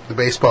 the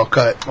baseball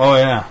cut. Oh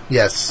yeah,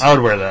 Yes, I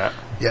would wear that.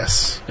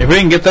 yes. If we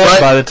can get that But-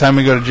 by the time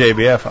we go to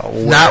JBF, I'll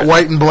wear Not it.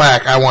 white and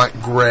black. I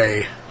want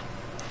gray.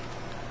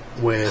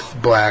 with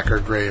black or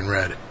gray and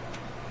red.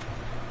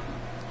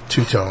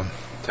 Two-tone.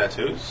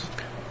 Tattoos?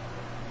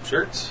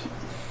 Shirts?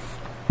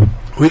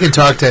 We can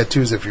talk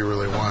tattoos if you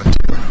really want to.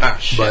 Ah,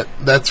 shit. But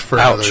that's for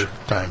another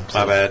time.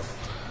 My bad.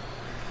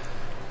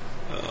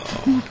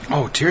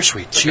 Oh, dear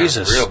sweet Like a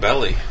Jesus. real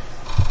belly.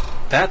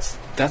 That's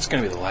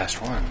going to be the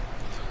last one.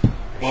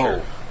 Whoa. Sure.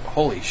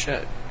 Holy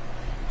shit.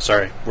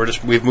 Sorry.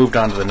 We've moved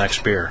on to the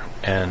next beer,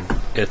 and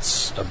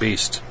it's a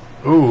beast.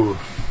 Ooh,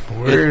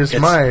 where's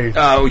my...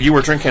 Oh, you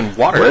were drinking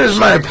water. Where's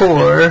my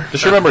pour?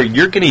 Just remember,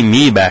 you're getting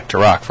me back to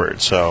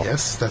Rockford, so...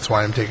 Yes, that's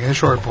why I'm taking a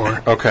short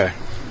pour. Okay.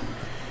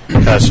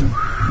 Because...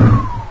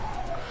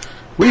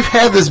 We've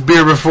had this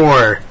beer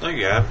before. No,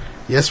 you have.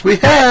 Yes, we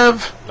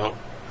have. Nope.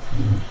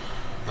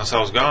 Unless I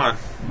was gone.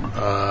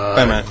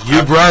 Wait a minute.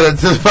 You brought it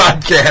to the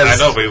podcast. I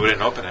know, but we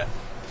didn't open it.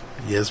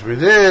 Yes, we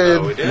did.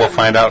 Oh, we did. We'll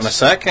find out in a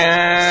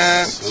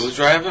second. Who's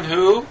driving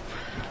who?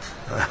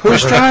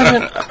 Who's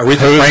driving? Are we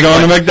Who's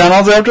going to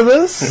McDonald's after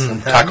this?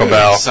 Taco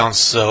Bell. Sounds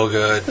so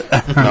good.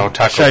 No,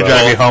 Taco Should I Bell.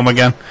 drive you home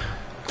again?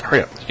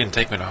 Hurry up. You can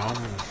take me to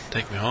home and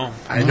take me home.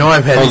 I know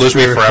I've had Oh, this lose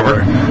me beer forever.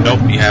 before.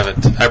 Nope, you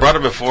haven't. I brought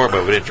it before,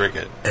 but we didn't drink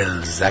it.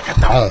 El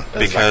Zacatón.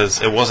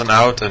 Because it wasn't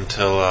out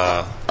until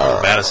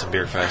Madison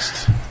Beer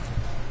Fest.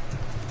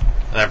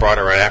 And I brought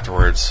it right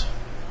afterwards,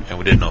 and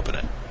we didn't open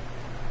it.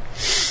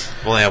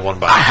 We only had one I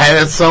bottle.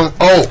 had it some...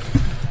 Oh.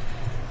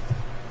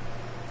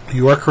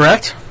 You are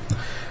correct.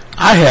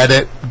 I had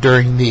it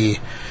during the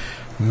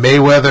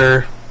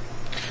Mayweather...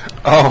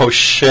 Oh,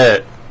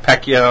 shit.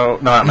 Pacquiao.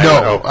 No, not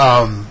Mayweather.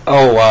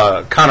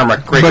 No, Conor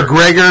McGregor.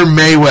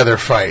 McGregor-Mayweather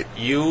fight.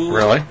 You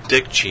Really?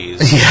 dick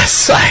cheese.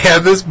 Yes, I had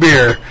this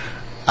beer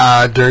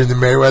during the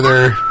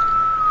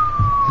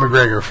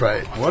Mayweather-McGregor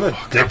fight. What a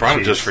I brought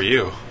it just for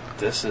you.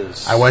 This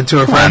is... I went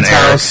to a friend's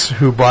house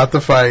who bought the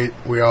fight.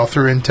 We all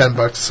threw in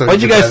 $10. So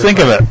What'd you guys think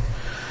of it?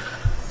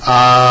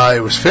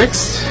 It was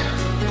fixed.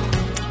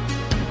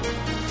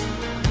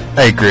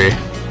 I agree.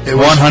 It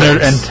was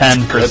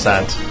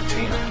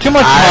 110%. Too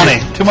much money.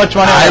 Too much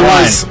money I on the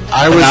was line.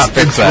 I to was not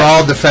fix that.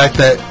 enthralled the fact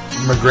that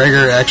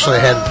McGregor actually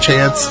had a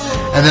chance,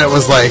 and then it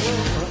was like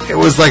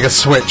a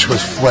switch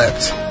was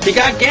flipped. He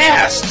got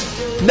gassed.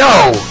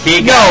 No,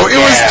 He no, got it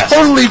was gassed.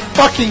 totally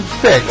fucking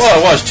fixed. Well,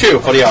 it was too,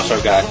 but he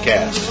also got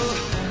gassed.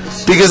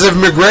 Because if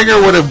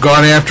McGregor would have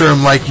gone after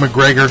him like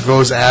McGregor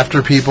goes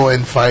after people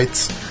in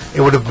fights,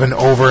 it would have been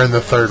over in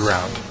the third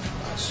round.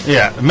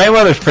 Yeah,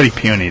 Mayweather's pretty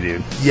puny,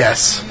 dude.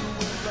 Yes.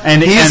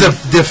 And He's and, a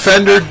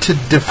defender to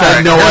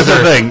defend no here's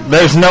other. the thing.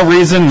 There's no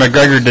reason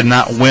McGregor did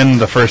not win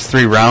the first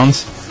 3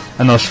 rounds.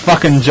 And those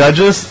fucking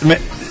judges...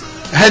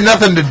 Had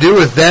nothing to do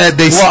with that.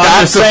 They I'm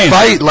stopped just the saying.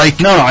 fight like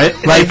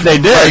they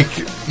did.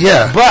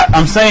 Yeah. But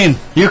I'm saying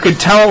you could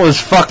tell it was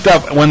fucked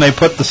up when they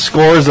put the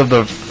scores of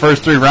the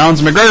first 3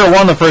 rounds. McGregor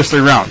won the first 3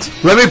 rounds.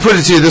 Let me put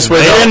it to you this way.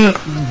 They though. didn't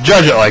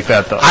judge it like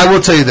that, though. I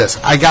will tell you this.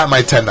 I got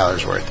my $10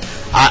 worth.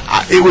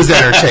 It was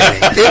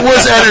entertaining. It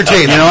was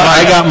entertaining. You know what?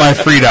 I got my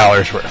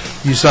 $3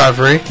 worth. You saw it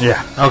free?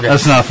 Yeah. Okay.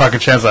 That's not a fucking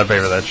chance I'd pay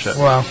for that shit.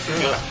 Well,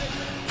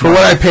 for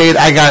what I paid,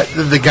 I got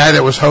the guy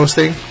that was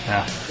hosting.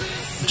 Yeah.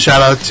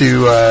 Shout out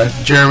to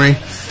Jeremy.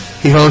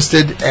 He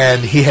hosted, and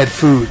he had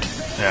food.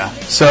 Yeah.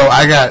 So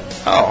I got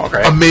Oh,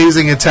 okay.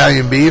 amazing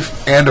Italian beef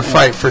and a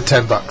fight for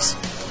 $10.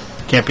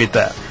 Can't beat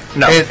that.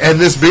 No. And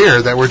this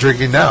beer that we're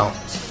drinking now,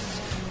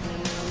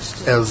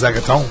 El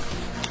Zacatón.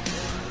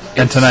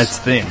 And tonight's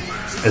theme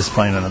is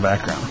playing in the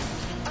background.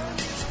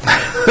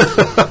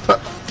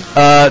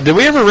 Did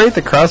we ever rate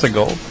the Cross of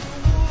Gold?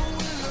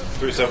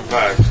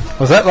 375.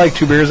 Was that like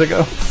 2 beers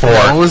ago? 4.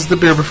 What was the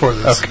beer before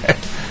this? Okay.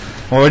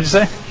 What would you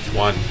say?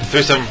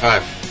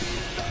 375.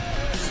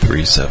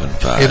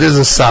 375. It is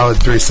a solid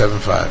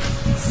 375.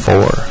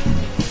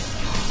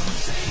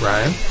 4.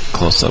 Ryan?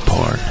 Close up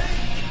horn.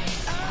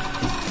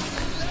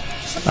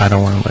 I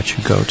don't want to let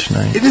you go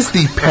tonight. It is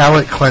the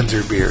palate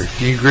cleanser beer.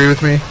 Do you agree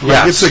with me? Like,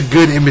 Yes. It's a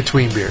good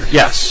in-between beer.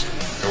 Yes,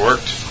 It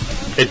worked.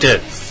 it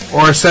did.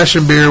 Or a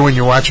session beer when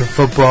you're watching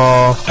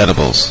football.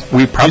 Edibles.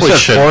 We You probably said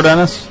should. 4,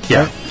 Dennis?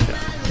 Yeah.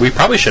 We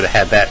probably should have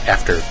had that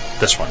after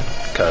this one,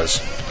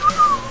 because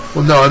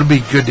Well, no, it'll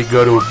be good to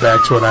go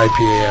back to an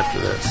IPA after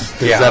this.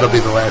 'Cause Yeah. that'll be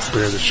the last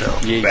beer of the show.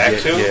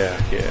 Back to? Yeah.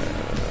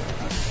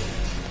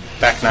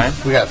 Back 9.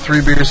 We got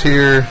 3 beers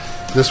here.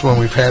 This one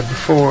we've had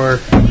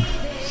before.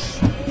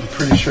 I'm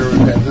pretty sure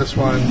we've had this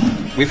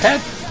one. We've had.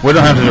 We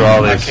don't have to do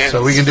all these. can't-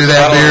 So we can do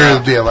that beer. It'll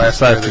be a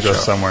last I beer have of to the go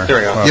show. somewhere. There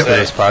we go. After Yep.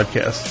 this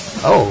podcast.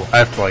 Oh, I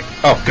have to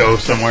go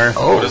somewhere.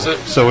 oh. What is it?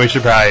 So we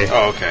should probably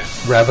Oh, okay.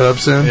 Wrap it up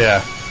soon?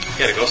 yeah.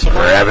 You gotta go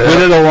somewhere? Wrap it We up.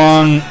 did a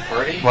long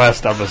Party?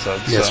 last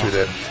episode. Yes, so. we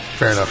did.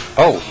 Fair enough.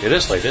 Oh, it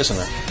is late, isn't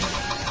it?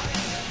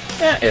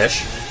 Yeah,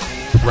 ish.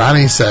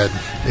 Ronnie said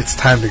it's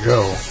time to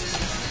go.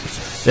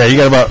 Yeah, you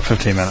got about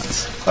 15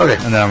 minutes. Okay.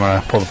 And then I'm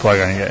going to pull the plug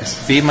on you guys.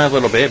 Be my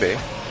little baby.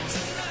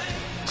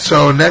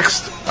 So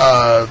next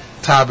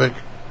topic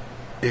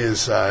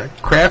is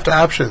craft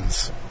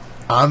options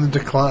on the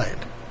decline.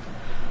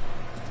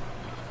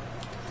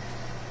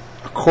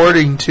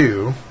 According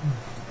to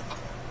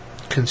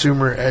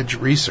Consumer Edge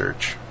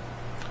Research,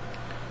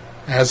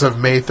 as of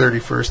May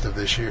 31st of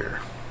this year,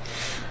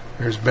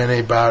 there's been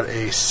about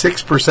a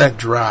 6%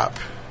 drop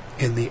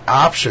in the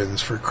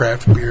options for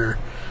craft beer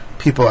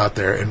people out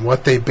there, and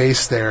what they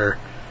base their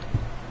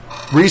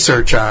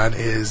research on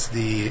is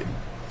the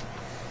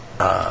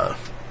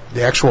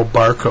actual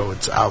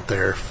barcodes out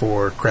there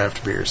for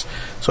craft beers.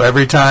 So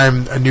every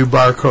time a new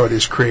barcode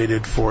is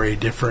created for a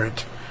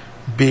different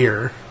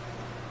beer,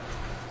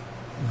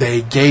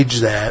 they gauge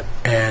that,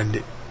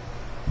 and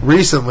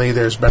recently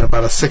there's been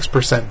about a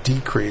 6%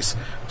 decrease.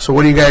 So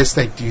what do you guys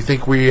think? Do you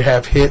think we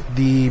have hit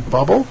the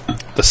bubble?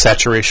 The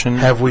saturation?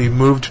 Have we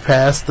moved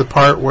past the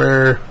part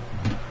where...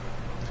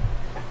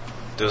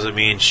 Does it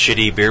mean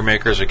shitty beer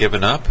makers are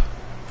giving up?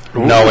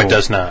 No, it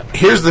does not.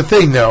 Here's the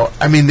thing, though.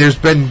 I mean, there's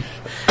been...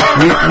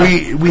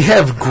 We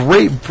have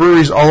great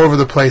breweries all over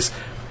the place.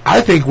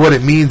 I think what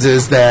it means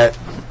is that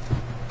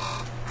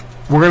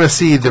we're going to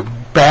see the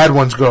bad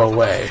ones go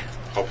away.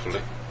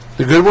 Hopefully.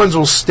 The good ones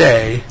will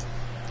stay,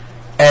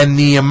 and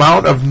the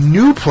amount of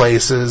new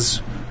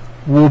places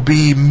will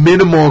be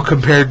minimal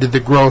compared to the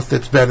growth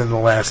that's been in the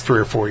last 3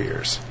 or 4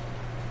 years.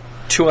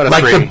 2 out of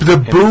like 3. The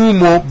boom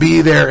won't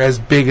be there as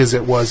big as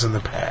it was in the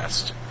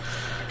past.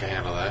 I can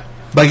handle that.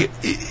 Like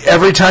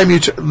every time you,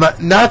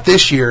 not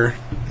this year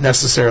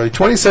necessarily.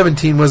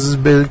 2017 was as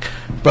big,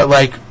 but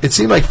like it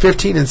seemed like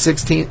 15 and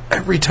 16.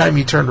 Every time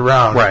you turned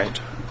around, right,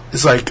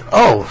 it's like,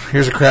 oh,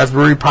 here's a craft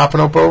brewery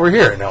popping up over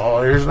here.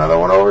 No, here's another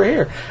one over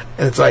here,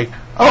 and it's like,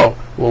 oh,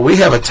 well, we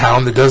have a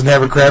town that doesn't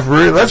have a craft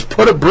brewery. Let's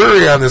put a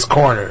brewery on this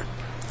corner.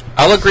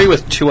 I'll agree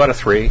with 2 out of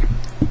 3.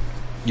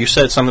 You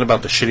said something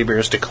about the shitty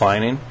beers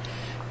declining.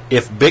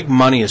 If big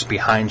money is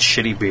behind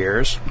shitty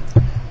beers,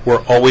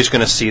 we're always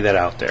going to see that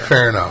out there.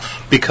 Fair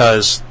enough.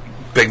 Because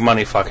big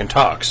money fucking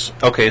talks.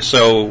 Okay,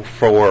 so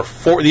for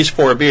these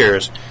 4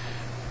 beers,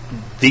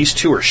 these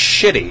 2 are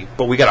shitty,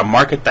 but we got to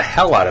market the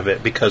hell out of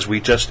it because we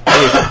just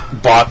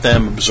bought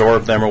them,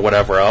 absorbed them, or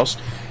whatever else,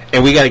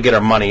 and we got to get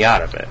our money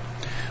out of it.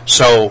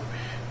 So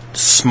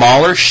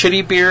smaller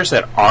shitty beers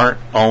that aren't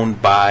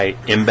owned by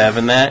InBev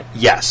and that,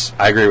 yes,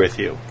 I agree with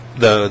you.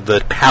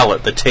 The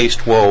palate, the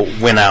taste will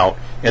win out,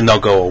 and they'll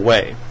go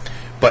away.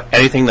 But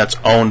anything that's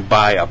owned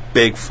by a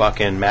big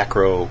fucking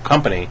macro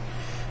company,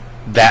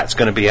 that's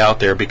going to be out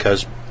there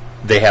because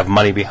they have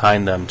money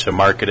behind them to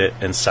market it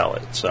and sell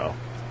it. So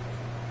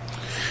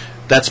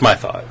that's my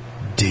thought.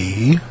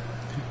 D.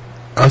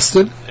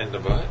 Austin? In the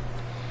butt?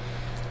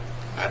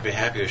 I'd be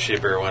happy if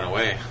shit beer went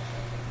away.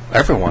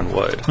 Everyone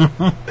would.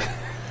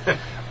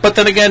 But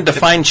then again,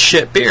 define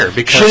shit beer.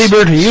 Because shitty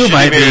beer to you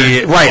might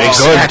be right,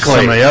 exactly. To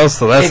somebody else,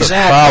 so that's a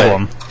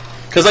problem.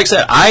 Because like I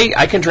said,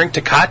 I can drink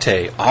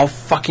Tecate all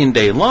fucking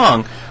day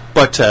long,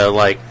 but to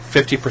like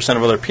 50%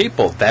 of other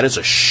people, that is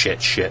a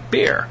shit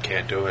beer.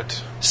 Can't do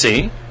it.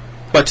 See?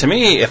 But to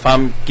me, if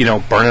I'm,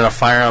 burning a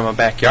fire in my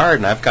backyard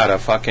and I've got a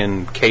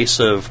fucking case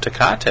of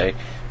Tecate,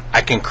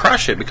 I can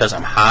crush it because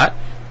I'm hot,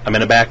 I'm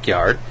in a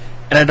backyard,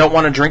 and I don't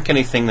want to drink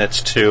anything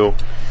that's too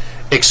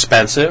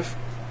expensive,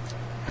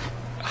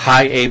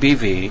 high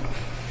ABV,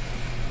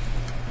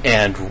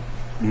 and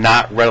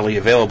not readily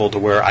available to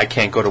where I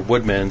can't go to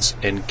Woodman's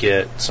and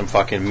get some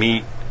fucking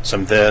meat,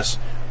 some this.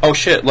 Oh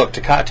shit, look,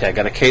 Tecate, I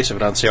got a case of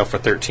it on sale for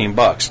 $13.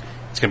 It's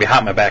going to be hot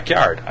in my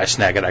backyard. I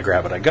snag it, I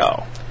grab it, I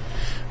go.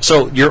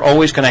 So you're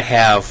always going to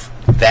have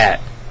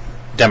that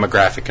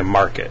demographic and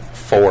market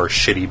for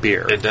shitty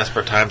beer. In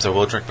desperate times, I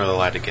will drink Miller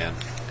Lite again.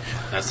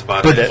 That's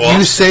about it. But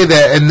you say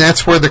that, and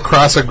that's where the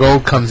Cross of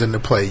Gold comes into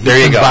play. You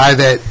can buy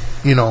that,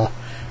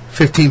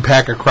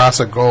 15-pack of Cross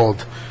of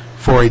Gold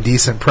for a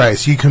decent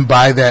price. You can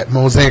buy that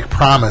Mosaic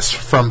Promise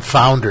from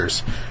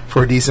Founders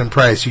for a decent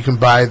price. You can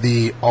buy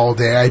the All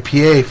Day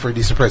IPA for a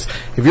decent price.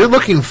 If you're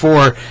looking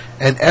for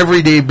an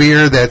everyday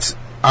beer that's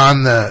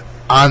on the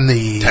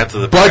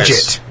budget,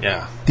 price.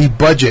 Yeah, the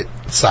budget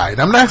side.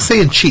 I'm not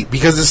saying cheap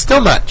because it's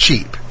still not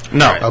cheap.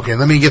 No. Okay,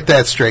 let me get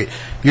that straight.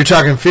 You're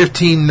talking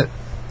 15.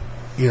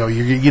 You're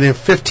getting a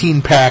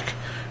 15-pack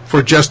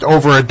for just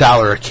over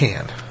 $1 a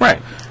can.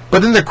 Right.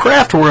 But in the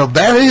craft world,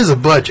 that is a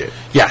budget.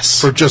 Yes.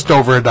 For just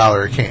over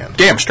 $1 a can.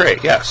 Damn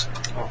straight, yes.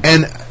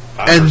 And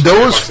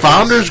those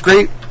Founders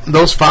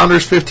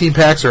 15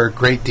 packs are a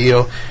great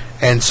deal.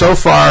 And so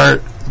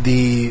far,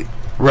 the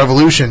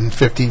Revolution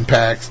 15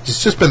 packs,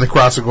 it's just been the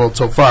Cross of Gold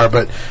so far,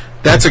 but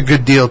that's a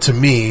good deal to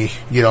me.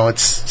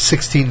 It's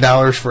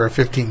 $16 for a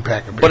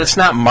 15-pack of beer. But it's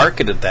not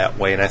marketed that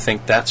way, and I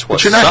think that's what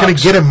But you're not going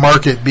to get a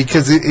market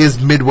because it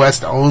is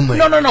Midwest only.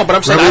 No, but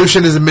I'm saying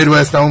Revolution is a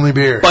Midwest only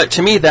beer. But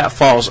to me, that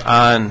falls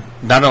on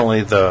not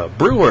only the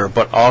brewer,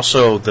 but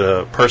also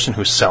the person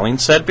who's selling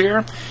said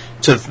beer.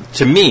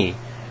 To me,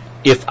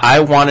 if I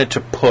wanted to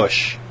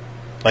push,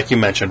 like you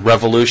mentioned,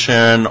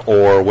 Revolution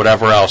or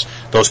whatever else,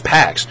 those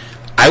packs,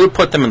 I would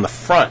put them in the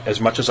front as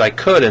much as I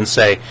could and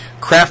say,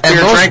 craft beer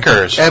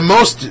drinkers. At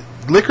most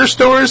liquor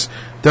stores,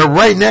 they're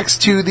right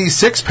next to these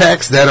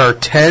 6-packs that are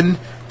 $10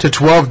 to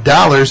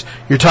 $12.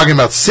 You're talking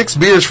about 6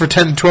 beers for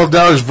 $10 to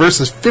 $12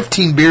 versus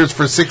 15 beers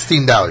for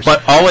 $16.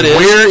 But all it is,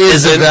 where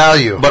is the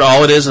value? But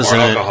all it is in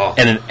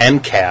an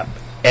end cap,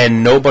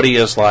 and nobody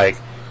is like,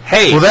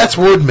 hey. Well, that's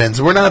Woodman's.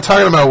 We're not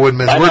talking about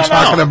Woodman's. We're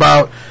talking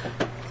about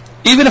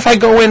Even if I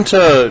go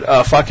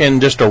into fucking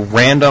just a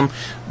random,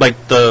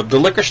 like the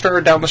liquor store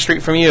down the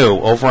street from you,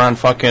 over on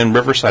fucking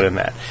Riverside and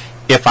that.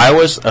 If I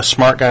was a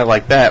smart guy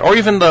like that, or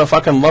even the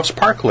fucking Love's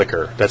Park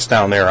liquor that's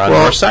down there on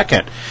North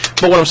 2nd.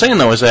 But what I'm saying,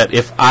 though, is that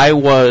if I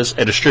was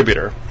a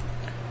distributor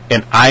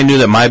and I knew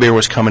that my beer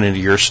was coming into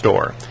your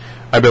store,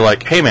 I'd be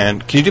like, hey,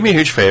 man, can you do me a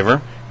huge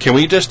favor? Can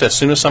we just, as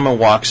soon as someone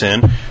walks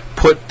in,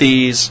 put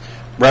these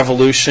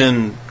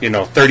Revolution,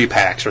 30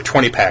 packs or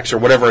 20 packs or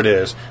whatever it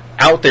is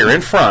out there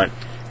in front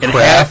and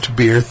Craft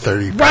beer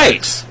 30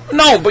 packs. Right.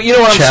 No, but you know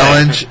what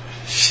I'm saying?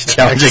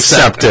 Challenge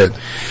accepted.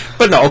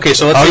 But no, okay,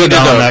 so let's say you do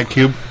that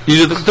cube.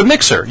 You do the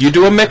mixer. You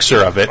do a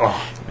mixer of it.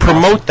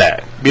 Promote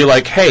that. Be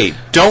like, hey,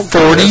 don't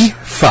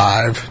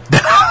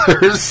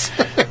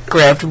 $45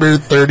 craft beer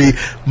 30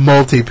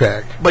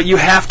 multi-pack. But you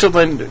have to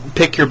then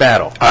pick your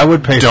battle. I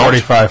would pay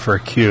 $45 for a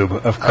cube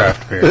of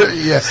craft beer.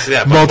 Yes.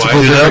 Yeah,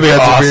 multiple that'd be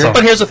awesome.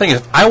 But here's the thing: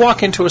 if I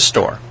walk into a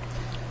store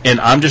and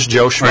I'm just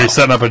Joe Schmo, Are you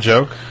setting up a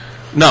joke?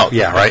 No,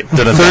 yeah, right.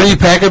 30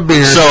 pack of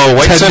beer. So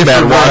White 10 Sinbad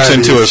different walks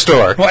varieties. into a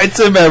store. White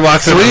Sinbad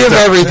walks in. 3 of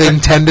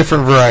everything, 10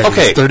 different varieties.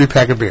 Okay. 30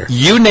 pack of beer.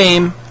 You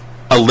name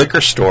a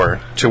liquor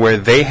store to where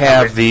they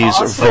have these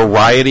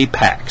variety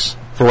packs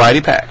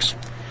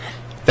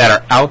that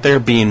are out there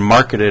being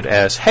marketed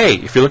as, hey,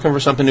 if you're looking for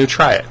something new,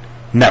 try it.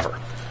 Never.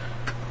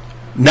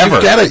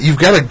 You've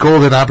got a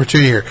golden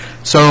opportunity here.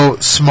 So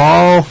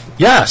small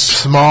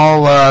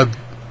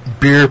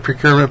beer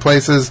procurement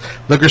places,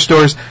 liquor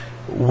stores.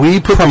 We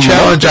put the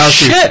challenge out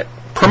to you.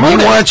 We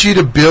want you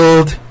to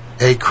build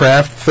a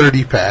craft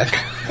 30 pack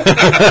for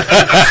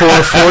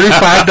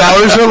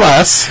 $45 or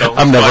less.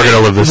 I'm never going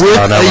to live this with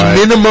down. a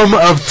minimum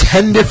of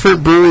 10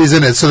 different breweries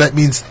in it. So that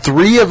means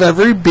 3 of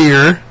every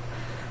beer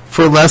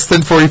for less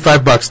than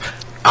 $45.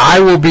 I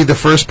will be the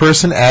first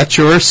person at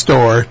your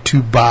store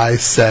to buy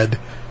said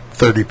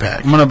 30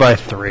 pack. I'm going to buy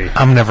 3.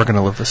 I'm never going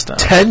to live this down.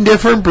 10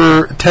 different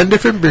beers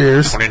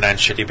 29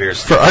 shitty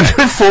beers for under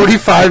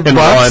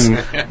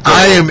 $45.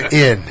 I am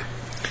in.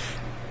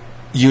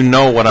 You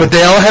know what I'm. But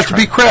they all have to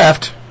be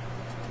craft.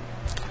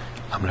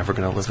 I'm never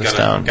going to live this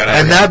down.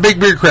 And not big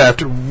beer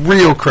craft,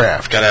 real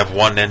craft. Gotta have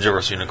one Ninja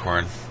versus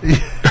Unicorn.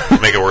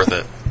 Make it worth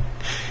it.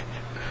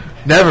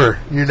 Never.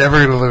 You're never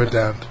going to live it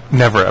down.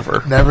 Never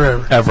ever. Never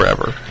ever. Ever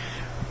ever.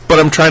 But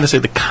I'm trying to say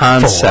the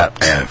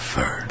concept.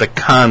 Forever. The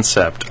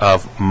concept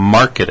of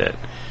market it.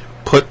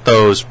 Put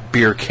those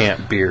beer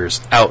camp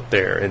beers out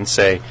there and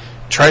say,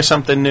 try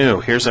something new.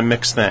 Here's a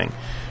mixed thing.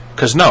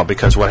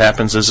 Because what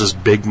happens is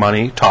big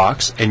money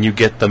talks, and you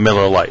get the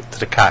Miller Lite,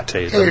 the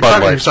Tecate, the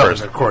Bud Light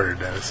first. In a quarter,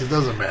 Dennis. It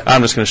doesn't matter.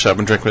 I'm just going to shut up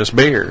and drink this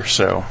beer.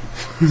 So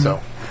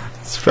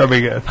it's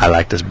probably good. I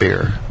like this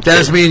beer.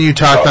 Dennis, me and you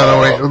talked on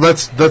the way.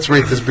 Let's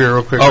rate this beer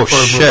real quick before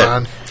we move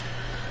on.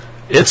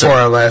 It's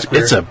our last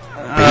beer. It's a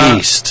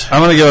beast.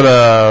 I'm going to go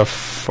to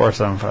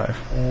 4.75.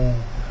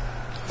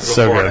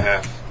 So good.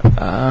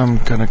 4.5. I'm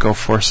going to go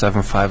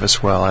 4.75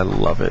 as well. I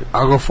love it.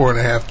 I'll go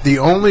 4.5. The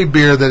only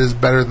beer that is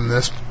better than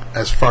this,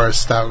 as far as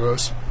stout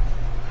goes,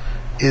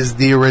 is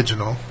the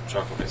original.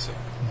 Chocolate Mesa.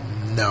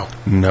 No.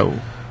 Mr.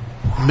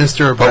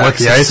 Abraxas But with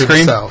the ice cream?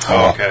 himself.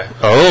 Oh, okay.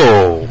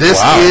 Oh, This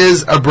wow.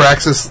 is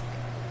Abraxas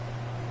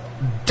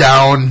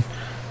down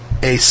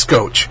a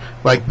scotch.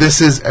 Like,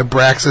 this is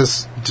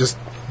Abraxas just...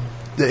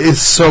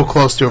 It's so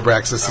close to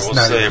Abraxas. I It's will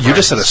not. say You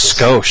just said a Abraxas is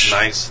skosh.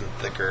 Nice and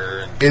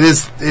thicker. And, It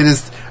is.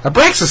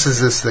 Abraxas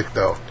is this thick,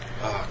 though.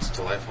 oh, it's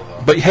delightful,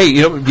 though. But hey,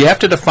 you have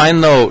to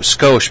define though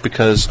skosh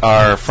because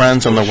our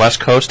friends on the West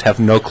Coast have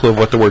no clue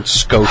what the word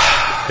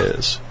skosh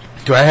is.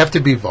 Do I have to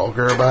be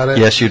vulgar about it?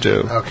 Yes, you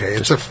do. Okay,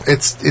 it's a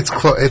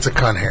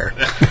cunt hair.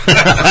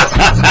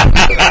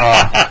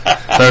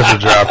 There's a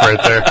drop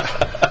right there.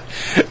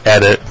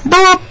 Edit.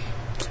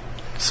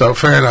 So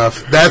fair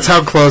enough. That's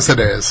how close it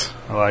is,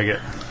 I like it.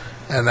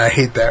 and I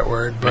hate that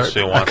word, but Makes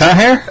me want Cunt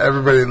hair?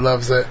 everybody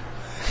loves it.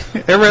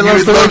 Everybody You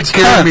loves the word love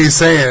hearing cunt. me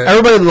say it.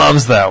 Everybody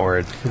loves that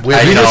word. We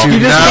I do know. not You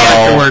just like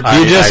can't- the word. I-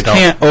 You just don't-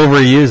 can't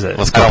overuse it.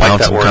 Let's I go don't like pound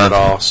that some word at cunt.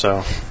 all.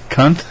 So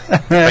Cunt?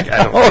 I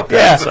don't Oh, like that.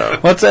 yeah. So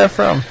What's that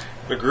from?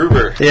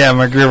 MacGruber. Yeah,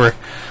 MacGruber.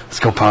 Let's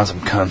go pound some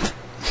cunt.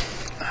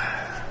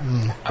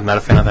 I'm not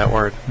a fan of that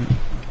word.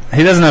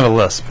 He doesn't have a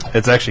lisp.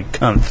 It's actually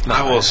cunt.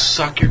 I will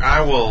suck your...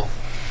 I will...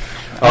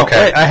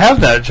 Okay. Wait, I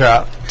have that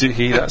drop.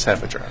 He does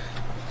have a drop.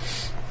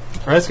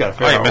 I just got to Oh,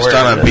 figure you out missed where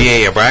out it on is.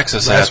 B.A.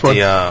 Abraxas Last at one.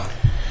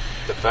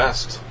 the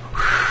fest.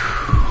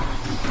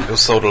 It was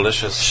so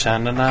delicious.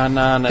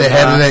 Sha-na-na-na-na. They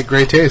had it at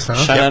Great Taste, huh?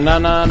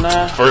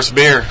 Sha-na-na-na-na. First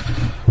beer. Is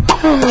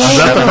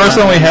that the first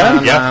one we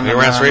had? Yeah, we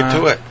ran straight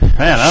to it.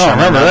 Man, I don't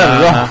remember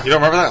that at all. You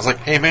don't remember that? I was like,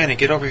 hey, Manny,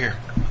 get over here.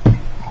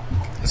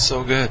 It's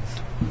so good.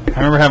 I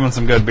remember having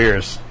some good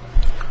beers.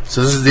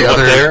 So this is the The one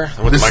other. there?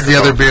 With This the is the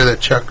other microphone? beer that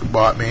Chuck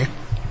bought me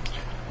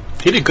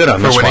He did good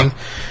on for this winning.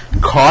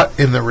 one. Caught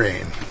in the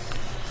Rain.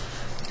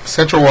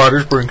 Central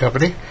Waters Brewing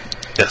Company.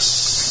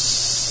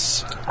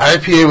 Yes.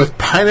 IPA with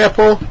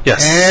pineapple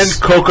Yes.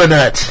 and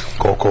coconut.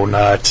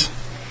 Coconut.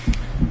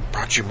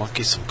 Brought you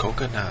monkey some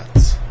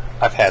coconuts.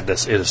 I've had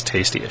this. It is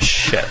tasty as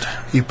shit.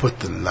 You put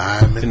the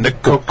lime in In the the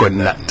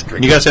coconut. and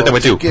drink You guys it said that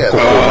both way too. together.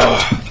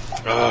 Coconut.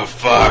 Oh,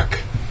 fuck.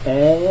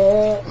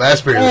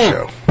 Last beer of the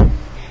show.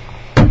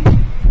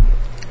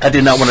 I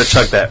did not want to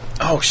chug that.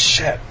 Oh,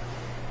 shit.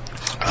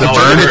 Did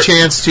you get a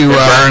chance to...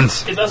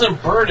 burns. It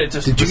doesn't burn, it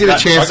just... Did you get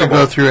a chance to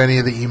go through any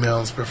of the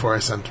emails before I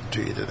sent them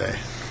to you today?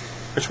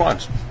 Which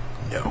ones?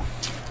 No.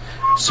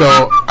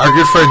 So, our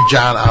good friend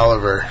John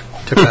Oliver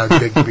took on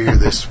Big Beer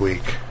this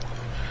week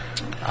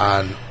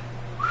on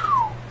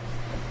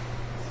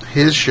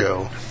his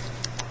show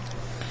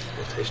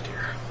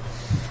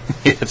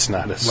It's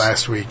not as...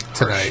 last week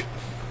tonight.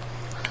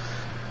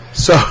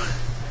 So,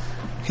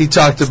 he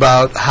talked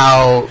about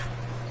how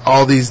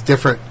all these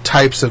different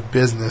types of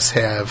business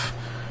have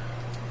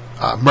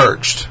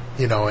merged,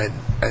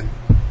 and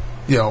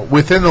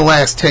within the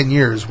last 10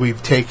 years,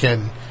 we've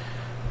taken,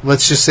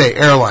 let's just say,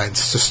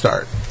 airlines to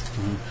start.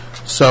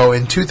 Mm-hmm. So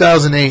in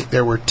 2008,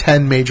 there were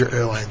 10 major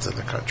airlines in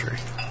the country.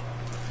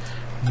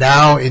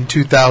 Now in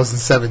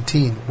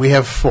 2017, we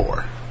have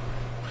 4.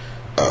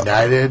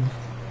 United,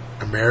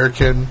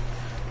 American,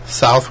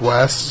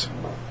 Southwest,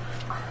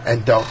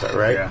 and Delta,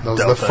 right? Yeah, Those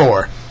Delta. are the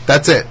 4.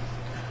 That's it.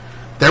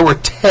 There were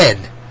 10,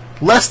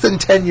 less than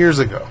 10 years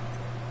ago.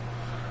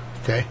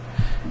 Okay?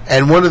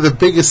 And one of the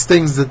biggest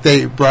things that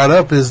they brought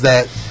up is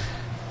that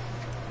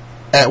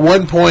at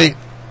one point,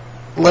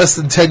 less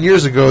than 10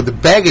 years ago, the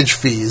baggage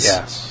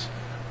fees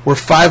were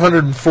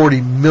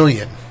 $540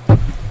 million.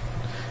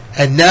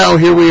 And now,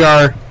 here we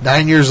are,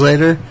 9 years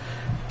later,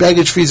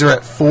 baggage fees are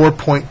at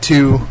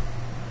 $4.2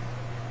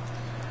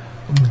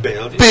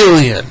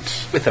 billion.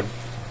 With a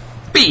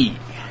B.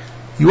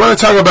 You want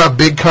to talk about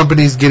big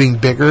companies getting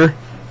bigger?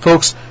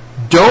 Folks,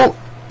 don't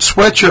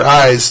sweat your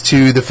eyes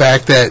to the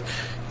fact that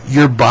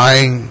you're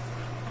buying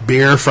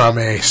beer from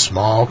a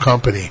small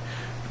company.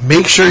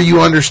 Make sure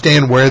you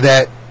understand where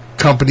that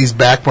company's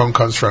backbone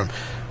comes from.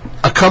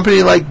 A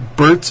company like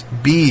Burt's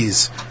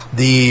Bees,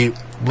 the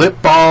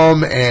lip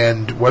balm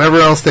and whatever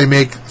else they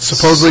make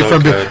supposedly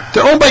from beer,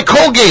 they're owned by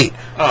Colgate.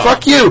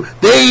 Fuck you.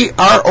 They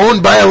are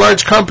owned by a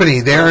large company.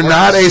 They are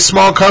not a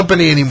small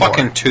company anymore.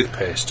 Fucking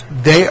toothpaste.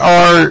 They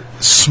are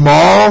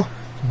small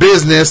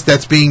business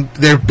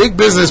their big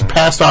business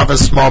passed off as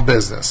small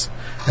business.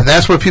 And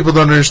that's what people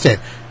don't understand.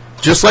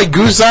 Just like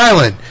Goose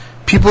Island,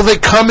 people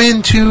that come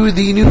into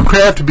the new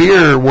craft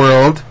beer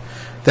world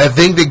that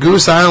think that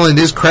Goose Island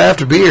is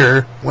craft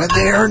beer when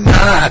they are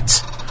not.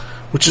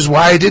 Which is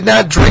why I did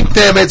not drink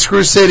them at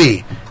Screw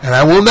City. And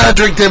I will not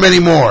drink them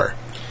anymore.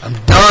 I'm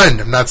done.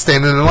 I'm not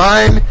standing in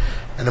line.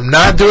 And I'm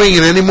not doing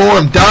it anymore.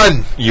 I'm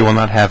done. You will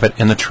not have it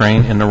in the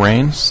train in the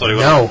rain? So you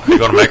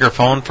go to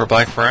Microphone for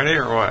Black Friday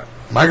or what?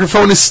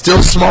 Microphone is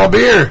still small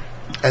beer.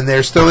 And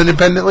they're still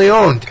independently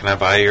owned. Can I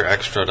buy your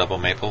extra double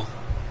maple?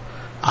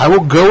 I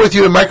will go with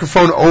you to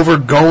Microphone over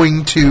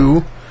going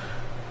to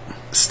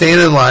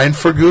stand in line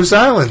for Goose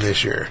Island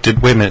this year.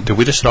 Wait a minute. Did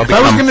we just all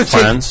become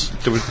friends?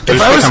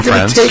 If I was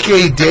going to take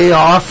a day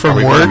off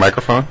from work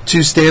Microphone?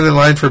 to stand in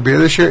line for beer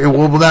this year, it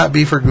will not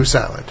be for Goose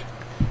Island.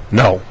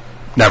 No.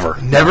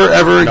 Never. Never,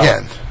 ever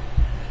again.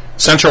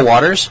 Central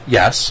Waters?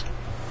 Yes.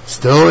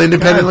 Still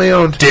independently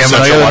owned. Damn it, I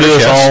Central gotta do Waters, this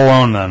yes. all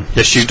alone then.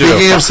 Yes, you do.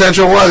 Speaking of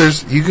Central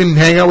Waters, you can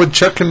hang out with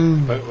Chuck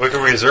and We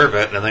can reserve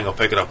it and then go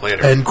pick it up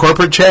later.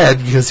 Corporate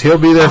Chad because he'll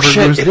be there Oh, for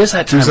shit. Goose, It is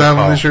that time. Goose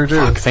Island this year, too.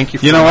 Fuck, thank you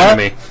for You know what?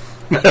 reminding me.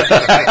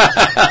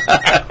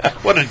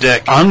 What a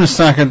dick. I'm just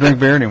not gonna drink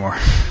beer anymore.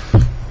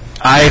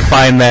 I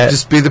find that...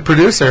 Just be the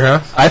producer, huh?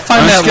 I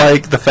find that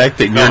like the fact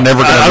that you're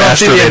never going to I don't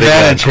see the masturbate again.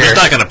 advantage I'm here.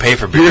 just not going to pay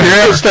for beer. You're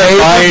gonna start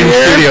buying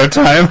studio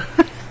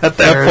time. At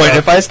that Fair point, enough.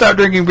 if I stop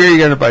drinking beer, you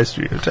gotta buy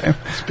studio time.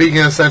 Speaking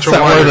of It's Central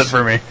not worth Waters, it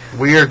for me.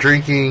 we are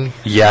drinking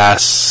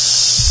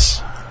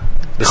Yes.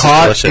 This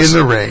Caught is delicious. in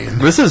the Rain.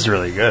 This is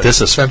really good.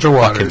 This is Central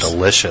fucking Waters.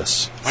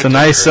 delicious. It's a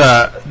nice,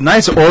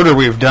 nice order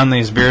we've done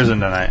these beers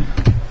in tonight.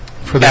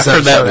 For this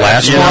After that episode.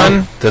 last Yeah.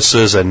 one, this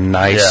is a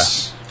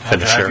nice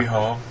finisher.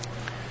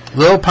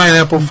 Little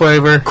pineapple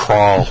flavor.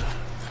 Crawl.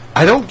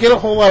 I don't get a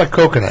whole lot of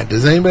coconut.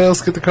 Does anybody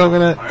else get the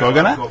coconut?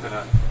 Coconut?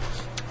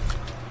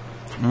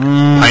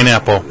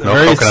 Pineapple. No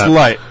Very coconut.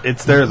 slight.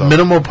 It's there though.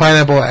 Minimal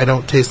pineapple. I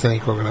don't taste any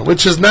coconut,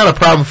 which is not a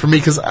problem for me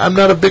because I'm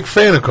not a big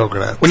fan of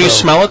coconut. When you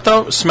so- smell it,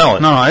 though, smell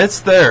it. No, it's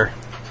there.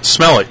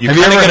 Smell it. Have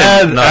you kinda ever get a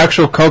had nut.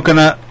 actual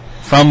coconut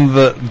from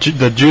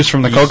the juice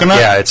from the coconut?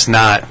 Yeah, it's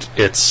not.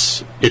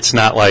 It's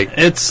not like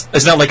It's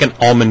not like an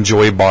almond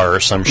joy bar or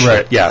some shit.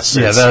 right. Yes.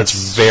 Yeah,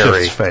 it's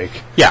very shit's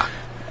fake. Yeah.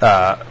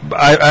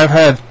 I've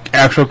had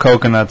actual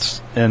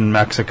coconuts in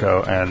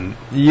Mexico, and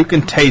you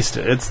can taste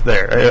it. It's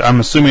there. I'm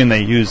assuming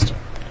they used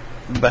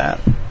that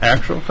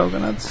actual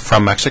coconuts.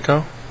 From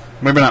Mexico.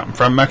 Maybe not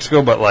from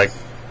Mexico, but like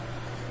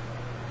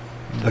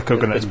the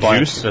coconut It's blank.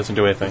 juice. It doesn't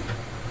do anything.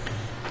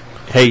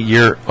 Hey,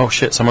 you're... Oh,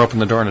 shit. Someone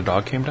opened the door and a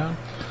dog came down?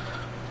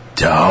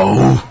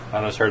 Dough.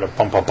 I just heard a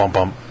bump, bump, bump,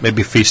 bump.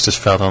 Maybe Feast just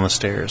fell down the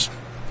stairs.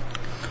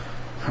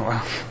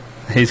 Wow.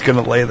 He's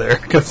going to lay there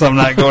because I'm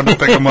not going to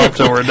pick him up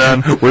till we're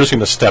done. We're just going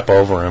to step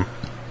over him.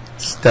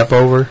 Step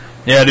over.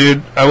 Yeah,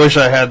 dude. I wish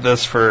I had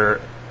this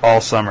for all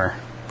summer.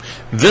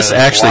 This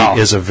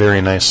actually is a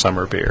very nice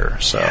summer beer.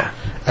 So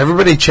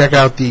everybody check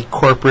out the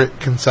corporate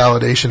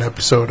consolidation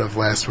episode of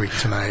Last Week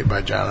Tonight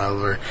by John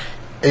Oliver.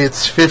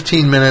 It's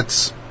 15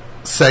 minutes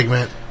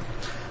segment.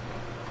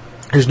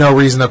 There's no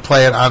reason to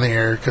play it on the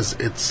air because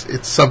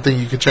it's something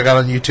you can check out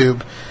on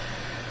YouTube.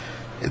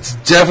 It's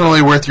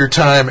definitely worth your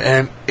time,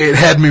 and it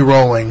had me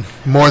rolling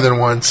more than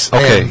once.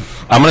 Okay, and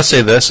I'm going to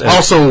say this.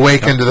 Also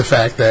awakened to the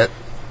fact that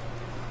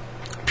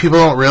people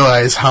don't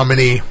realize how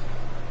many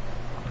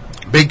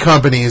big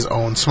companies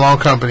own small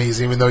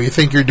companies. Even though you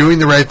think you're doing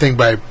the right thing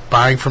by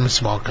buying from a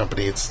small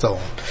company, it's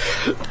still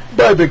owned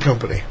by a big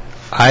company.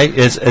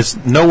 It's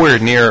nowhere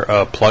near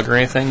a plug or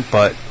anything,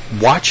 but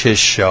watch his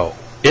show.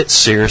 It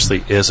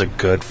seriously is a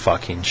good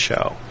fucking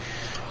show.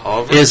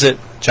 Oliver? Is it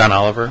John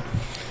Oliver?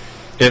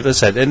 As I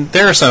said, and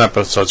there are some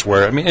episodes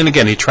where, I mean, and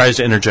again, he tries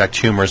to interject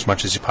humor as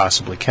much as he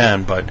possibly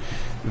can, but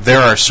there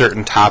are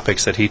certain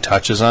topics that he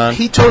touches on.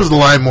 He toes the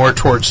line more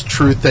towards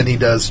truth than he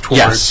does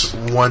towards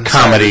one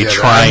comedy, side or the other.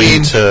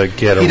 trying to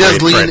get a he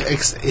does lean.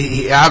 right.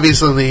 He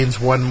obviously leans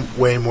one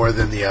way more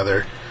than the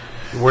other.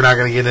 We're not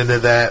going to get into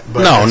that.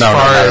 But No, as not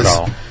far at as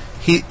all.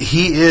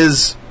 He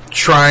is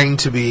trying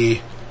to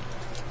be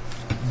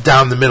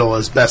down the middle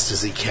as best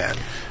as he can.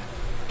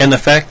 And the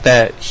fact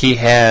that he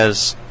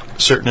has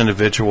certain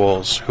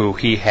individuals who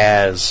he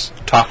has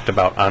talked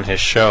about on his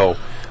show,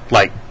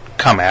 like,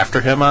 come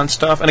after him on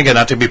stuff. And again,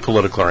 not to be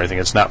political or anything.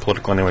 It's not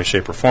political in any way,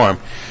 shape, or form.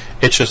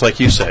 It's just like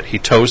you said. He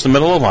toes the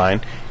middle of the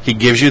line. He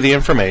gives you the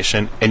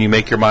information, and you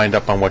make your mind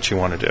up on what you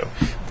want to do.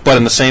 But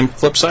on the same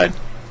flip side,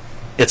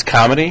 it's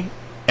comedy,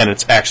 and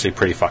it's actually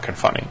pretty fucking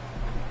funny.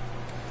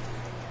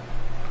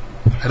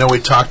 I know we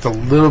talked a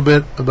little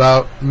bit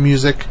about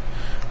music,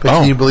 but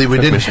can you believe we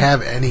didn't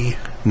have any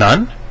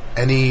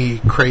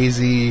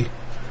crazy...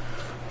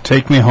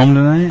 Take Me Home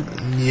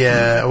Tonight?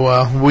 Yeah,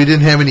 well, we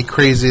didn't have any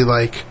crazy,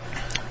 like,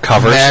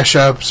 covers,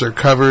 mashups or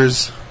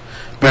covers.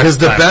 Because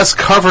the best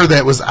cover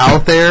that was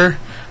out there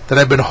that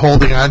I've been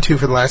holding on to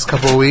for the last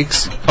couple of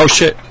weeks... Oh,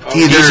 shit.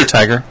 Easy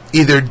Tiger.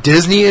 Either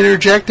Disney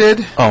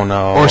interjected... Oh,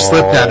 no. Or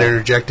Slipknot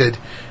interjected.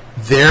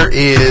 There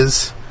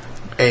is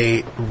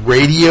a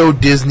Radio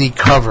Disney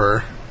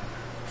cover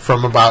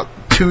from about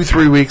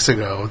 2-3 weeks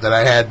ago that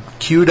I had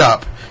queued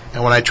up,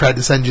 and when I tried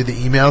to send you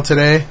the email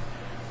today...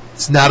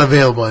 It's not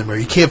available anymore.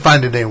 You can't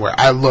find it anywhere.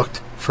 I looked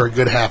for a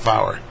good half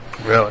hour.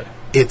 Really?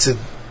 It's a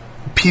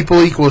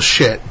People Equal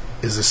Shit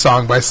is a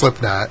song by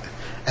Slipknot,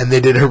 and they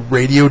did a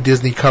Radio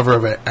Disney cover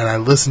of it, and I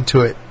listened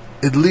to it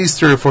at least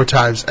 3 or 4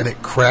 times, and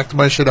it cracked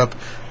my shit up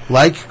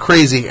like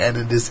crazy, and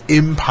it is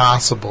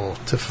impossible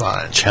to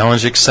find.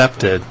 Challenge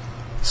accepted.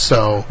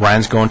 So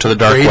Ryan's going to the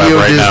dark Radio web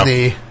right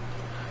Disney,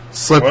 now.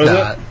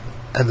 Slipknot,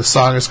 and the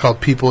song is called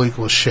People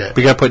Equal Shit.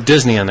 We got to put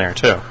Disney in there,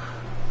 too.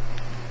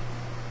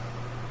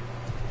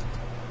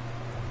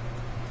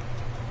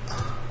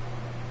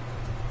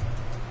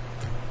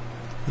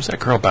 Who's that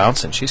girl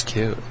bouncing? She's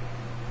cute.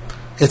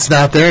 It's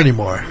not there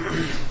anymore.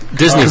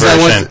 Disney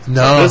version.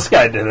 No. This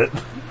guy did it.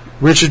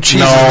 Richard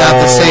Cheese is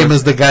not the same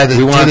as the guy that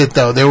did it,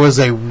 though. There was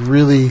a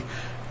really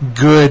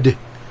good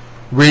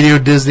Radio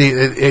Disney.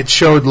 It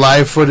showed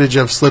live footage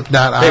of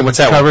Slipknot on the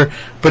cover,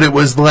 but it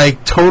was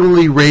like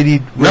totally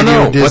Radio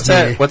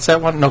Disney. What's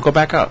that one? No, go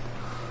back up.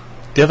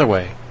 The other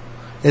way.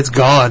 It's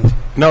gone.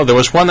 No, there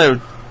was one that...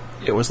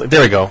 It was there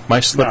we go. My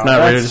Slipknot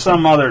that's Radio.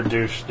 some other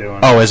douche doing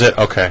it. Oh, is it?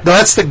 Okay. No,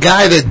 that's the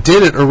guy that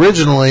did it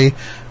originally,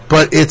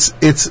 but it's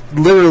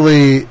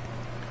literally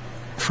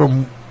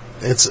from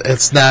it's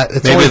not.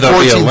 It's Maybe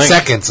only 14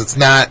 seconds. It's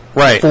not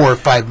 4 or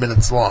 5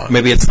 minutes long.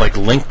 Maybe it's like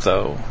linked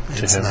though.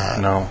 It's not.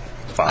 No.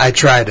 Fuck. I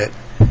tried it,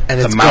 and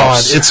it's gone.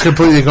 It's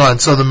completely gone.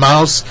 So the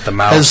mouse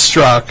has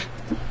struck.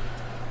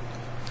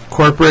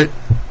 Corporate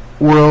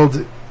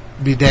world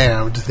be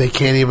damned. They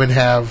can't even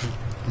have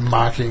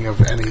mocking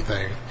of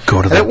anything. Go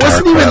to the and it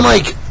wasn't even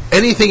like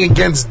anything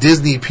against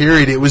Disney,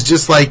 period. It was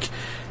just like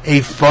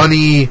a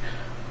funny,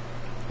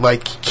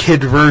 like,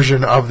 kid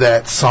version of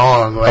that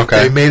song. Like,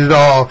 they made it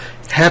all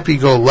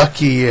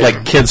happy-go-lucky.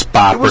 Like Kids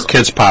Pop or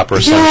Kids Pop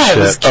or some shit. Yeah, it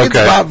was Kids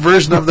Pop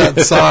version of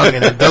that song,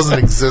 and it doesn't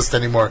exist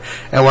anymore.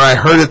 And when I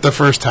heard it the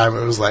first time,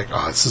 it was like,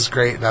 oh, this is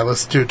great. And I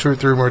listened to it 2 or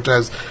 3 more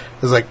times.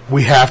 It was like,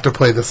 we have to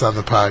play this on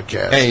the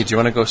podcast. Hey, do you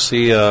want to go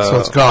see... so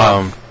it's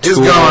gone. It's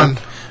gone.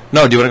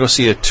 No, do you want to go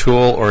see a Tool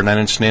or Nine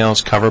Inch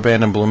Nails cover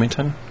band in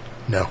Bloomington?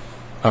 No.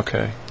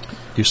 Okay.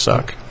 You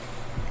suck.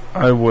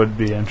 I would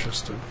be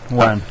interested.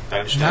 When?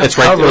 It's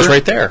right. It was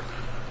right there.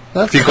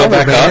 That's if you go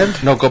back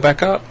up. No, go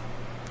back up.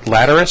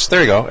 Lattice.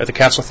 There you go. At the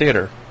Castle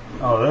Theater.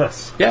 Oh,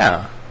 this.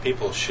 Yeah.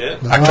 People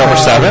shit. October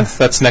 7th.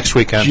 That's next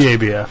weekend.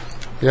 GABF.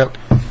 Yep.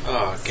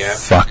 Oh, Gap.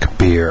 Fuck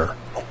beer.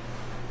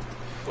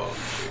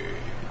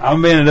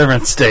 I'm being in a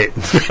different state.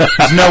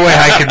 There's no way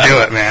I can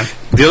do it, man.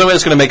 The other way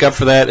it's going to make up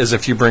for that is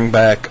if you bring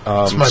back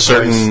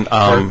certain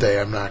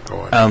birthday. I'm not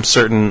going.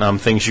 Certain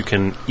things you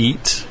can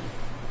eat.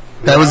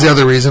 That was the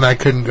other reason I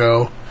couldn't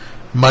go.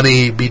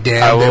 Money be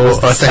damned. It was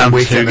the same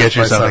weekend to get as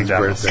my you something son's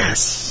done. birthday.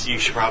 Yes. You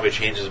should probably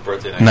change his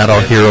birthday night. Not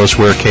all heroes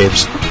wear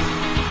capes.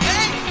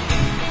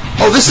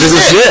 Oh, this is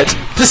it.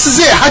 This is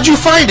it. How'd you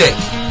find it?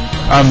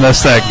 I'm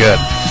just that good.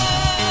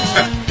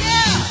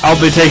 I'll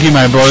be taking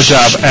my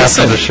blowjob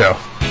after the show.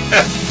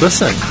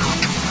 Listen.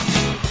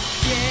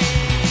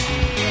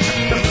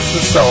 This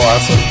is so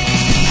awesome.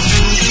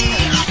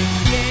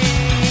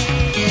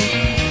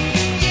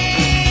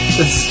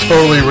 It's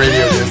totally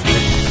Radio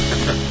Disney.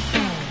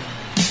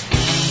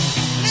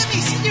 Let me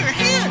see your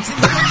hands in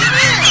the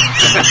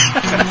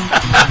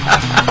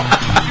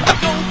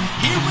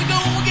Here we go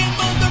again,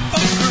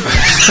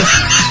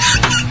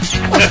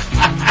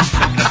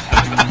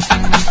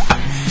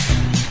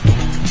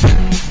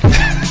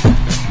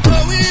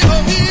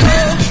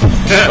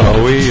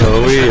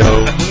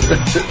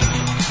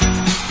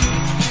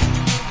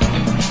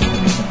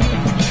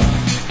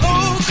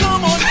 Oh,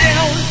 come on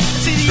down.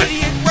 See the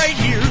idiot right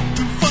here.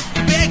 Who fucked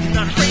the bag and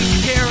not afraid to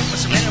care.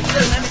 Must have ran out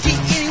with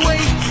an anyway.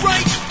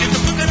 Right, get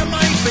the fuck out of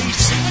my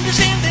face.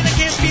 Understand that I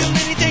can't feel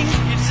anything.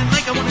 It isn't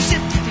like I want to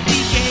sit through the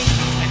decay.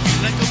 I feel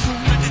like a fool,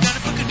 like I got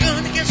a fucking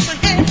gun against my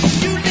head.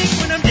 You think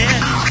when I'm dead.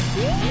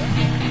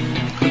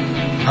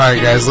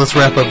 Alright, guys, let's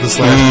wrap up this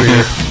last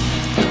beer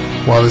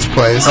while this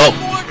plays. Oh.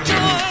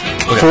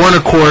 4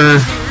 1/4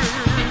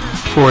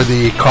 for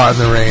the Caught in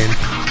the Rain.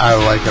 I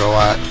like it a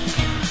lot.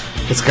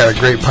 It's got a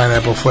great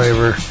pineapple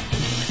flavor.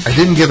 I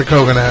didn't get the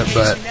coconut,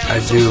 but I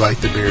do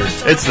like the beer.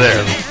 It's there.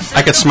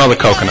 I could smell the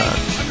coconut.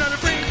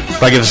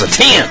 If I give this a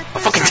 10, a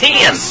fucking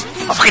 10,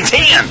 a fucking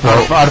 10.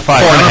 Out of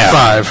 5.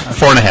 4.5.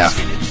 4.5.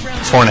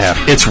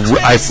 4.5.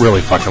 I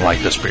really fucking like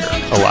this beer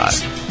a lot.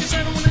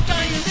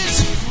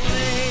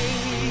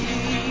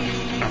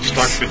 I'm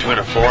stuck between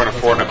a 4 and a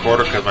 4 1/4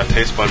 because my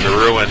taste buds are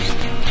ruined.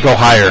 Go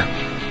higher.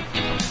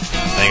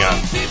 Hang on.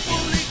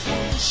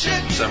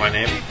 Is that my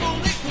name?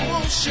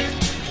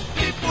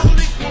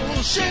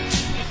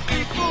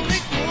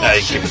 Yeah,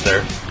 you can keep it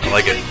there. I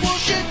like it.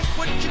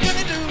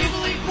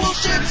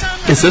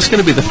 Is this going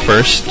to be the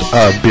first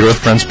Beer with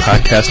Friends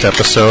podcast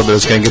episode that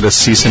is going to get a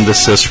cease and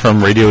desist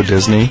from Radio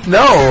Disney?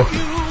 No!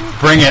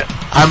 Bring it.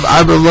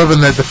 I'm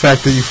loving the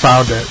fact that you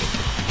found it.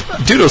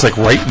 Dude, it was like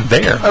right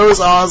there. That was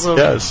awesome.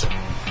 Yes.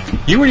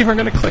 You weren't even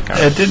going to click on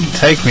it. It didn't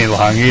take me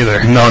long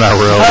either. No, not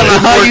really.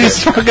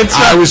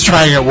 I was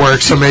trying at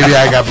work, so maybe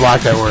I got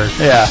blocked at work.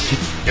 Yeah.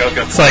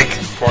 It's like,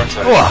 porn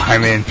site. Well, I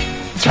mean,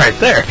 it's right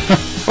there.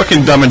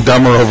 Fucking Dumb and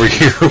Dumber over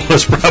here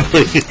was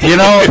probably... You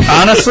know,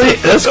 honestly,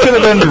 this could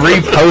have been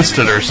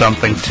reposted or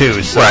something,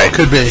 too. So Right.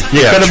 Could be.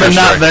 Yeah, could have been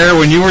not there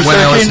when you were When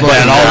I was searching,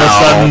 looking and all of a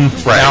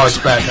sudden... Now it's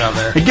back on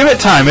there. Give it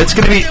time. It's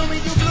going to be...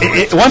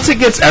 once it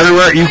gets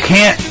everywhere, you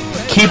can't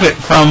keep it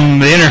from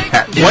the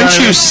internet. Once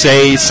you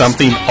say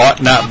something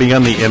ought not be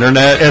on the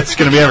internet, it's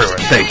going to be everywhere.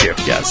 thank you.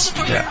 Yes.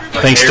 Yeah.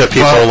 Thanks to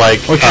people like...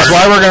 Which is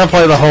why we're going to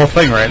play the whole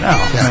thing right now.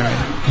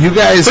 Yeah. You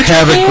guys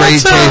have a great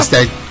taste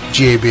at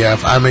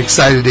GABF. I'm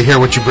excited to hear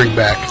what you bring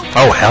back.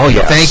 Oh, hell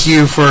yes. Thank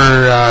you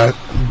for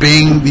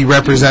being the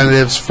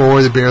representatives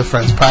for the Beer with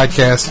Friends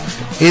podcast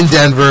in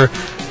Denver.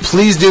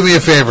 Please do me a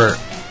favor.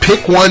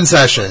 Pick one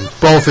session,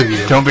 both of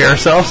you. Don't be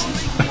ourselves.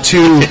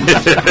 To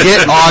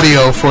get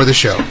audio for the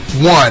show.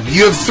 One.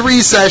 You have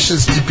 3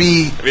 sessions to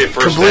be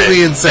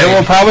completely insane. It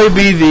will probably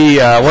be the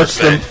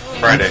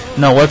Friday.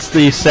 No, what's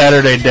the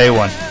Saturday day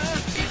one?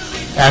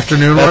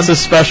 Afternoon That's one? a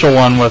special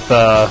one with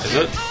Is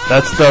it?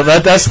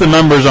 that's the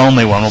members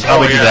only one. We'll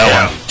probably do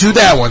that one Do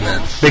that one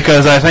then.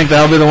 because I think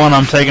that'll be the one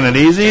I'm taking it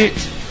easy.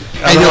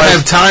 And you'll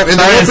have time, and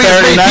there won't be as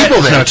Saturday many night,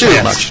 people there, not too.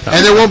 too much.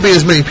 And there won't be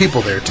as many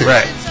people there, too.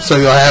 Right. So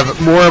you'll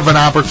have more of an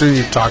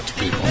opportunity to talk to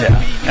people. Yeah,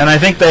 and I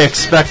think they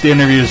expect the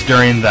interviews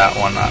during that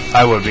one.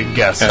 I would be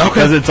guessing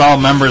because it's all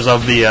members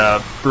of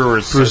the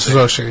Brewers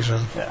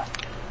Association. Yeah.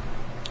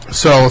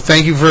 So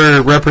thank you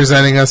for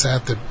representing us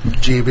at the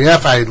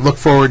GBF. I look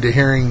forward to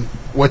hearing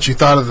what you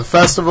thought of the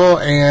festival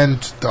and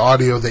the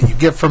audio that you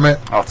get from it.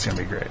 Oh, it's gonna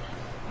be great.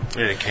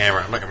 We need a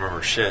camera. I'm not going to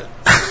remember shit.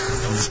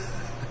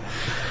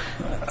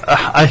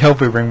 I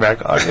hope we bring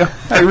back audio.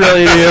 I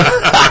really do.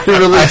 I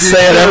I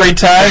say it every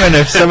time, and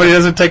if somebody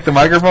doesn't take the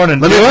microphone and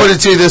Let do me put it, it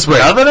to you this way.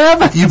 nothing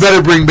happens. You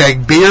better bring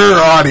back beer or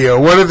audio,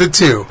 one of the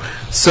two.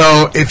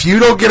 So if you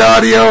don't get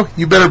audio,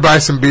 you better buy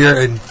some beer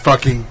and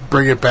fucking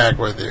bring it back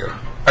with you.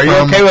 Are you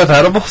okay with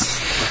edibles?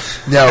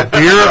 No,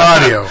 beer or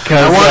audio.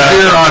 I want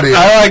beer or audio.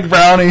 I like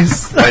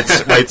brownies.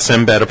 White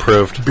Sinbad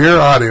approved. Beer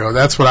or audio,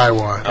 that's what I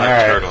want. I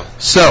like turtle.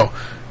 So,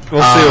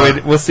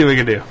 We'll see what we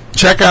can do.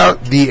 check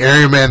out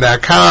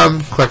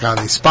theareaman.com, click on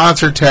the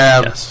sponsor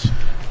tab, Yes.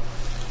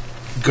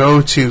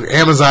 go to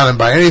Amazon and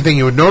buy anything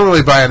you would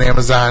normally buy on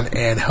Amazon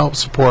and help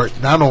support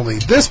not only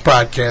this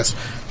podcast,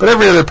 but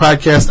every other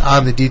podcast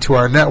on the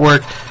D2R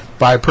network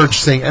by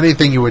purchasing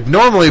anything you would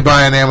normally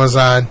buy on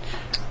Amazon.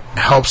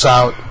 Helps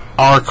out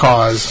our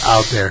cause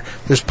out there.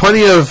 There's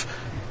plenty of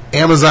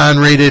Amazon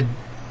rated,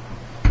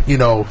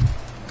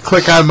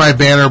 click on my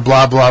banner,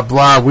 blah, blah,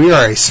 blah. We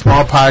are a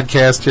small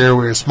podcast here.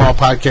 We're a small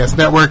podcast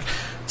network.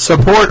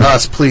 Support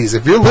us, please.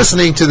 If you're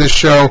listening to this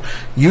show,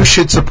 you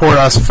should support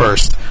us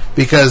first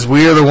because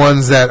we are the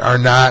ones that are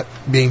not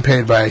being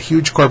paid by a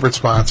huge corporate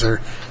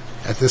sponsor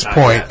at this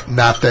point. yet.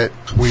 Not that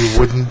we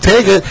wouldn't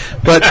take it,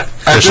 but at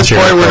Chris this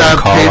point Jericho, we're not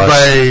call paid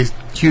us.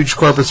 by huge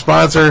corporate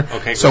sponsor.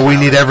 Okay, So good we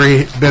job. need every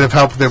bit of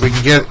help that we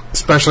can get,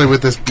 especially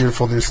with this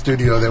beautiful new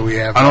studio that we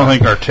have. I don't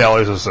think our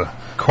Tallies is a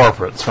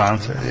corporate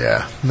sponsor.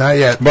 Yeah, not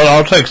yet. But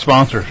I'll take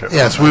sponsorship.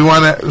 Yes, we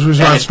want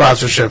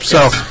sponsorship.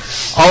 So,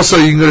 also,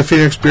 you can go to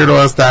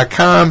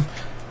PhoenixBeardOils.com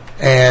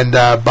and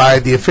buy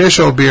the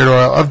official beard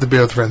oil of the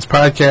Beard with Friends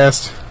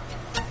podcast.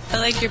 I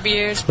like your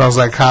beard. Smells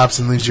like hops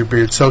and leaves your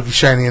beard silky,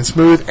 shiny, and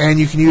smooth. And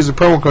you can use the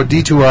promo code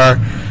D2R.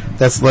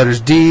 That's the letters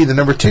D, the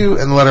number 2,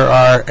 and the letter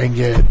R, and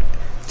get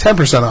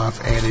 10%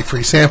 off and a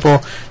free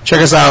sample.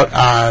 Check us out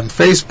on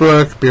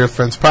Facebook, Beard with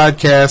Friends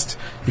Podcast.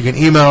 You can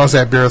email us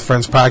at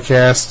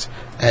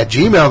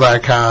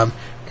beardwithfriendspodcast@gmail.com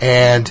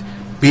and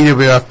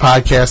BWF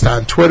Podcast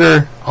on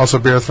Twitter. Also,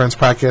 Beard with Friends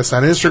Podcast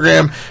on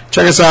Instagram.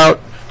 Check us out.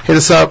 Hit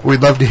us up.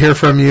 We'd love to hear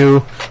from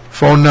you.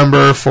 Phone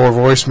number for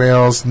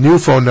voicemails. New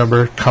phone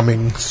number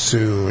coming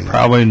soon.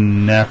 Probably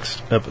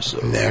next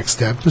episode. Next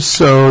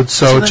episode.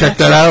 So check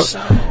that out.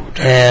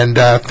 And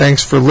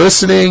thanks for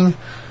listening.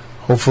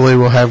 Hopefully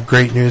we'll have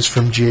great news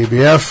from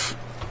GABF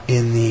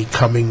in the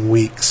coming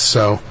weeks.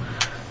 So,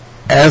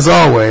 as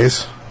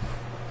always,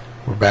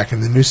 we're back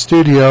in the new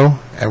studio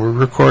and we're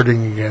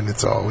recording again.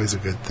 It's always a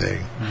good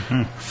thing.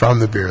 From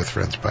the Beer with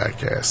Friends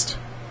podcast.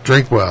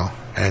 Drink well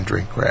and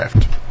drink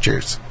craft.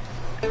 Cheers.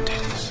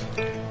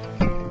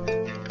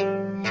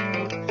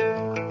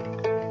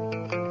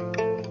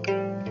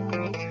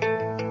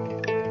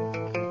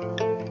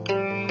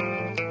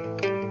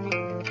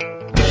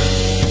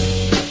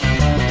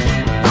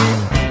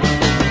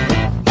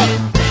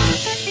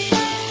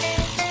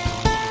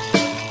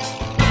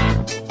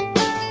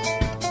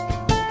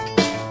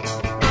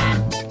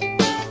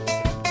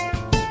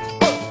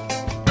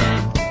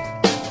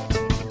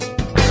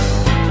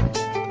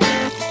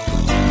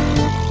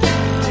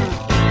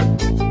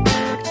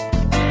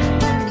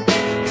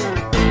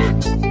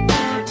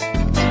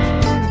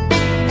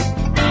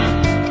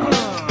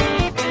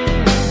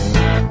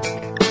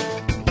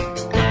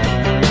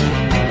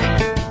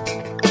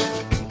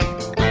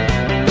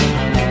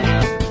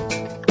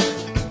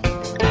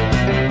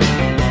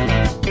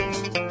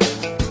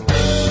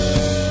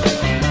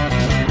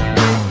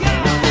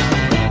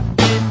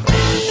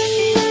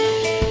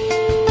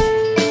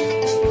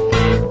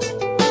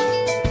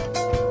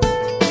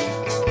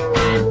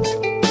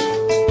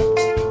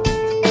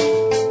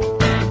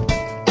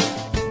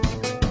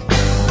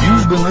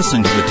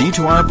 Listening to the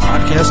D2R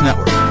Podcast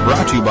Network,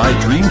 brought to you by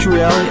Dream to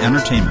Reality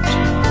Entertainment.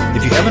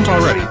 If you haven't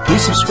already,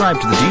 please subscribe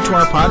to the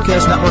D2R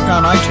Podcast Network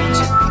on iTunes.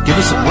 Give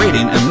us a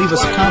rating and leave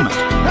us a comment.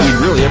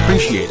 We'd really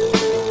appreciate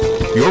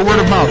it. Your word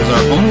of mouth is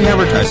our only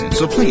advertising,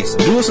 so please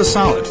do us a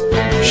solid.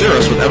 Share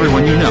us with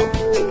everyone you know.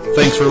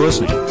 Thanks for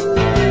listening.